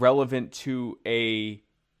that relevant to a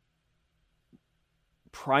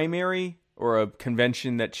primary or a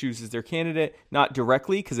convention that chooses their candidate? Not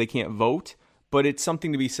directly, because they can't vote, but it's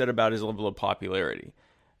something to be said about his level of popularity.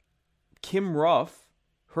 Kim Ruff,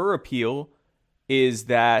 her appeal is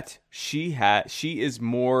that she is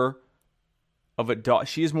more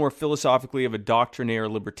philosophically of a doctrinaire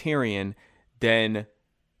libertarian than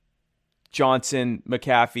Johnson,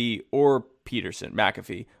 McAfee, or Peterson.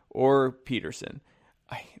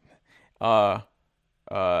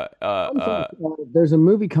 There's a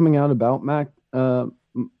movie coming out about McAfee.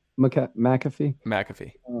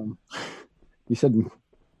 McAfee. You said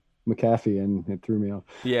McAfee and it threw me off.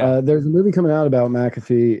 Yeah. There's a movie coming out about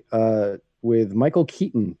McAfee with Michael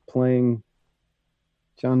Keaton playing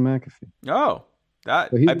John McAfee. Oh, I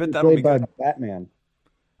bet that'll be good. Batman.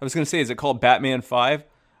 I was going to say, is it called Batman 5?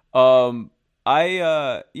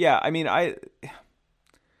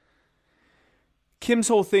 Kim's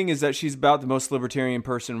whole thing is that she's about the most libertarian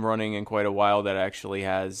person running in quite a while that actually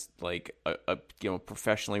has like a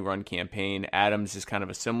professionally run campaign. Adams is kind of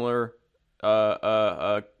a similar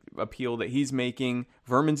appeal that he's making.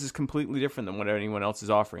 Vermin's is completely different than what anyone else is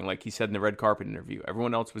offering. Like he said in the red carpet interview,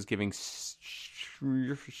 everyone else was giving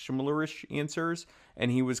similarish answers,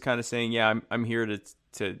 and he was kind of saying, "Yeah, I'm here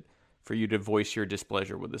for you to voice your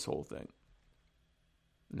displeasure with this whole thing."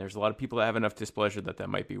 And there's a lot of people that have enough displeasure that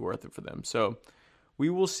might be worth it for them. So we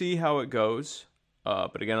will see how it goes.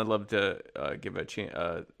 But again, I'd love to give a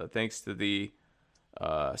thanks to the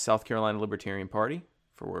South Carolina Libertarian Party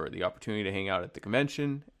for the opportunity to hang out at the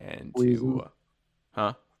convention and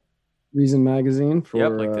Reason Magazine for.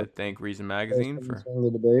 Yep, I'd like to thank Reason Magazine for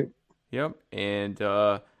the debate. Yep, and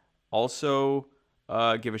also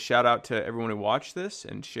give a shout out to everyone who watched this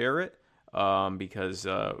and share it. Because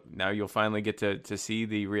now you'll finally get to see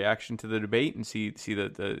the reaction to the debate and see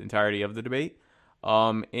the entirety of the debate.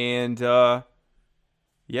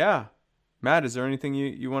 Yeah. Matt, is there anything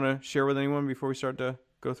you want to share with anyone before we start to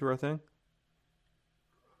go through our thing?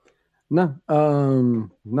 No,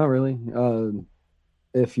 not really.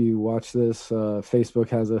 if you watch this, Facebook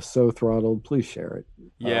has us so throttled. Please share it.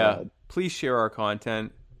 Yeah, please share our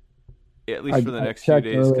content, at least for the next few checked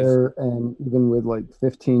days. earlier, and even with like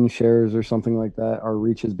 15 shares or something like that, our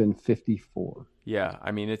reach has been 54. Yeah,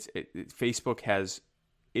 I mean, Facebook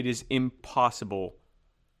it is impossible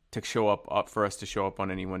to show up for us to show up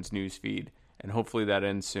on anyone's news feed, and hopefully that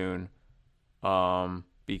ends soon,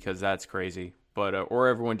 because that's crazy. But or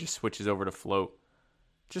everyone just switches over to Float.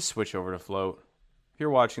 Just switch over to Float. If you're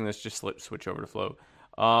watching this, just switch over to Float.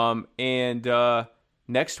 And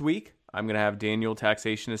next week, I'm going to have Daniel,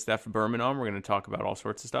 taxationist F. Berman on. We're going to talk about all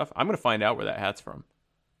sorts of stuff. I'm going to find out where that hat's from.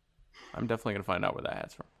 I'm definitely going to find out where that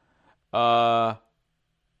hat's from.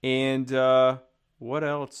 And what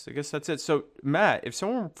else? I guess that's it. So, Matt, if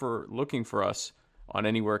someone were looking for us on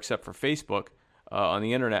anywhere except for Facebook on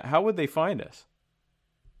the internet, how would they find us?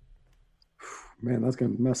 Man, that's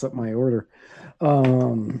going to mess up my order.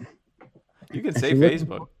 You can say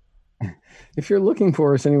Facebook. If you're looking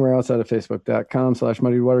for us anywhere outside of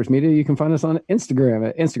Facebook.com/Muddied Waters Media, you can find us on Instagram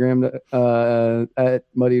at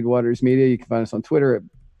Muddied Waters Media. You can find us on Twitter at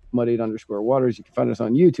Muddied_Waters. You can find us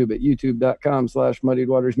on YouTube at youtube.com/Muddied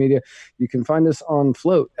Waters Media. You can find us on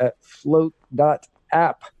Float at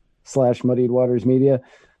float.app/Muddied Waters Media.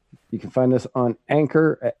 You can find us on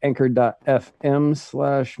Anchor at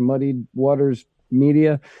anchor.fm/Muddied Waters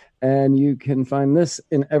Media. And you can find this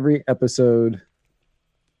in every episode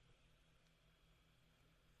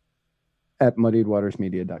at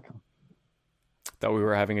muddiedwatersmedia.com. Thought we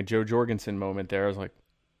were having a Joe Jorgensen moment there. I was like,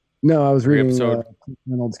 no, I was reading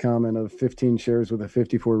Reynolds' comment of 15 shares with a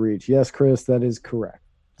 54 reach. Yes, Chris, that is correct.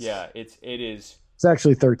 Yeah, it is. It's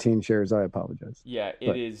actually 13 shares. I apologize. Yeah,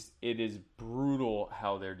 it is brutal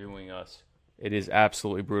how they're doing us. It is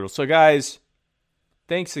absolutely brutal. So, guys,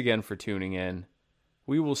 thanks again for tuning in.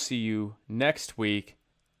 We will see you next week.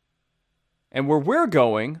 And where we're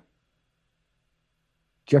going,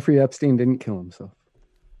 Jeffrey Epstein didn't kill himself.